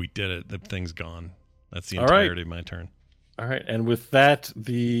 we did it. The thing's gone. That's the entirety of my turn. All right, and with that,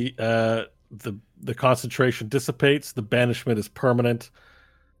 the concentration dissipates. The banishment is permanent.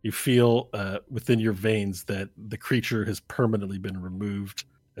 You feel within your veins that the creature has permanently been removed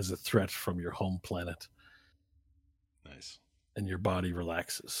as a threat from your home planet. Nice. And your body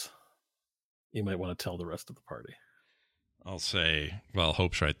relaxes. You might want to tell the rest of the party. I'll say, well,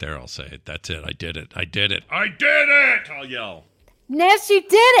 Hope's right there. I'll say, that's it. I did it. I did it. I did it! I'll yell. Ness, you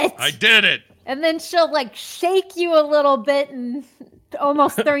did it! I did it! And then she'll like shake you a little bit and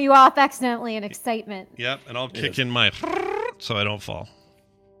almost throw you off accidentally in excitement. Yep, and I'll kick in my so I don't fall.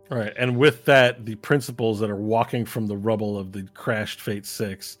 All right, and with that, the principals that are walking from the rubble of the crashed Fate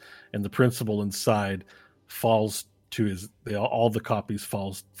 6 and the principal inside falls to his, all the copies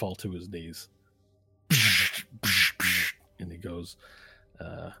fall to his knees. And he goes,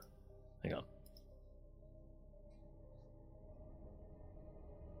 hang on.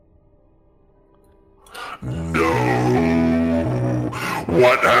 No!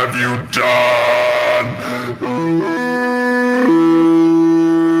 What have you done?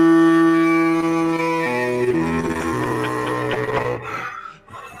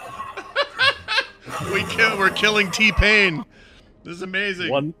 We're killing T-Pain. This is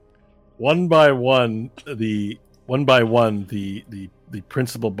amazing. One by one, the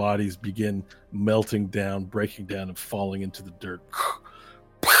principal bodies begin melting down, breaking down, and falling into the dirt.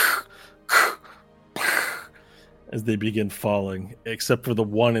 As they begin falling, except for the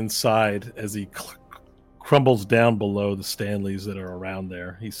one inside, as he crumbles down below the Stanleys that are around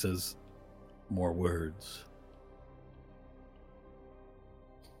there, he says, "More words."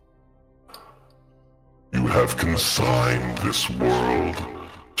 You have consigned this world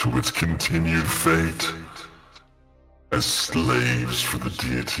to its continued fate as slaves for the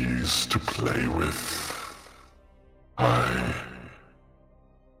deities to play with.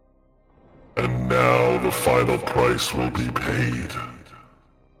 And now the final price will be paid.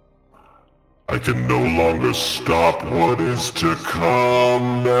 I can no longer stop what is to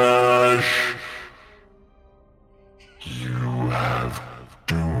come, Nash. You have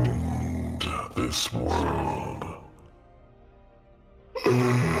doomed this world.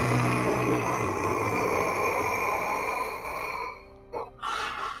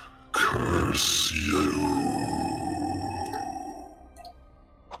 Curse you.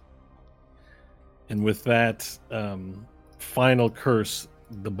 And with that final curse,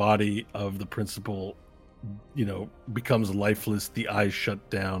 the body of the principal, becomes lifeless. The eyes shut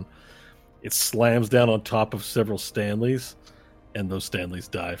down. It slams down on top of several Stanleys, and those Stanleys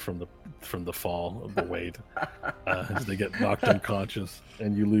die from the fall of the weight as they get knocked unconscious.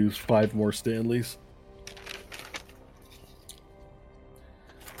 And you lose 5 more Stanleys.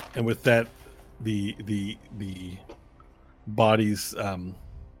 And with that, the bodies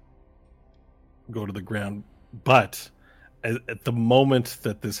go to the ground. But at the moment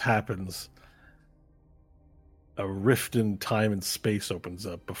that this happens, a rift in time and space opens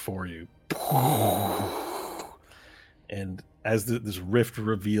up before you. And as this rift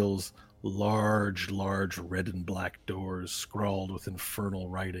reveals large red and black doors scrawled with infernal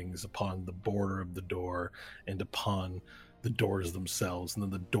writings upon the border of the door and upon the doors themselves, and then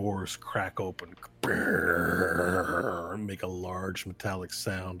the doors crack open and make a large metallic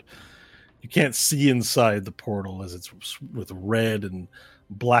sound. You can't see inside the portal as it's with red and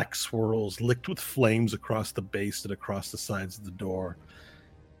black swirls licked with flames across the base and across the sides of the door.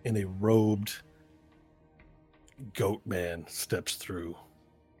 And a robed goat man steps through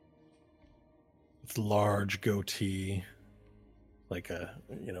with large goatee, like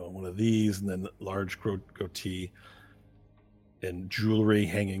one of these, and then large goatee and jewelry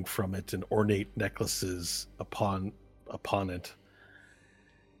hanging from it and ornate necklaces upon it.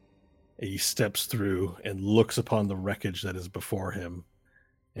 He steps through and looks upon the wreckage that is before him,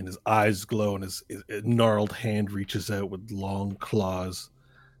 and his eyes glow, and his gnarled hand reaches out with long claws,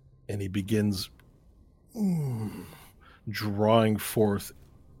 and he begins drawing forth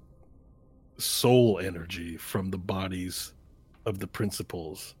soul energy from the bodies of the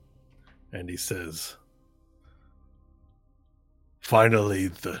principals. And he says, "Finally,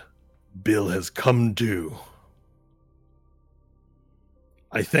 the bill has come due.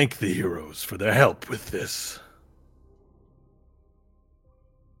 I thank the heroes for their help with this.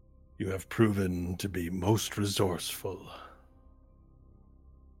 You have proven to be most resourceful.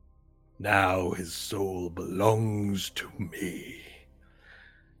 Now his soul belongs to me.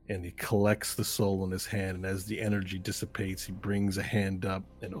 And he collects the soul in his hand, and as the energy dissipates, he brings a hand up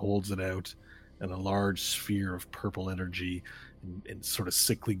and holds it out, and a large sphere of purple energy and sort of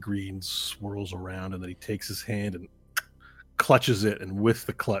sickly green swirls around, and then he takes his hand and clutches it, and with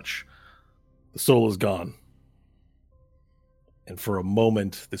the clutch, the soul is gone. And for a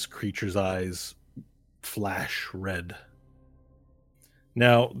moment, this creature's eyes flash red.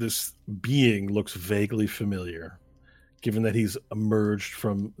 Now, this being looks vaguely familiar, given that he's emerged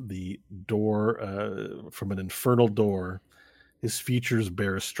from the door, from an infernal door. His features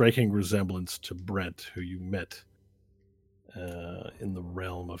bear a striking resemblance to Brent, who you met in the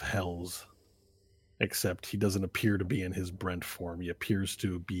realm of Hells. Except he doesn't appear to be in his Brent form. He appears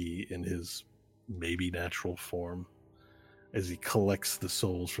to be in his maybe natural form, as he collects the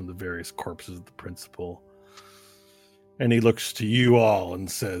souls from the various corpses of the principal. And he looks to you all and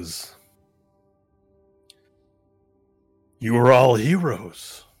says, "You are all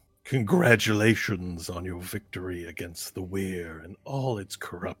heroes. Congratulations on your victory against the Weir and all its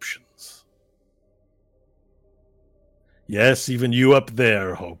corruptions. Yes, even you up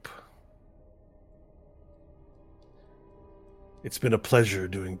there, Hope. It's been a pleasure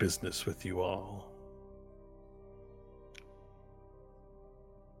doing business with you all."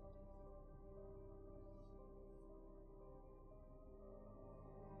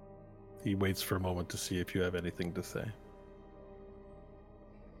 He waits for a moment to see if you have anything to say.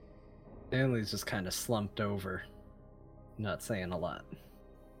 Stanley's just kind of slumped over, not saying a lot.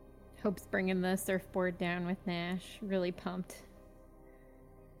 Hope's bringing the surfboard down with Nash, really pumped.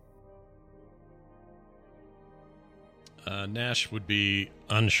 Nash would be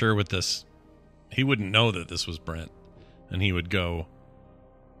unsure with this. He wouldn't know that this was Brent, and he would go,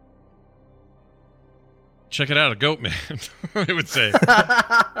 "Check it out, a goat man." He would say,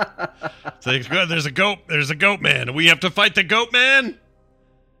 "There's a goat man, and we have to fight the goat man."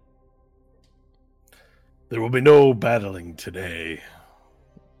 There will be no battling today.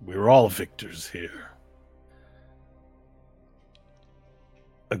 We're all victors here.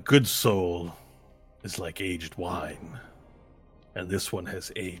 A good soul is like aged wine, and this one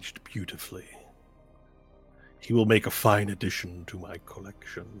has aged beautifully. He will make a fine addition to my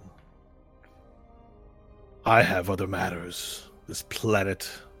collection. I have other matters. This planet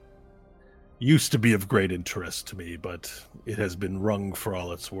used to be of great interest to me, but it has been wrung for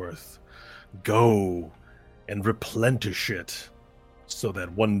all it's worth. Go and replenish it, so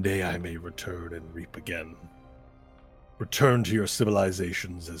that one day I may return and reap again. Return to your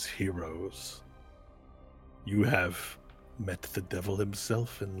civilizations as heroes. You have met the devil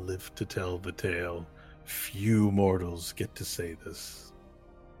himself and lived to tell the tale. Few mortals get to say this.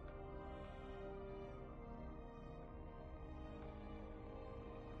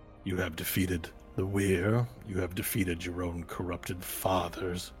 You have defeated the Weir. You have defeated your own corrupted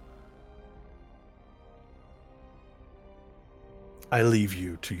fathers. I leave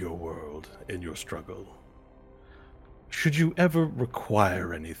you to your world and your struggle. Should you ever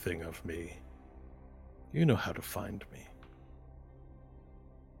require anything of me, you know how to find me.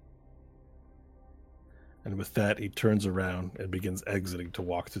 And with that, he turns around and begins exiting to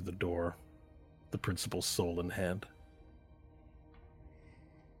walk through the door, the principal's soul in hand.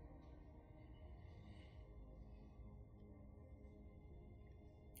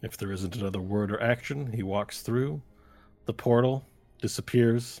 If there isn't another word or action, he walks through. The portal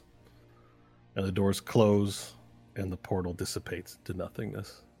disappears, and the doors close, and the portal dissipates into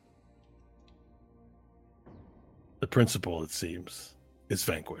nothingness. The principal, it seems, is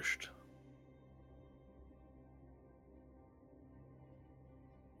vanquished.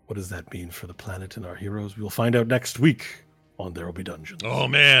 What does that mean for the planet and our heroes? We'll find out next week on There Will Be Dungeons. Oh,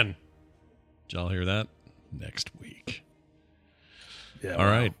 man. Did y'all hear that? Next week. Yeah. All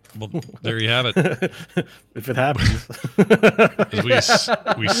right. Well, there you have it. If it happens.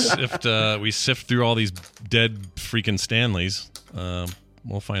 we sift through all these dead freaking Stanleys.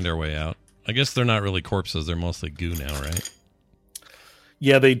 We'll find our way out. I guess they're not really corpses. They're mostly goo now, right?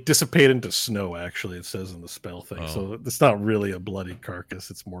 Yeah, they dissipate into snow, actually, it says in the spell thing. Oh. So it's not really a bloody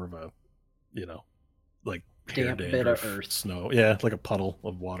carcass. It's more of a, like hair Damp bit dandruff, of earth. snow. Yeah, like a puddle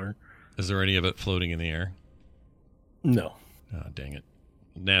of water. Is there any of it floating in the air? No. Oh, dang it.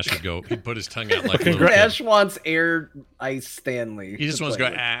 Nash would go, he'd put his tongue out like a little kid. Ash wants air ice Stanley. He just wants to play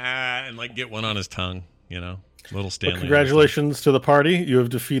go, with. and like get one on his tongue, little Stanley. But congratulations to the party. You have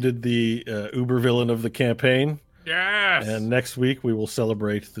defeated the uber villain of the campaign. Yes. And next week we will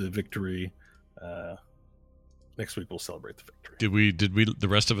celebrate the victory. Did we the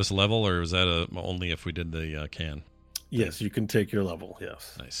rest of us level, or was that only if we did the can? Yes, you can take your level,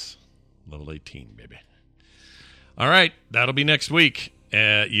 yes. Nice. Level 18, baby. All right, that'll be next week.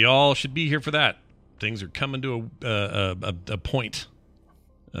 Y'all should be here for that. Things are coming to a point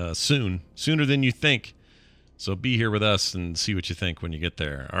soon, sooner than you think. So be here with us and see what you think when you get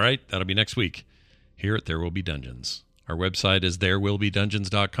there. All right, that'll be next week here at There Will Be Dungeons. Our website is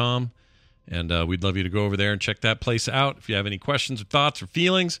therewillbedungeons.com, and we'd love you to go over there and check that place out. If you have any questions or thoughts or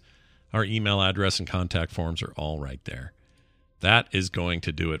feelings, our email address and contact forms are all right there. That is going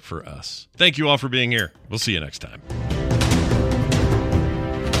to do it for us. Thank you all for being here. We'll see you next time.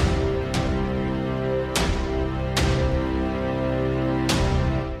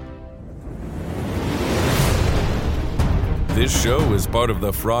 This show is part of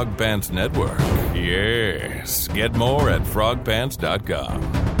the Frog Pants Network. Yes. Get more at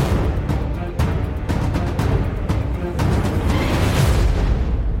frogpants.com.